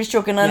realize she was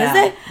choking on his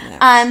dick.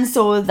 And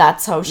so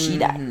that's how she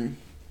died.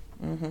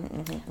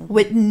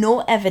 With no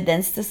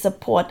evidence to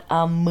support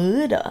a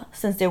murder,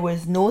 since there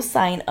was no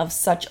sign of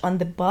such on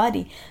the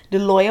body, the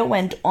lawyer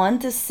went on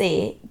to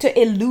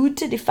allude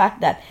to the fact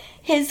that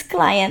his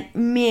client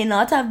may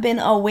not have been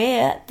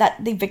aware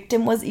that the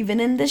victim was even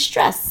in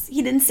distress.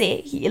 He didn't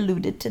say, he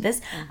alluded to this.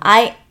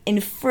 I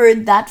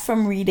inferred that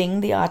from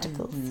reading the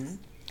articles.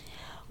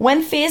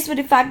 When faced with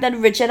the fact that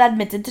Richard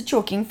admitted to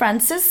choking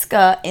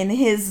Francisca in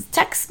his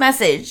text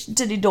message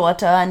to the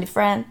daughter and the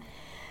friend,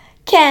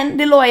 Ken,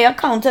 the lawyer,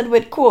 countered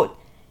with, quote,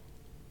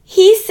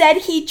 he said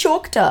he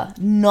choked her,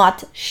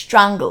 not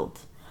strangled,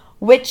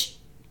 which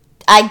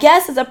I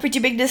guess is a pretty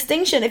big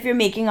distinction if you're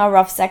making a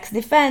rough sex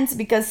defense,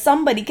 because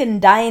somebody can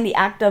die in the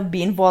act of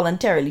being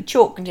voluntarily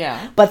choked.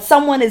 Yeah. But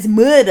someone is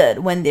murdered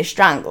when they're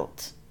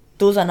strangled.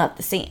 Those are not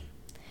the same.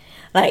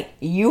 Like,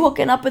 you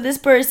hooking up with this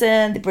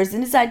person, the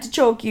person decides to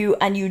choke you,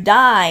 and you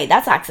die,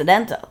 that's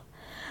accidental.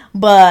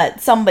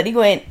 But somebody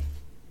going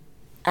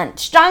and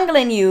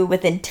strangling you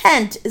with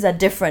intent is a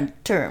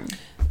different term.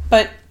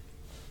 But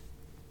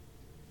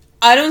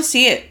I don't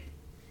see it.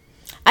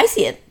 I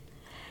see it.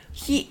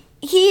 He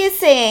is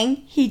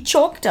saying he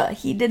choked her.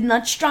 He did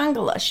not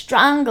strangle her.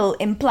 Strangle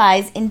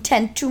implies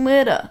intent to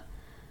murder.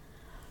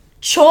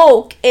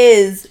 Choke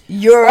is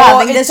you're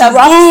having this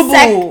rough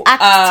sex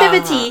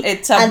activity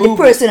and the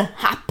person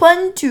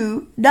happened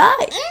to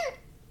die.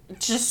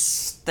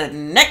 Just the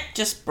neck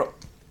just broke.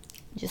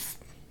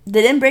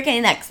 They didn't break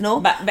any necks, no?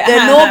 There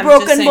are no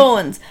broken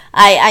bones.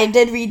 I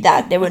did read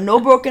that. There were no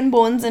broken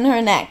bones in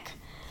her neck.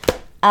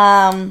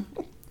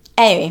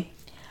 Anyway.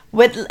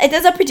 It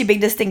is a pretty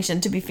big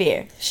distinction, to be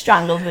fair.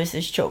 Strangled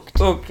versus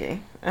choked. Okay.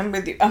 I'm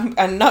with you.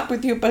 I'm not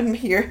with you, but I'm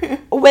here.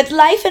 With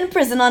life in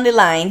prison on the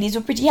line, these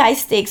were pretty high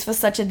stakes for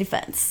such a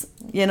defense.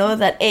 You know,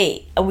 that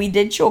A, we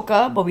did choke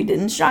her, but we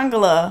didn't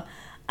strangle her.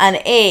 And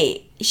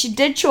A, she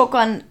did choke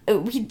on...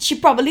 she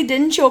probably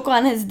didn't choke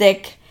on his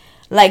dick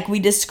like we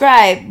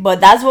described, but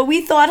that's what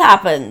we thought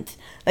happened.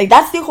 Like,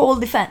 that's the whole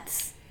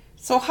defense.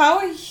 So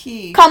how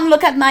he... Come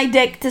look at my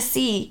dick to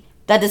see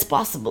that it's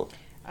possible.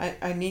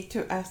 I need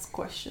to ask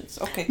questions.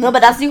 Okay. No,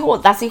 but that's the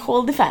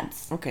whole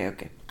defense.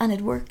 Okay. And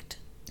it worked.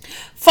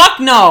 Fuck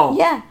no!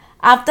 Yeah.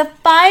 After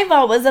 5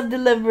 hours of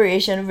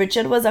deliberation,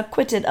 Richard was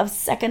acquitted of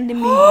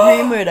second-degree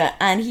murder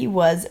and he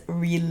was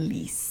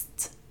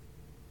released.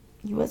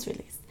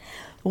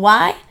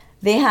 Why?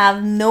 They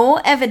have no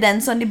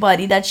evidence on the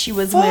body that she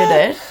was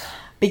murdered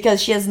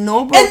because she has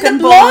no broken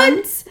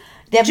bones.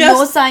 They have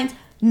no signs.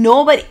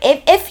 Nobody.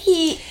 If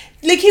he...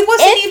 Like, he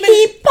wasn't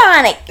if he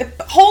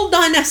panicked. Hold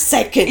on a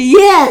second.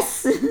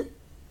 Yes.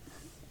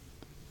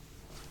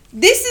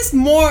 This is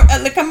more,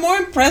 I'm more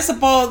impressed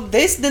about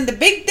this than the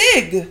big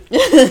dig.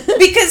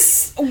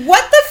 Because,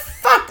 what the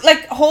fuck?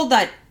 Like, hold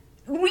on.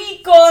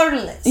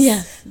 Regardless.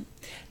 Yes.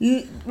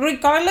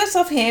 Regardless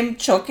of him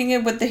choking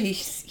it with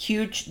his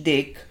huge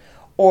dick,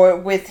 or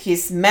with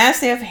his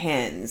massive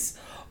hands,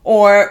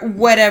 or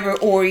whatever,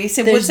 or he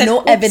said, there's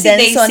no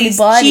evidence on the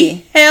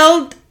body.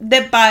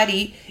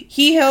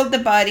 He held the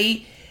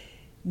body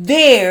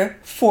there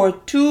for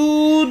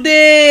 2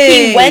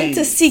 days. He went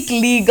to seek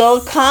legal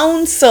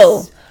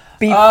counsel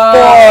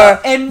before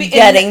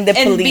getting the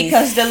police. And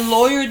because the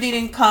lawyer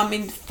didn't come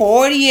in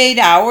 48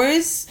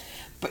 hours.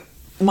 But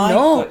my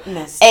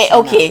goodness.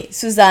 Okay,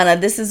 Susanna,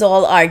 this is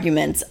all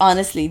arguments.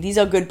 Honestly, these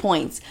are good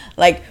points.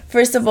 Like,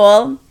 first of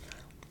all,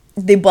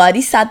 the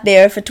body sat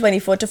there for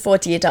 24 to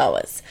 48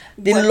 hours.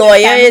 The What the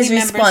lawyer family is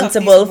members of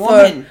responsible this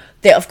for. woman?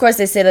 Of course,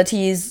 they say that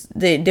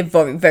they're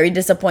very, very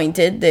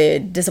disappointed. They're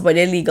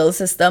disappointed in the legal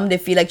system. They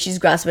feel like she's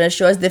grasping at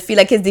straws. They feel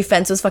like his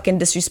defense was fucking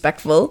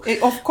disrespectful.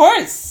 Of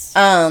course.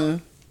 But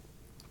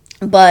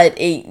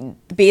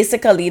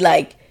basically,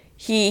 like,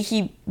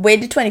 he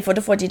waited 24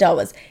 to 48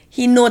 hours.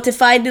 He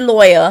notified the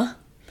lawyer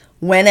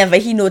whenever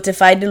he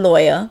notified the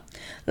lawyer.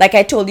 Like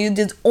I told you,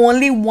 there's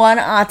only one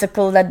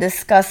article that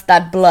discussed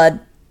that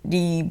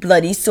the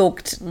bloody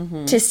soaked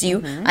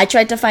tissue. I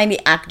tried to find the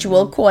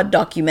actual court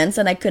documents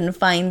and I couldn't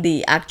find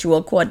the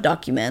actual court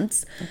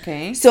documents.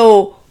 Okay.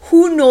 So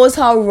who knows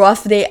how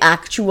rough they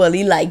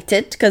actually liked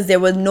it, because there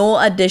was no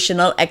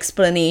additional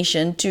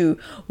explanation to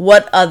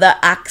what other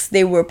acts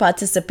they were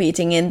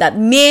participating in that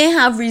may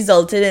have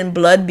resulted in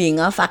blood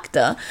being a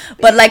factor.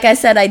 But like I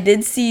said, I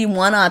did see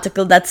one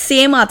article, that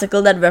same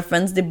article that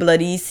referenced the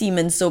bloody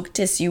semen soaked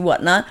tissue,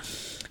 whatnot,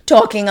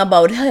 talking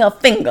about her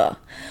finger.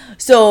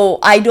 So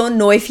I don't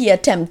know if he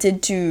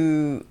attempted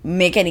to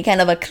make any kind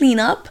of a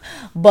cleanup,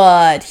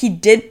 but he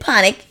did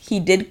panic.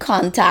 He did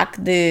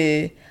contact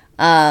the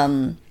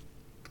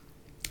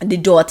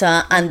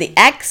daughter and the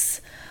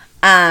ex,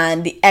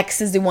 and the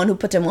ex is the one who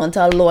put him onto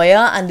a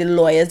lawyer, and the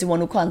lawyer is the one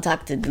who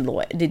contacted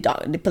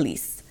the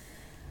police.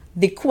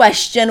 The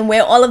question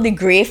where all of the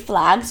gray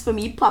flags for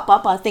me pop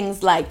up are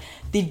things like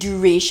the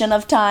duration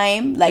of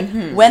time, like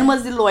when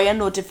was the lawyer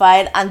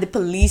notified and the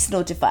police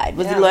notified?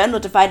 Was the lawyer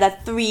notified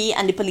at 3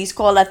 and the police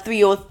called at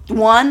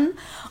 3:01,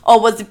 or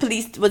was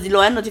the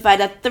lawyer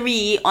notified at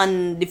 3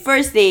 on the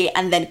first day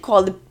and then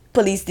called the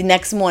police the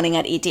next morning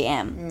at 8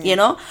 a.m.? You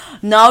know,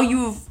 now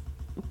you've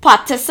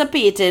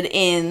participated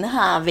in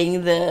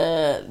having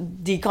the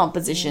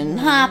decomposition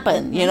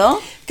happen, you know?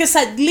 Because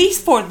at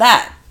least for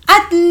that,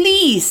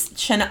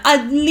 Shanna,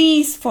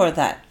 for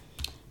that.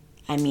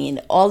 I mean,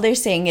 all they're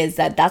saying is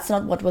that that's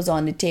not what was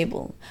on the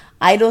table.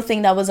 I don't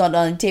think that was on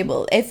the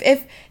table.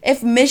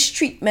 If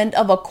mistreatment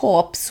of a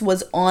corpse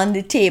was on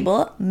the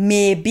table,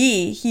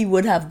 maybe he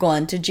would have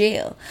gone to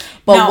jail.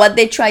 But what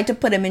they tried to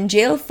put him in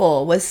jail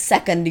for was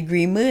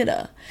second-degree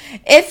murder.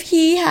 If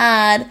he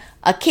had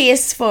a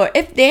case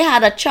if they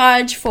had a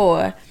charge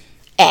for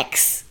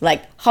X,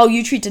 like how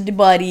you treated the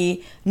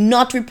body,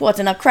 not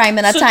reporting a crime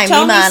in a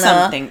timely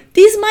manner,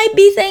 these might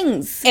be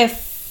things.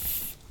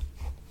 If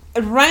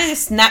Ryan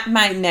snapped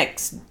my neck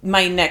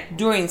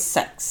during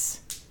sex,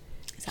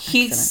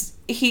 he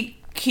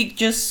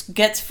just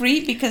gets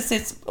free because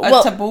it's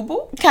a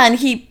taboo? Can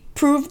he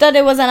prove that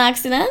it was an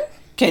accident?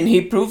 Can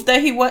he prove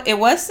that it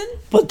wasn't?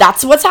 But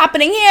that's what's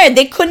happening here.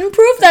 They couldn't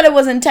prove that it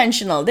was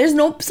intentional. There's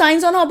no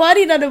signs on her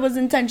body that it was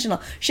intentional.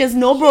 She has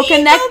no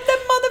broken neck. He held the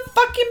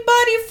motherfucking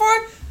body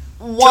for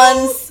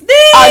once. 2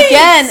 days.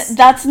 Again,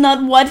 that's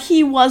not what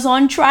he was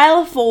on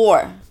trial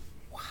for.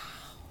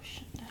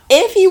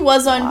 If he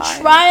was on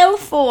trial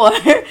for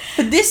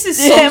this is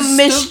him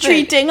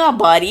mistreating a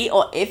body,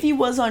 or if he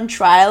was on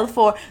trial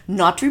for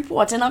not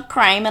reporting a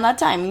crime in a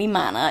timely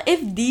manner,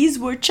 if these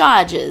were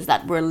charges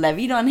that were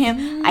levied on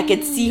him, I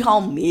could see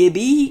how maybe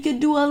he could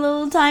do a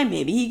little time,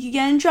 maybe he could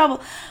get in trouble.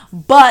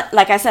 But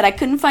like I said, I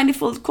couldn't find the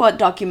full court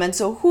document,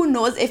 so who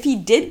knows if he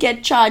did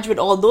get charged with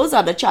all those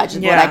other charges.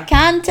 What I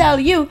can tell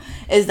you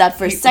is that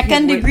for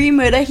second-degree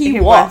murder,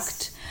 he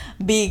walked.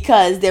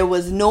 Because there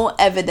was no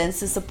evidence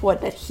to support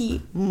that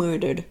he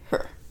murdered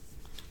her.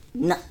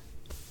 None.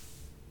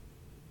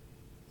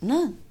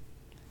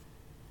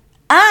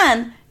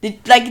 And the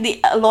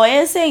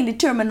lawyer is saying, the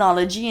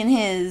terminology in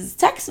his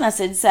text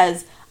message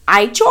says,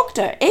 I choked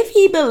her. If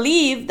he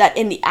believed that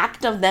in the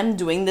act of them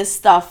doing this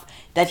stuff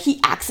that he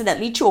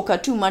accidentally choked her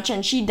too much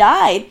and she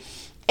died,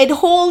 it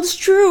holds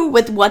true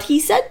with what he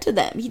said to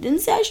them. He didn't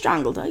say I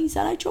strangled her. He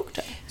said I choked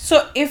her.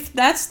 So if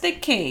that's the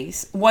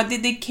case, what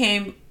did they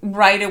came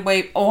right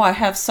away? Oh, I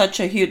have such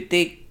a huge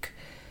dick,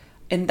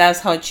 and that's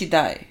how she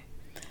died.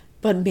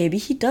 But maybe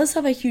he does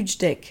have a huge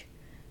dick,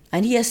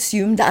 and he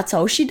assumed that's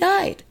how she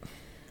died,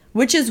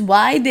 which is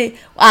why they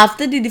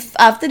after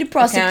the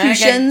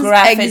prosecution's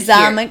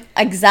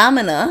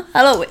examiner.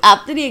 Hello,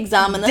 after the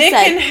examiner dick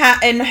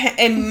said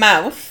in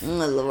mouth.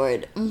 Oh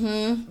Lord.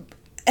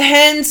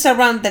 Hands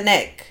around the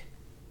neck.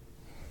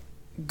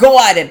 Go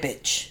at it,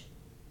 bitch.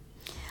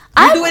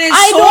 You're doing it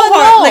so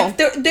hard.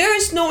 Like there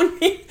is no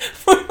need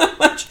for that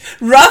much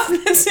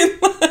roughness in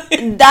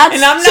life. That's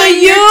and I'm not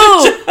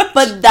you,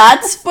 but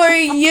that's for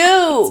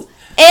you.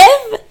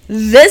 If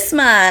this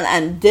man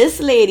and this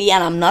lady,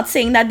 and I'm not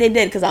saying that they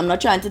did, because I'm not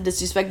trying to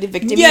disrespect the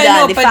victim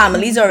the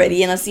family's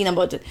already in a scene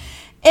about it.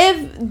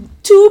 If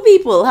two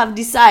people have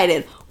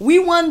decided we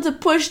want to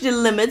push the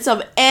limits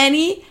of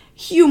any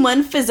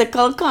human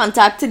physical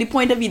contact to the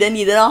point of either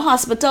needing a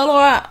hospital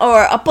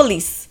or a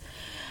police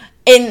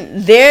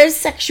in their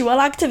sexual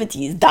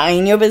activities,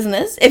 dying your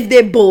business, if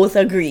they both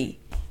agree.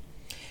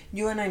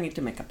 You and I need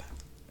to make a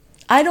pact.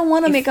 I don't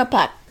want to make a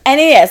pact. And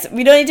yes,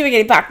 we don't need to make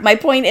any pact. My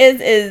point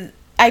is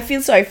I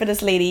feel sorry for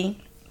this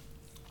lady.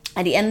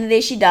 At the end of the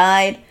day, she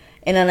died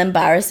in an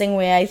embarrassing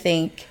way, I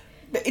think.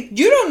 But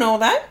you don't know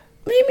that.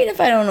 What do you mean if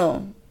I don't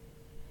know?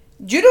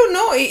 You don't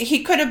know.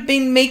 He could have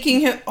been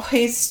making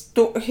his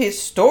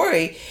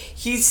story.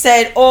 He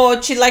said,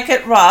 "Oh, she liked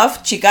it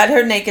rough. She got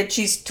her naked.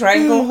 She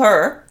strangled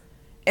her,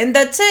 and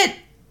that's it."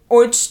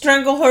 Or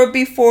strangle her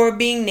before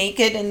being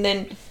naked, and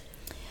then,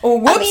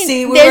 oh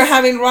whoopsie, we were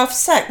having rough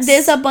sex.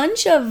 There's a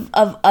bunch of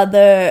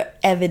other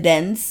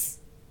evidence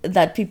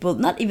that people,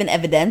 not even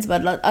evidence,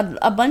 but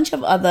a bunch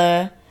of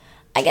other,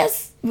 I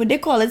guess, would they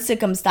call it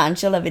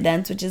circumstantial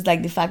evidence, which is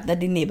like the fact that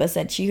the neighbor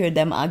said she heard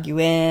them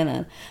arguing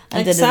and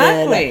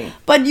exactly.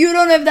 But you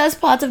don't know if that's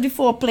part of the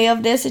foreplay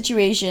of their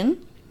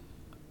situation.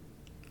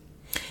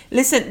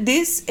 Listen,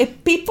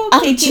 if people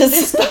taking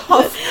this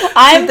stuff,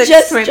 I'm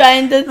just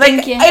trying to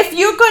think. If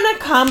you're gonna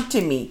come to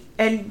me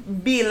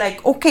and be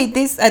like, okay,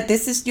 this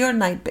is your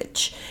night,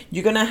 bitch.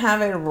 You're gonna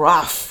have it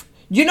rough.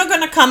 You're not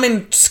gonna come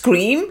and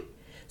scream.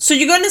 So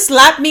you're gonna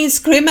slap me and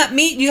scream at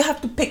me. You have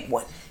to pick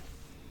one.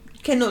 You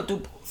cannot do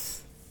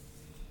both.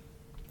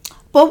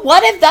 But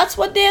what if that's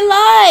what they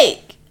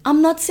like?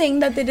 I'm not saying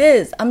that it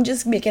is. I'm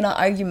just making an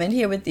argument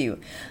here with you.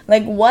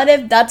 Like, what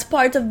if that's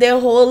part of their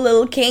whole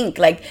little kink?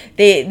 Like,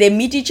 they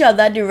meet each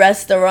other at the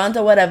restaurant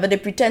or whatever. They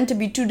pretend to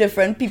be two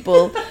different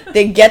people.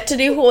 They get to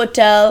the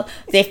hotel.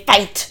 They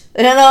fight.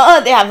 You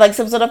know, they have like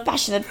some sort of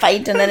passionate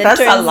fight, and then it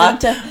turns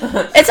into...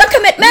 It's a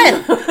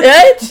commitment,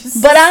 right?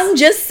 But I'm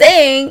just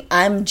saying,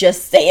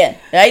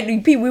 right?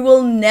 We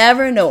will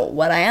never know.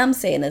 What I am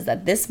saying is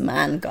that this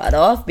man got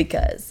off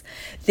because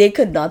they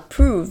could not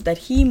prove that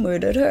he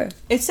murdered her.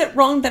 Is it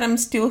wrong that I'm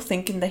still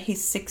thinking that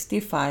he's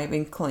 65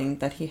 and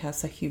claimed that he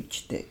has a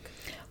huge dick?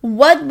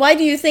 Why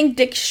do you think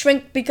dicks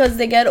shrink because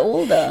they get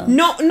older?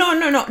 No.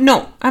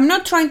 I'm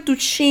not trying to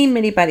shame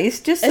anybody.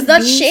 It's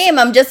not shame.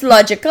 I'm just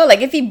logical.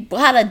 Like, if he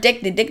had a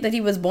dick, the dick that he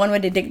was born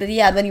with, the dick that he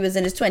had when he was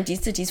in his 20s,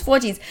 30s,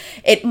 40s,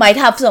 it might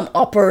have some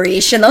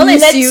operational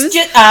issues,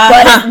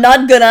 but it's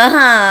not gonna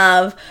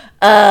have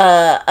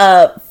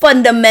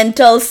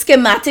fundamental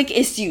schematic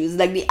issues.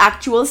 Like, the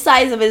actual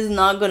size of it is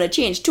not gonna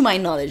change, to my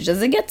knowledge. Does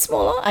it get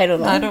smaller? I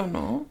don't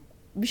know.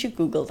 We should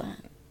Google that.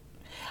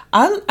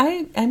 I'm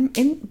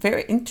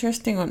very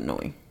interested on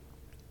knowing.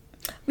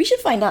 We should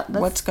find out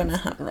what's gonna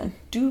happen.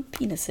 Do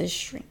penises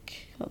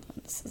shrink? Hold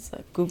on, this is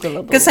a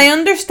Googleable. Because I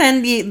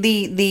understand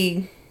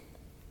the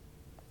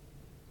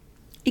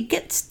it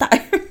gets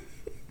tired.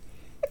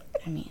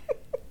 I mean,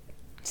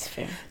 it's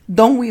fair.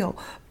 Don't we all?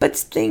 But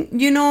think,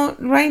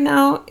 right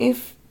now,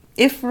 if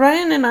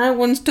Ryan and I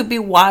wants to be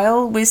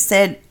wild, we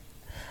said,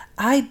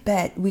 I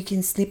bet we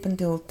can sleep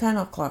until 10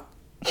 o'clock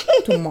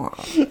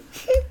tomorrow.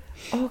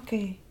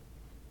 Okay.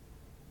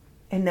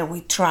 And then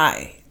we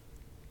try.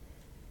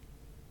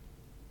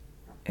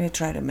 We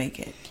try to make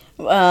it.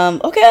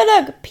 Okay,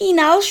 look.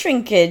 Penile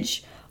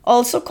shrinkage,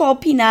 also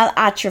called penile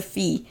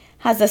atrophy,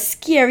 has a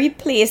scary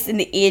place in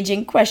the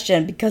aging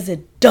question because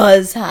it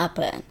does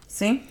happen.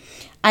 See?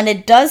 And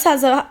it does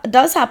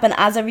happen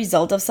as a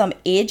result of some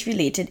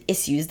age-related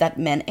issues that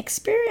men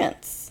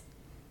experience.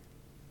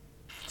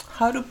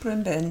 How to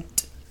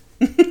prevent?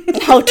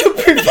 How to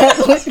prevent?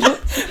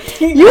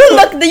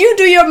 You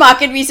do your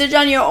market research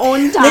on your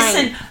own time.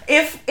 Listen,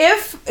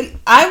 if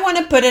I want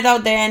to put it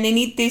out there, and I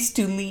need this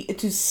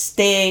to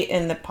stay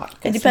in the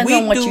podcast. It depends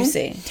on what you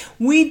say.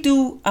 We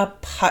do a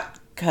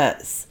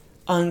podcast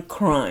on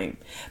crime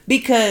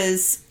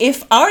because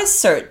if our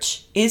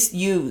search is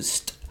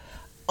used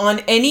on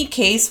any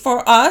case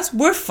for us,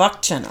 we're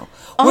fucked, channel.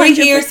 100%. We're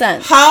here.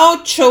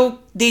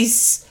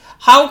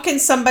 How can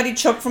somebody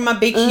choke from a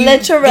big huge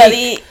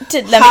literally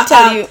dick? Let me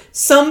tell you,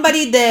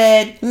 somebody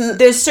dead.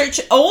 The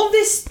search, all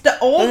this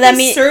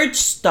search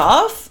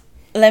stuff.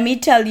 Let me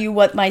tell you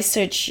what my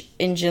search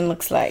engine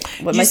looks like.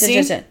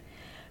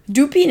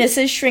 Do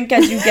penises shrink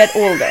as you get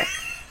older?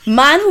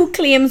 Man who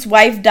claims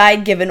wife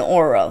died given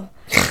oral.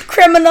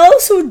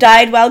 Criminals who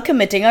died while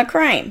committing a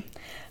crime.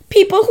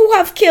 People who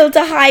have killed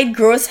to hide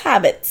gross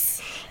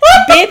habits.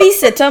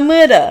 Babysitter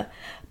murder.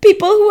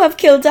 People who have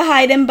killed to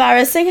hide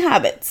embarrassing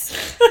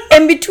habits.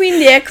 In between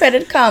there,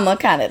 Credit Karma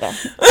Canada.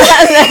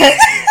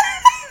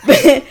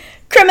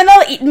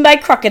 Criminal eaten by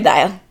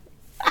crocodile.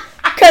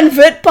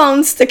 Convert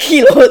pounds to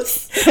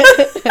kilos.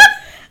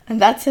 And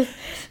that's it.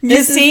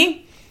 This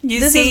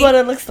is what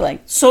it looks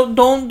like. So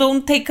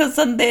don't take us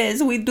on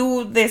this. We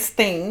do this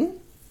thing.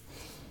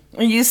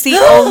 You see?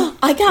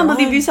 I can't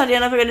believe you said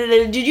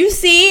it. Did you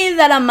see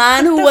that a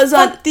man who was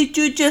on... did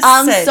you just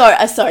say?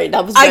 I'm sorry.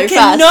 That was very fast.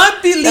 I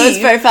cannot believe... That was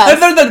very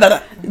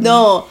fast.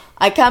 No,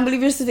 I can't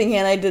believe you're sitting here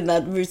and I did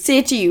not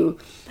say to you.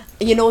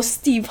 You know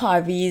Steve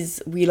Harvey's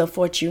Wheel of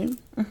Fortune?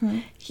 Mm-hmm.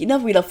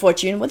 Not Wheel of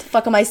Fortune. What the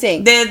fuck am I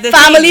saying? The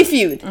Family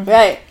Feud. Mm-hmm.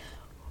 Right.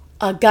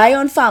 A guy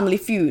on Family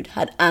Feud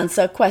had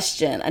answered a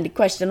question. And the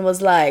question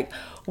was like...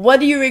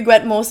 What do you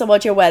regret most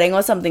about your wedding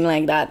or something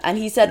like that? And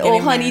he said,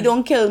 honey,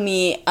 don't kill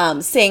me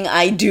saying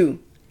I do.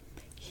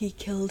 He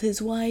killed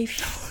his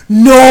wife.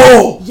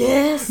 No!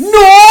 Yes. No!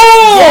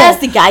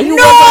 Yes, the guy who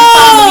was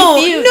on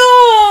Family Feud.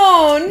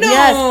 No!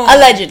 Yes,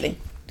 allegedly.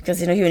 Because,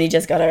 he only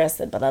just got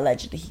arrested, but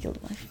allegedly he killed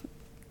his wife.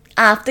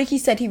 After he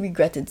said he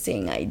regretted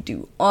saying I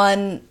do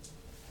on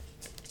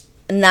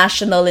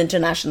national,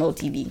 international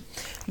TV.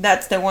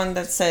 That's the one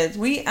that says,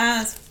 we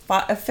asked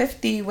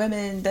 50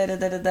 women, da da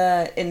da da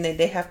da, and then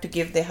they have to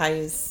give the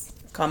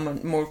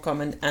more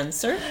common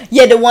answer.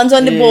 Yeah, the ones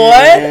on the board,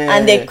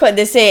 and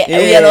they say,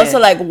 and also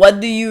like, what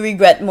do you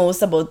regret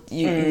most about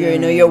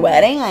your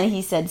wedding? And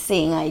he said,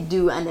 saying I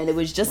do, and then it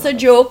was just a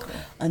joke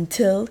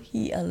until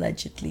he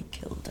allegedly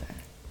killed her.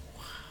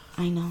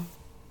 I know.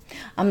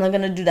 I'm not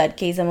gonna do that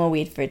case. I'm gonna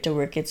wait for it to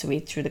work its way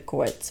through the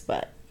courts.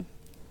 But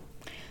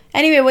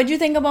anyway, what do you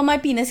think about my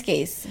penis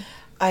case?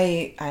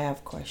 I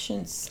have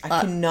questions. I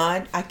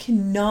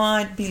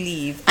cannot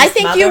believe. I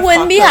think you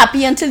wouldn't be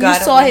happy until you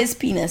saw his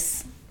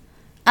penis.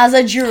 As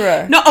a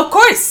juror. No, of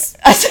course.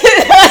 As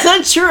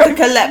a juror.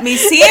 Because let me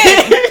see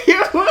it.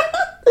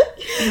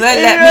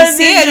 let me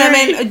see it. I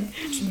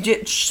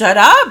mean, shut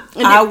up.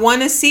 I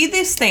want to see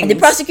this thing. The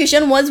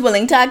prosecution was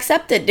willing to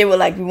accept it. They were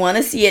like, we want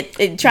to see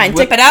it. Trying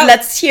Whip to it out.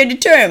 Let's hear the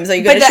terms. Are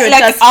you going to show it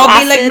like, us?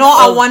 I'll be like, no,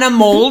 I want a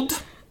mold,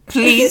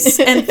 please,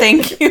 and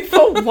thank you.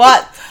 For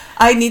what?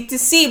 I need to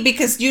see,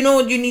 because you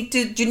need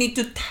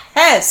to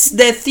test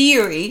the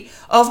theory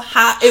of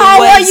how it was.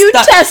 How are you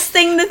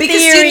testing the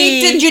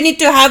theory? Because you need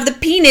to have the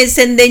penis,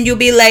 and then you'll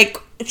be like,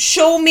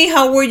 show me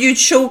how were you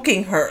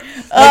choking her.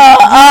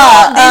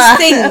 These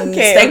things.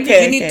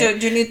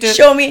 You need to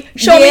show me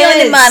on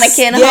the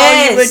mannequin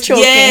how you were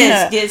choking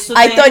her. Yes, so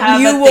I thought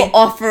you were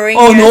offering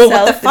yourself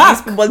what the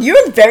fuck? Well,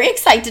 you're very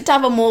excited to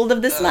have a mold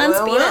of this man's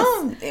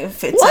penis.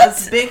 If it's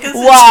as big as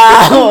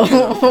wow.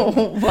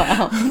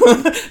 Wow.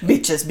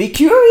 Bitches, be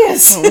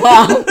curious.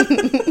 Wow.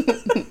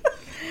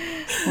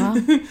 Wow.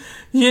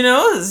 You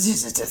know, it's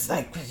just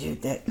like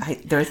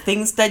there are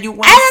things that you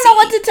want. I don't know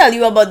what to tell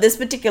you about this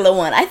particular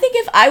one. I think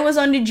if I was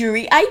on the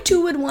jury, I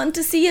too would want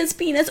to see his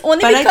penis,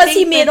 only because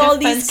he made all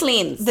these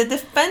claims. The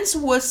defense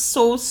was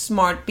so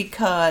smart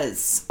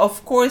because,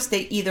 of course,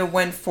 they either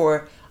went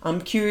for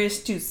 "I'm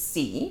curious to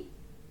see,"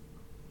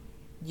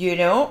 you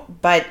know,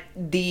 but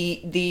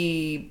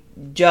the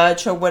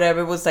judge or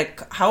whatever was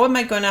like, "How am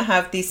I gonna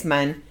have this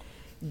man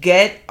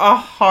get a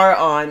hard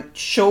on,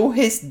 show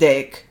his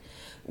dick?"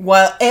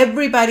 While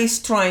everybody's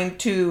trying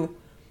to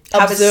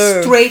have a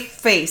straight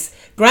face.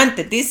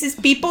 Granted, this is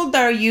people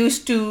that are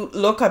used to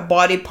look at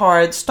body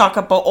parts, talk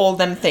about all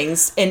them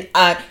things, and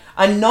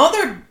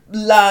another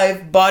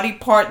live body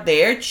part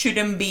there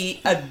shouldn't be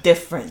a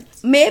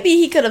difference. Maybe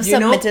he could have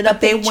submitted a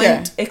picture. They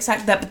went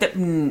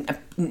exactly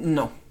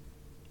no.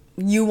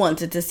 You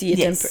wanted to see it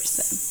in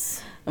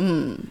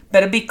person.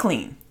 Better be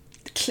clean.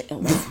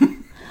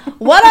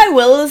 What I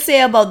will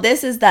say about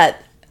this is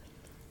that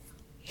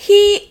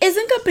he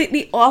isn't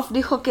completely off the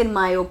hook, in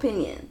my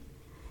opinion.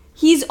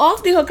 He's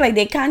off the hook, like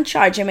they can't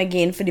charge him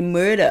again for the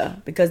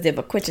murder because they've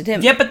acquitted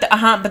him. Yeah, but the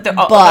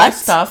other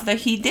stuff that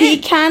he did, he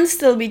can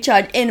still be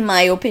charged, in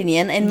my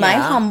opinion, in my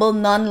humble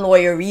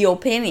non-lawyery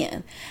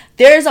opinion.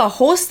 There's a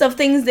host of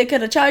things they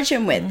could have charged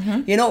him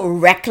with. You know,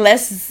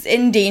 reckless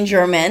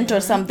endangerment or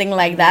something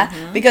like that.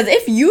 Because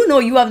if you know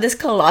you have this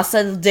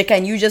colossal dick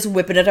and you just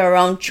whipping it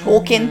around,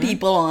 choking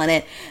people on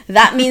it,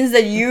 that means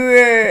that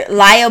you're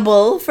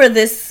liable for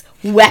this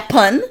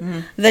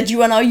weapon that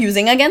you are now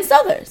using against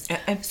others.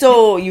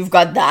 So you've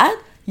got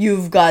that.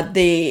 You've got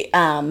the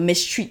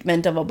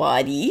mistreatment of a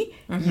body.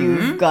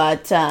 You've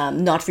got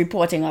not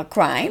reporting a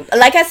crime.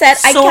 Like I said,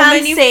 I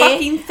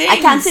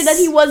can't say that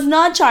he was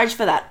not charged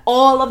for that.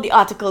 All of the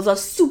articles are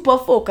super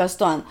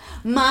focused on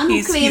man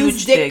who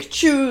claims dick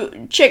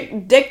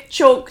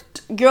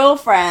choked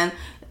girlfriend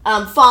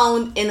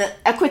found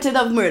acquitted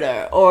of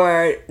murder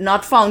or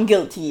not found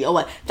guilty or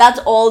what. That's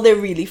all they're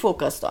really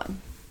focused on.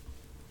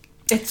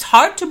 It's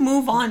hard to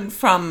move on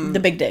from the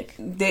big dick.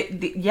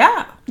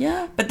 Yeah.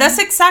 But that's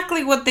Mm-hmm.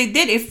 exactly what they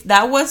did. If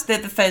that was the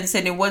defense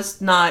and it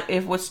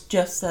was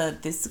just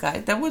this guy,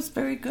 that was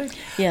very good.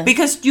 Yeah.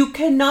 Because you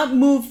cannot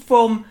move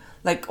from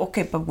like,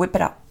 okay, but whip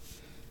it out.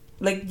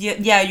 Like,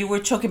 yeah, you were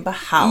choking, but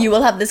how? You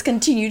will have this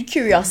continued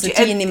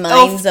curiosity in the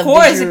minds of the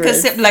jurors. Of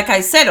course, because like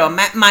I said,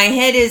 my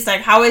head is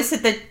like, how is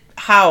it that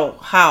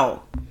how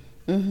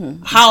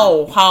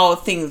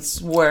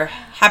things were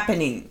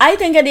happening? I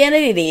think at the end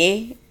of the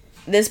day,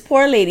 this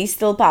poor lady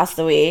still passed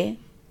away.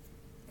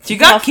 She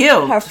got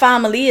killed. Her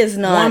family is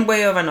not... one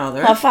way or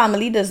another. Her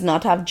family does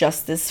not have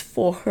justice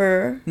for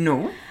her.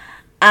 No.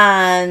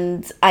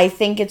 And I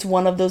think it's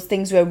one of those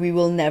things where we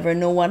will never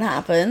know what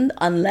happened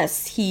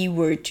unless he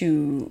were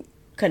to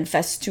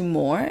confess to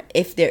more,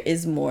 if there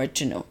is more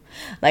to know.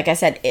 Like I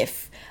said,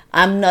 if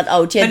I'm not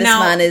out here, this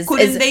man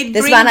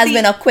has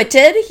been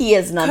acquitted. He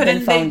has not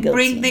been found guilty.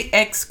 Couldn't they bring the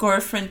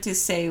ex-girlfriend to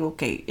say,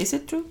 okay, is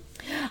it true?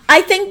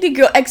 I think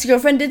the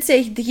ex-girlfriend did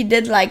say he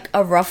did like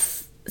a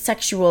rough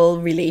sexual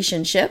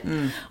relationship.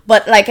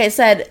 But like I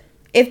said,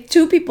 if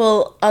two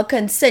people are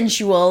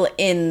consensual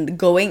in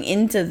going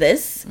into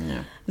this,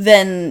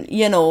 then,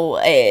 you know,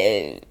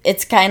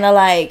 it's kind of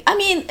like, I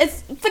mean,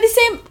 it's for the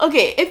same,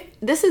 okay, if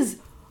this is,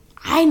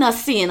 I'm not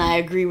saying I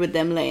agree with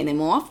them letting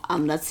him off.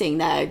 I'm not saying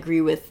that I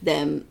agree with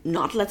them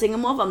not letting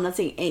him off. I'm not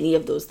saying any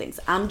of those things.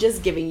 I'm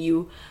just giving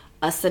you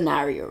a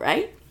scenario,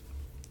 right?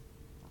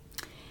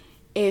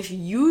 If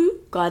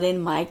you got in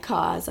my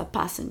car as a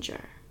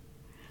passenger,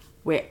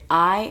 where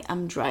I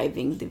am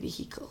driving the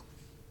vehicle,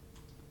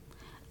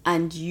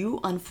 and you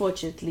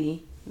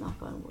unfortunately, knock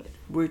on wood,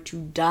 were to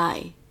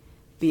die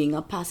being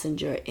a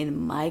passenger in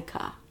my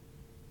car,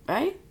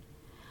 right?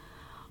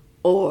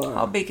 Or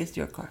How big is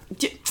your car?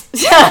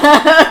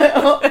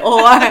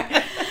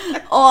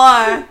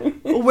 or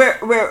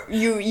where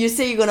you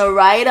say you're gonna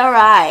ride a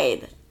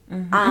ride,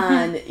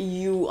 and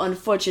you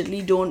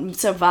unfortunately don't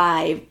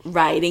survive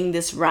riding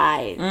this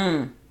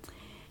ride,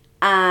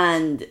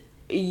 and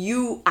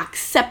you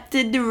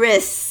accepted the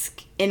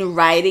risk in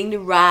riding the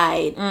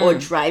ride or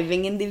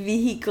driving in the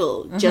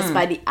vehicle just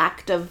by the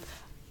act of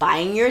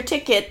buying your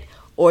ticket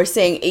or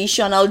saying, "Hey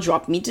Sean,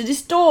 drop me to the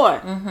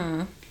store."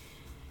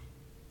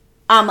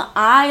 Am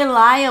I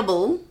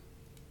liable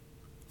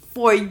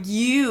for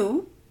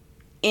you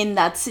in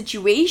that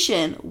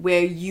situation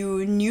where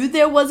you knew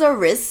there was a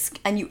risk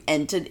and you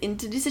entered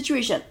into the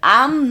situation?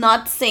 I'm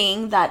not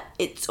saying that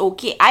it's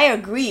okay. I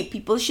agree,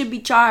 people should be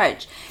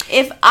charged.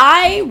 If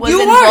I was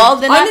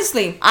involved in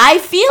honestly, I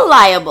feel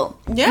liable.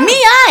 Yeah.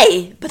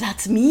 But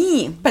that's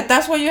me. But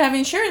that's why you have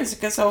insurance,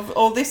 because of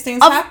all these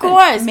things Of happen.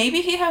 course.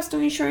 Maybe he has to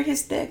insure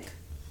his dick.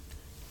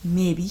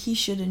 Maybe he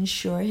should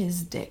insure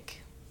his dick.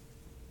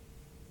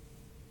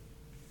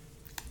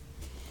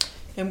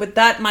 And with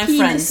that, my Penis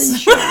friends.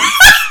 insurance.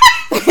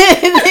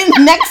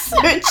 Next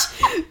search,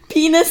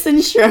 penis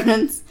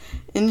insurance.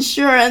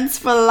 Insurance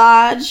for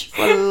large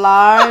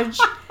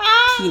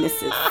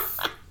penises.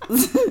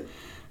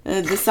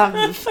 This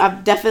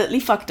I've definitely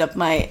fucked up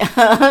my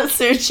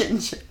search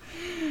engine.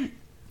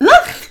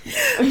 Look,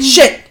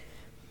 Shit.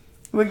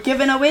 we're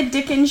giving away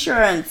dick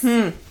insurance.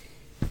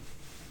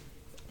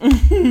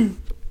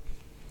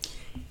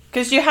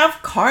 Because you have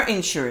car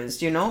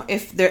insurance, you know,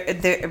 if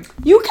they're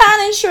You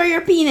can insure your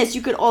penis.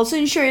 You could also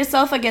insure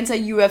yourself against a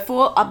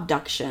UFO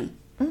abduction.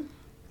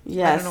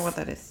 Yes. I don't know what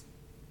that is.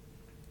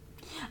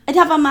 I'd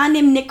have a man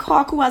named Nick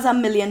Hawk who has $1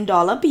 million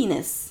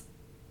penis.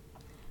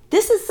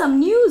 This is some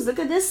news. Look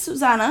at this,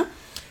 Susanna.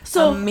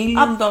 So $1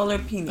 million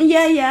penis.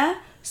 Yeah.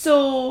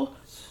 So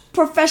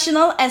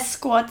professional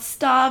escort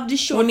star of the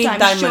Who need Showtime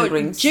diamond show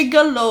rings?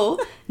 Gigolo,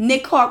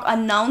 Nick Hawk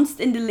announced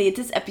in the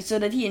latest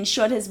episode that he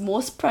insured his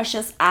most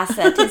precious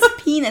asset, his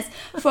penis,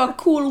 for a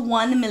cool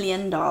 $1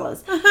 million.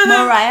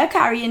 Mariah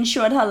Carey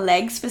insured her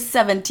legs for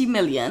 $70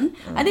 million.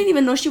 I didn't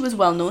even know she was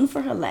well known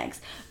for her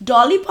legs.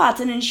 Dolly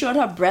Parton insured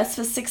her breasts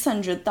for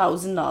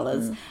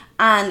 $600,000.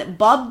 And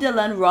Bob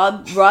Dylan,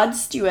 Rod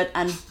Stewart,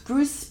 and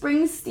Bruce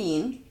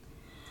Springsteen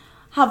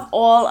have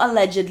all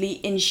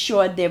allegedly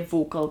insured their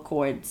vocal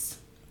cords.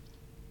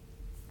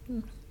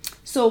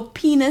 So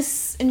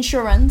penis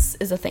insurance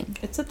is a thing.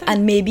 It's a thing.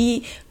 And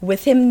maybe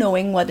with him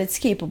knowing what it's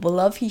capable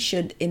of, he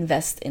should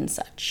invest in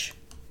such.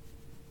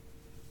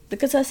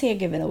 Because us here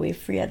giving away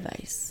free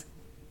advice.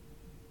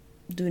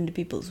 Doing the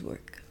people's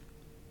work.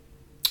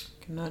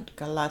 Cannot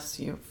last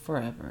you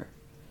forever.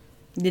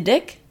 The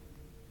dick?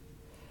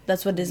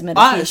 That's what this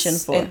medication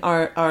Us for. and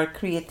our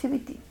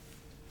creativity.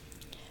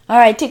 All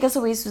right, take us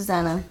away,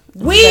 Susanna.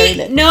 Very We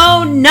lit.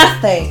 know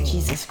nothing.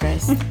 Jesus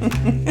Christ.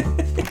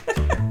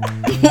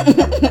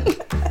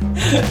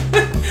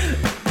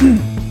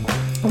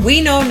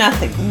 We know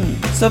nothing.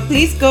 So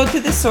please go to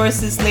the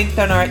sources linked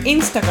on our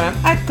Instagram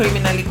at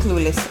Criminally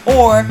Clueless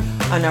or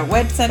on our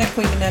website at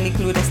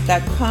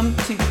criminallyclueless.com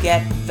to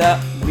get the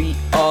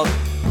real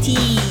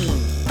tea.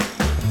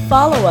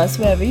 Follow us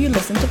wherever you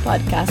listen to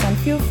podcasts and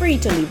feel free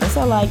to leave us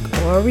a like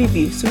or a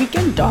review so we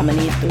can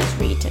dominate those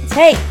ratings.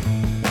 Hey,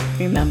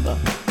 remember,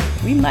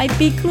 we might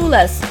be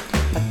clueless.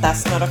 But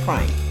that's not a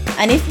crime.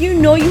 And if you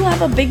know you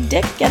have a big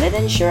dick, get it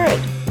insured.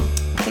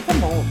 Take a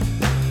mold.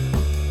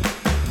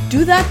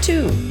 Do that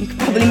too. You could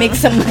probably make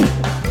some money.